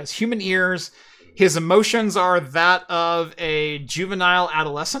human. He has human ears. His emotions are that of a juvenile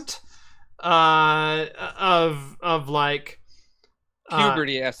adolescent. Of like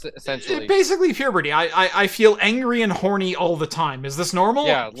puberty, essentially. Basically puberty. I feel angry and horny all the time. Is this normal?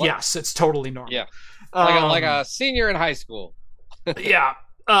 Yeah. Yes, it's totally normal. Yeah. Like a senior in high school. Yeah.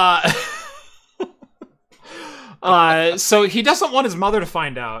 So he doesn't want his mother to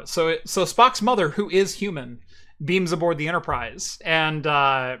find out. So Spock's mother, who is human, beams aboard the Enterprise and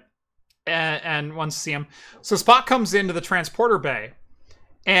wants to see him. So Spock comes into the transporter bay,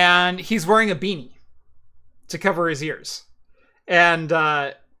 and he's wearing a beanie to cover his ears. And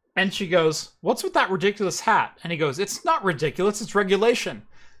she goes, "What's with that ridiculous hat?" And he goes, "It's not ridiculous, it's regulation."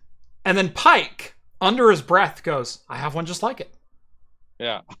 And then Pike, under his breath, goes, "I have one just like it."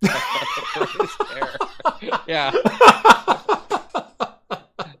 Yeah. Yeah.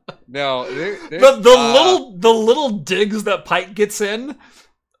 No, the little digs that Pike gets in,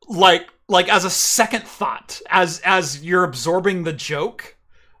 like as a second thought, as you're absorbing the joke,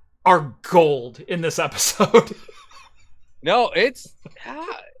 are gold in this episode. No, it's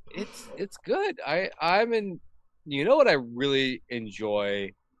good. You know what I really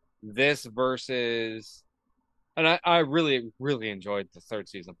enjoy this versus, and I really, really enjoyed the third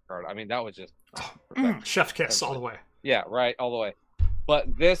season of Picard. I mean, that was just chef's kiss all the way. Yeah, right, all the way.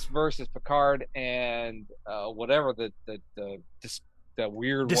 But this versus Picard and whatever the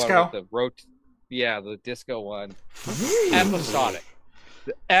weird disco? one with the disco one, episodic,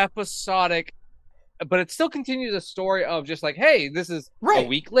 episodic. But it still continues a story of just like, hey, this is a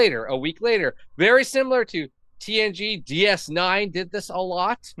week later. Very similar to TNG. DS9 did this a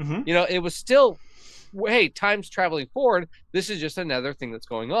lot. Mm-hmm. You know, it was still, hey, time's traveling forward. This is just another thing that's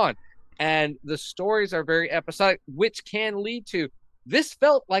going on. And the stories are very episodic, which can lead to, this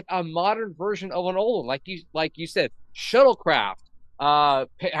felt like a modern version of an old one. Like you said, shuttlecraft,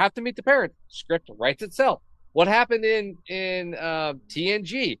 have to meet the parent, script writes itself. What happened in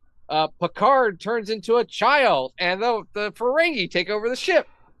TNG? Picard turns into a child, and the Ferengi take over the ship.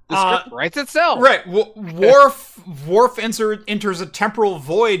 The script writes itself. Right. Worf enters a temporal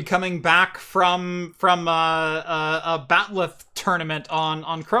void coming back from a Batleth tournament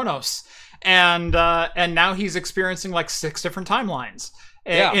on Kronos, and now he's experiencing like 6 different timelines,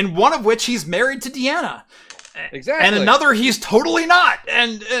 in one of which he's married to Deanna. Exactly. And another he's totally not.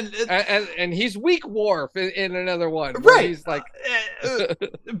 And he's weak Worf in another one. Right. He's like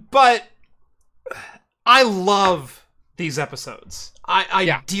but I love these episodes.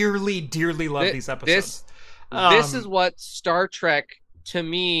 I dearly, dearly love these episodes. This is what Star Trek to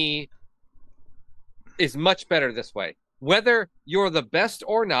me is much better this way. Whether you're the best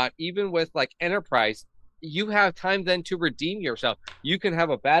or not, even with like Enterprise, you have time then to redeem yourself. You can have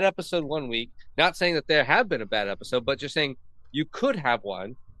a bad episode one week. Not saying that there have been a bad episode, but just saying you could have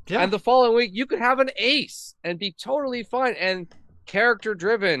one. Yeah. And the following week, you could have an ace and be totally fine and character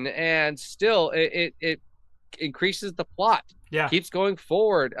driven. And still, it increases the plot. Yeah. Keeps going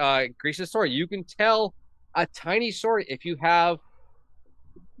forward. Increases the story. You can tell a tiny story if you have,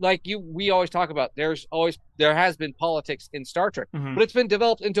 we always talk about, there has been politics in Star Trek, but it's been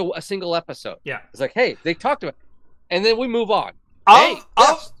developed into a single episode. Yeah. It's like, hey, they talked about it. And then we move on.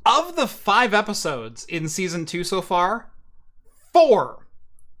 Of the 5 episodes in season 2 so far, 4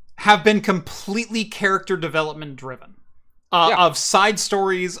 have been completely character development driven. Of side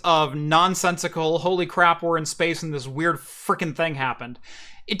stories, of nonsensical, holy crap, we're in space and this weird freaking thing happened.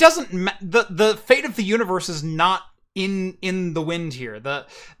 It doesn't the fate of the universe is not in the wind here.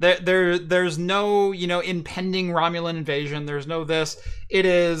 There's no, impending Romulan invasion. There's no this. It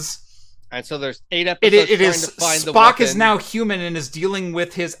is. And so there's 8 episodes it is, to find the Spock weapon. is now human and is dealing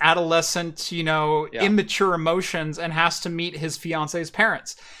with his adolescent, immature emotions and has to meet his fiance's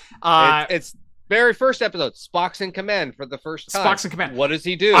parents. It's very first episode. Spock's in command for the first time. Spock's in command. What does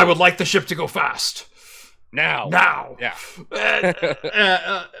he do? I would like the ship to go fast. Now. Yeah.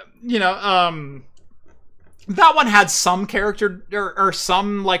 That one had some character or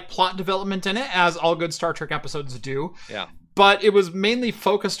some like plot development in it, as all good Star Trek episodes do. Yeah. But it was mainly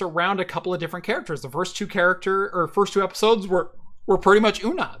focused around a couple of different characters. The first two episodes were pretty much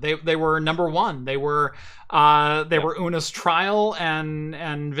Una. They were number one. They were Una's trial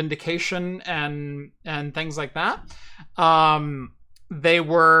and vindication and things like that. They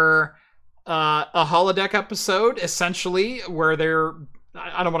were a holodeck episode, essentially, where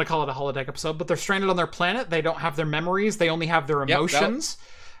I don't want to call it a holodeck episode, but they're stranded on their planet. They don't have their memories. They only have their emotions.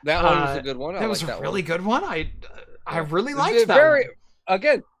 That one was a good one. That was a really good one. I really liked that very, one.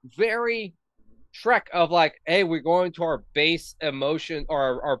 Again, very Trek of like, hey, we're going to our base emotion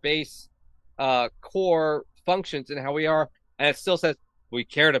or our base core functions and how we are. And it still says we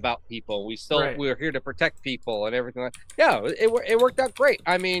cared about people. We're here to protect people and everything. Yeah, it worked out great.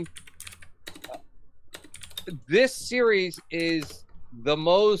 I mean, this series is the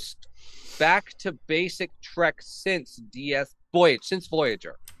most back to basic Trek since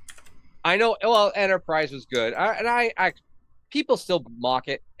Voyager. I know, well, Enterprise was good. I people still mock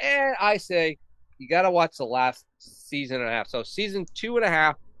it, and I say you got to watch the last season and a half. So season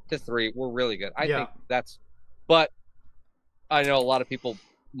 2.5 to 3 were really good. I think but I know a lot of people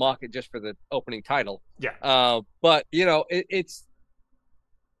mock it just for the opening title. Yeah. But it's.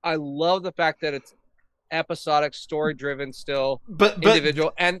 I love the fact that it's episodic, story driven, still, but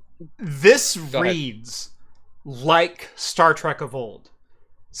individual, and this reads like Star Trek of old.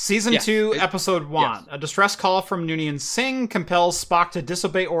 Season 2, Episode 1. A distress call from Noonien Singh compels Spock to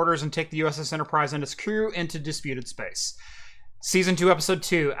disobey orders and take the USS Enterprise and its crew into disputed space. Season 2, Episode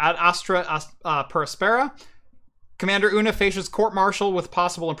 2. Ad Astra Prospera. Commander Una faces court-martial with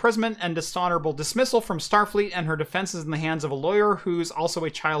possible imprisonment and dishonorable dismissal from Starfleet, and her defense is in the hands of a lawyer who's also a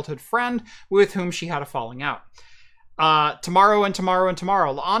childhood friend with whom she had a falling out. Tomorrow.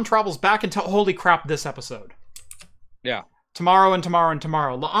 La'an travels back into... Holy crap, this episode. Yeah. Tomorrow and tomorrow and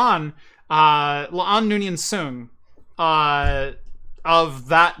tomorrow. Laan Noonien Sung, of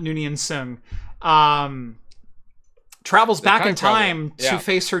that Noonien Sung, travels back in time to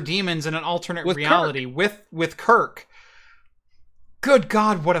face her demons in an alternate reality with Kirk. Good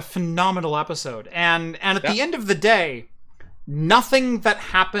God, what a phenomenal episode. And at the end of the day, nothing that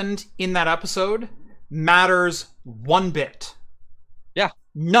happened in that episode matters one bit. Yeah.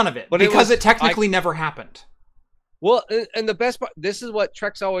 None of it. But because it technically never happened. Well, and the best part, this is what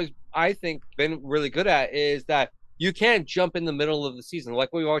Trek's always, I think, been really good at, is that you can jump in the middle of the season.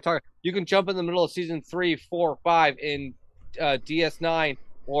 Like we always talk, you can jump in the middle of season 3, 4, 5 in DS9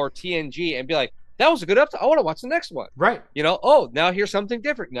 or TNG and be like, that was a good episode. I want to watch the next one. Right. You know, oh, now here's something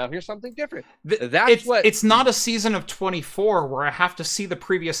different. Now here's something different. It's not a season of 24 where I have to see the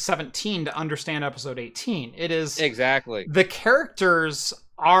previous 17 to understand episode 18. It is... Exactly. The characters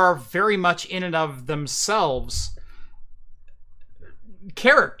are very much in and of themselves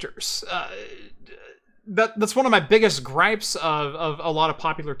characters. That's one of my biggest gripes of a lot of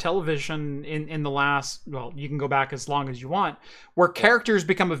popular television in the last, well, you can go back as long as you want, where characters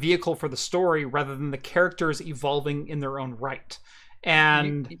become a vehicle for the story rather than the characters evolving in their own right.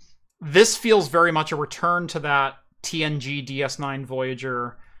 And this feels very much a return to that TNG DS9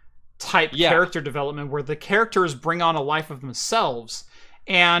 Voyager type character development where the characters bring on a life of themselves.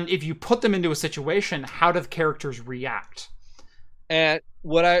 And if you put them into a situation, how do the characters react? And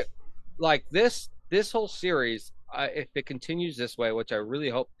what I like this whole series, if it continues this way, which I really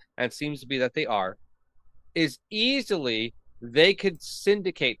hope, and seems to be that they are, is easily they could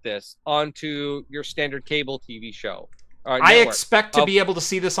syndicate this onto your standard cable TV show. I expect to be able to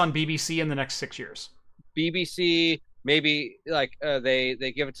see this on BBC in the next 6 years. BBC, maybe like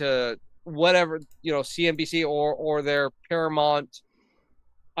they give it to whatever, you know, CNBC or their Paramount.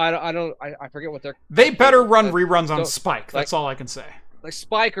 I forget what they're. They better run reruns on Spike. That's all I can say. Like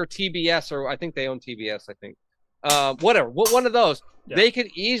Spike or TBS, or I think they own TBS. I think, whatever. One of those. Yeah. They could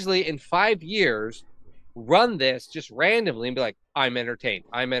easily in 5 years run this just randomly and be like, "I'm entertained.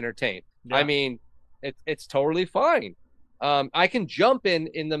 I'm entertained." Yeah. I mean, it's totally fine. I can jump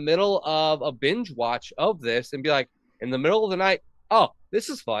in the middle of a binge watch of this and be like, in the middle of the night, "Oh, this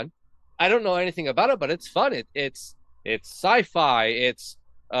is fun. I don't know anything about it, but it's fun. It's sci-fi. It's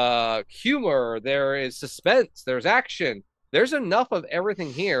humor. There is suspense. There's action. There's enough of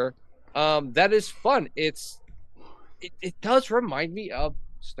everything here that is fun. It does remind me of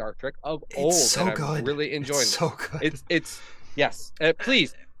Star Trek of old. It's so good. I'm really enjoying it. So good. It's yes.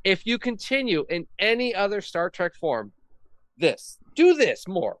 Please, if you continue in any other Star Trek form, do this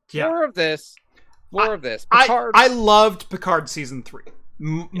more. Yeah. More of this. More of this. Picard. I loved Picard season 3.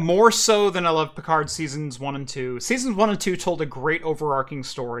 More so than I loved Picard seasons 1 and 2. Seasons 1 and 2 told a great overarching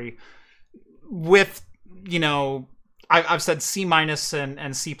story with, you know, I've said C-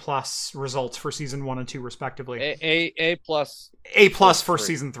 and C+ results for season 1 and 2 respectively. A+. A+ for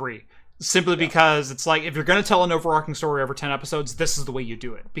season 3. Simply because it's like, if you're going to tell an overarching story over 10 episodes, this is the way you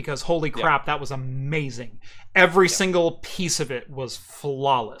do it. Because holy crap, that was amazing. Every single piece of it was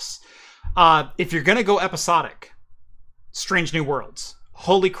flawless. If you're going to go episodic, Strange New Worlds.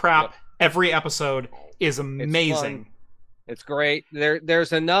 Holy crap, every episode is amazing. It's great.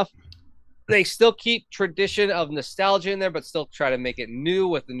 There's enough. They still keep tradition of nostalgia in there, but still try to make it new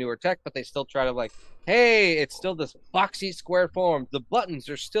with the newer tech, but they still try to like, hey, it's still this boxy square form. The buttons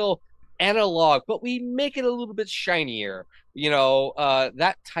are still analog, but we make it a little bit shinier, you know,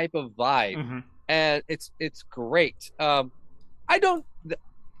 that type of vibe. Mm-hmm. And it's great.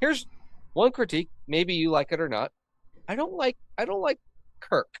 Here's one critique, maybe you like it or not. I don't like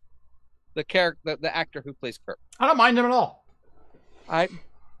Kirk, the character, the actor who plays Kirk. I don't mind him at all.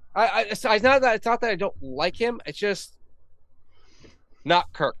 It's not that I don't like him. It's just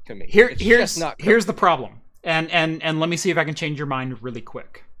not Kirk to me. Here's the problem, and let me see if I can change your mind really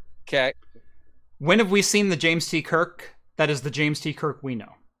quick. Okay. When have we seen the James T. Kirk that is the James T. Kirk we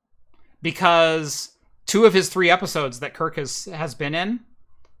know? Because 2 of his 3 episodes that Kirk has been in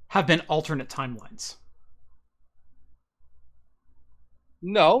have been alternate timelines.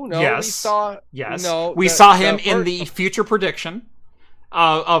 No. Yes. We saw him in the future prediction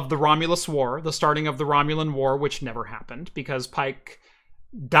of the Romulus War, the starting of the Romulan War, which never happened because Pike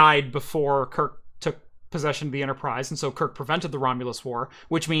died before Kirk took possession of the Enterprise, and so Kirk prevented the Romulus War,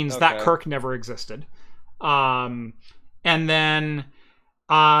 which means that Kirk never existed. And then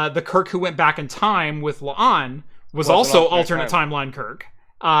the Kirk who went back in time with Laan was also alternate timeline Kirk,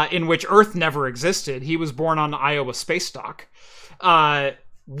 in which Earth never existed. He was born on Iowa Space Dock.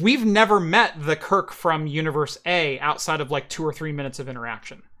 We've never met the Kirk from Universe A outside of like 2 or 3 minutes of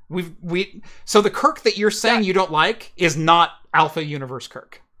interaction. So the Kirk that you're saying you don't like is not Alpha Universe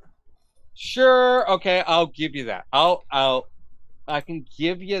Kirk. Sure, okay, I'll give you that. I can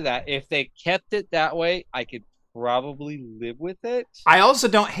give you that. If they kept it that way, I could probably live with it. I also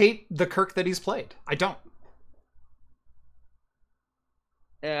don't hate the Kirk that he's played. I don't.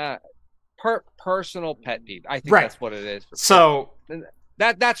 Yeah, personal pet peeve. I think that's what it is. So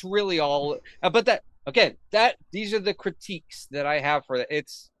that's really all. But that again, these are the critiques that I have for it.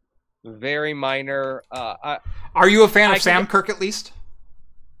 It's very minor. Are you a fan of Sam Kirk at least?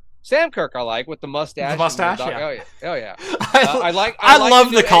 Sam Kirk, I like with the mustache. The mustache, yeah. Oh yeah. I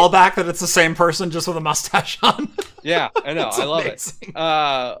love the callback that it's the same person just with a mustache on. Yeah, I know. I love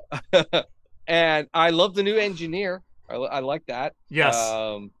it. And I love the new engineer. I like that. Yes.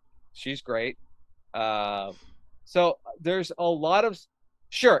 She's great. So there's a lot of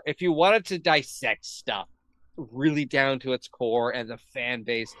sure. If you wanted to dissect stuff really down to its core and the fan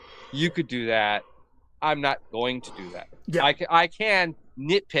base, you could do that. I'm not going to do that. Yeah. I can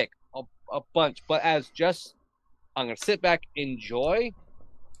nitpick a bunch, but as just I'm gonna sit back, enjoy.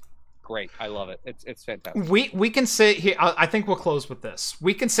 Great, I love it. It's fantastic. We can sit here. I think we'll close with this.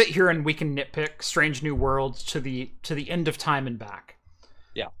 We can sit here and we can nitpick Strange New Worlds to the end of time and back.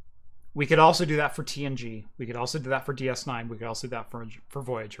 Yeah. We could also do that for TNG. We could also do that for DS9. We could also do that for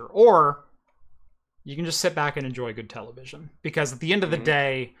Voyager. Or you can just sit back and enjoy good television. Because at the end of the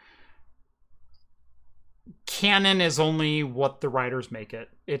day, canon is only what the writers make it.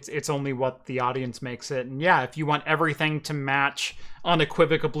 It's only what the audience makes it. And yeah, if you want everything to match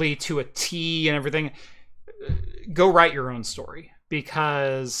unequivocally to a T and everything, go write your own story.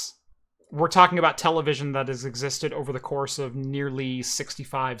 Because we're talking about television that has existed over the course of nearly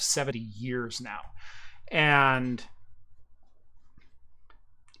 65, 70 years now. And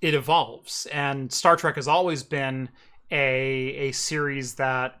it evolves. And Star Trek has always been a series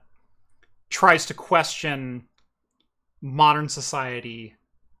that tries to question modern society,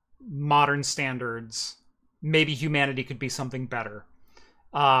 modern standards, maybe humanity could be something better,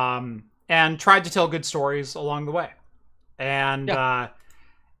 and tried to tell good stories along the way. And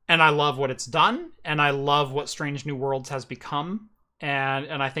and I love what it's done, and I love what Strange New Worlds has become,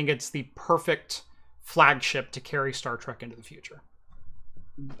 and I think it's the perfect flagship to carry Star Trek into the future.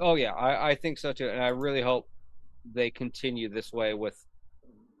 Oh yeah, I think so too, and I really hope they continue this way with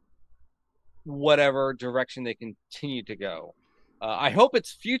whatever direction they continue to go. I hope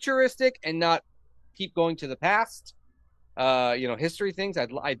it's futuristic and not keep going to the past. History things.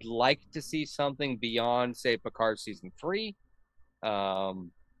 I'd like to see something beyond, say, Picard season 3.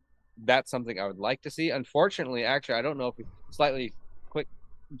 That's something I would like to see. Unfortunately, actually, I don't know if slightly quick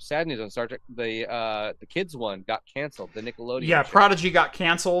sad news on Star Trek. The kids one got canceled. The Nickelodeon. Yeah, show. Prodigy got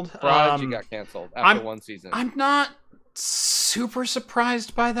canceled. Prodigy got canceled after one season. I'm not super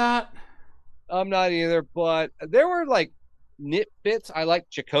surprised by that. I'm not either, but there were like nitbits. I like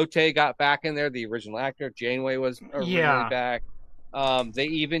Chakotay got back in there, the original actor. Janeway was originally back. They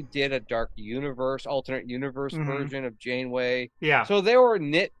even did a Dark Universe, alternate universe version of Janeway. Yeah. So there were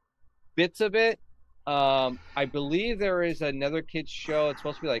bits of it. I believe there is another kids show. It's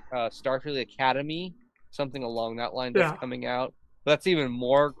supposed to be like Starfleet Academy, something along that line that's coming out. But that's even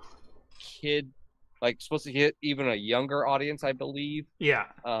more kid, like supposed to hit even a younger audience, I believe. Yeah.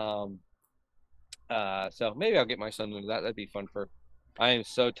 So maybe I'll get my son into that. That'd be fun I am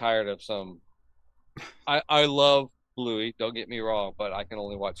so tired of some. I love Bluey. Don't get me wrong, but I can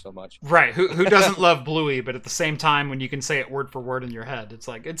only watch so much. Right? Who doesn't love Bluey? But at the same time, when you can say it word for word in your head, it's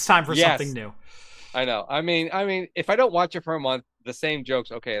like it's time for something new. I know. I mean, if I don't watch it for a month, the same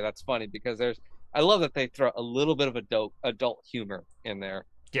jokes. Okay, that's funny because I love that they throw a little bit of adult humor in there.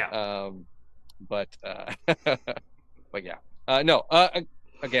 Yeah. But yeah. No.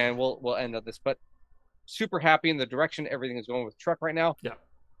 Again, we'll end on this, but. Super happy in the direction everything is going with Trek right now. Yeah.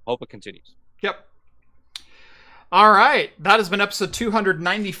 Hope it continues. Yep. All right. That has been episode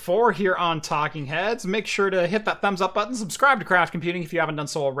 294 here on Talking Heads. Make sure to hit that thumbs up button. Subscribe to Craft Computing if you haven't done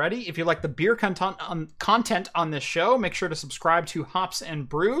so already. If you like the beer content on this show, make sure to subscribe to Hops and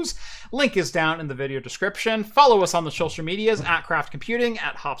Brews. Link is down in the video description. Follow us on the social medias at Craft Computing,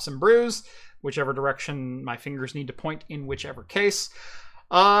 at Hops and Brews, whichever direction my fingers need to point in whichever case.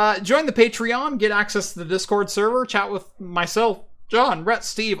 Join the Patreon, get access to the Discord server, chat with myself, John, Rhett,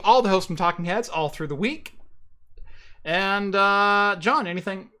 Steve, all the hosts from Talking Heads all through the week. And John,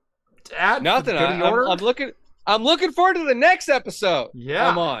 anything to add? Nothing. I'm looking forward to the next episode.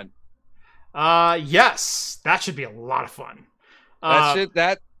 Yeah. Come on. Yes, that should be a lot of fun. That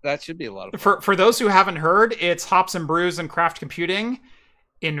should be a lot of fun. For those who haven't heard, it's Hops and Brews and Craft Computing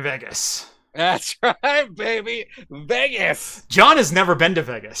in Vegas. That's right, baby. Vegas. John has never been to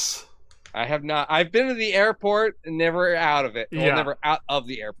Vegas. I have not. I've been to the airport and never out of it. Well, Yeah. never out of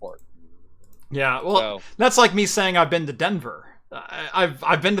the airport. Yeah, well, that's like me saying I've been to Denver.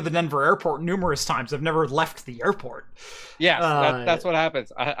 I've been to the Denver airport numerous times. I've never left the airport. Yes, that's what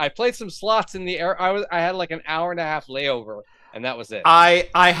happens. I played some slots in the air. I had like an hour and a half layover, and that was it. I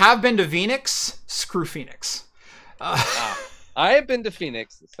have been to Phoenix. Screw Phoenix. I have been to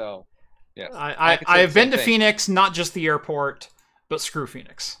Phoenix, so yes. I have been to Phoenix, not just the airport, but screw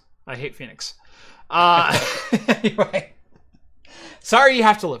Phoenix. I hate Phoenix. Anyway, sorry you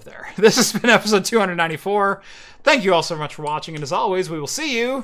have to live there. This has been episode 294. Thank you all so much for watching, and as always, we will see you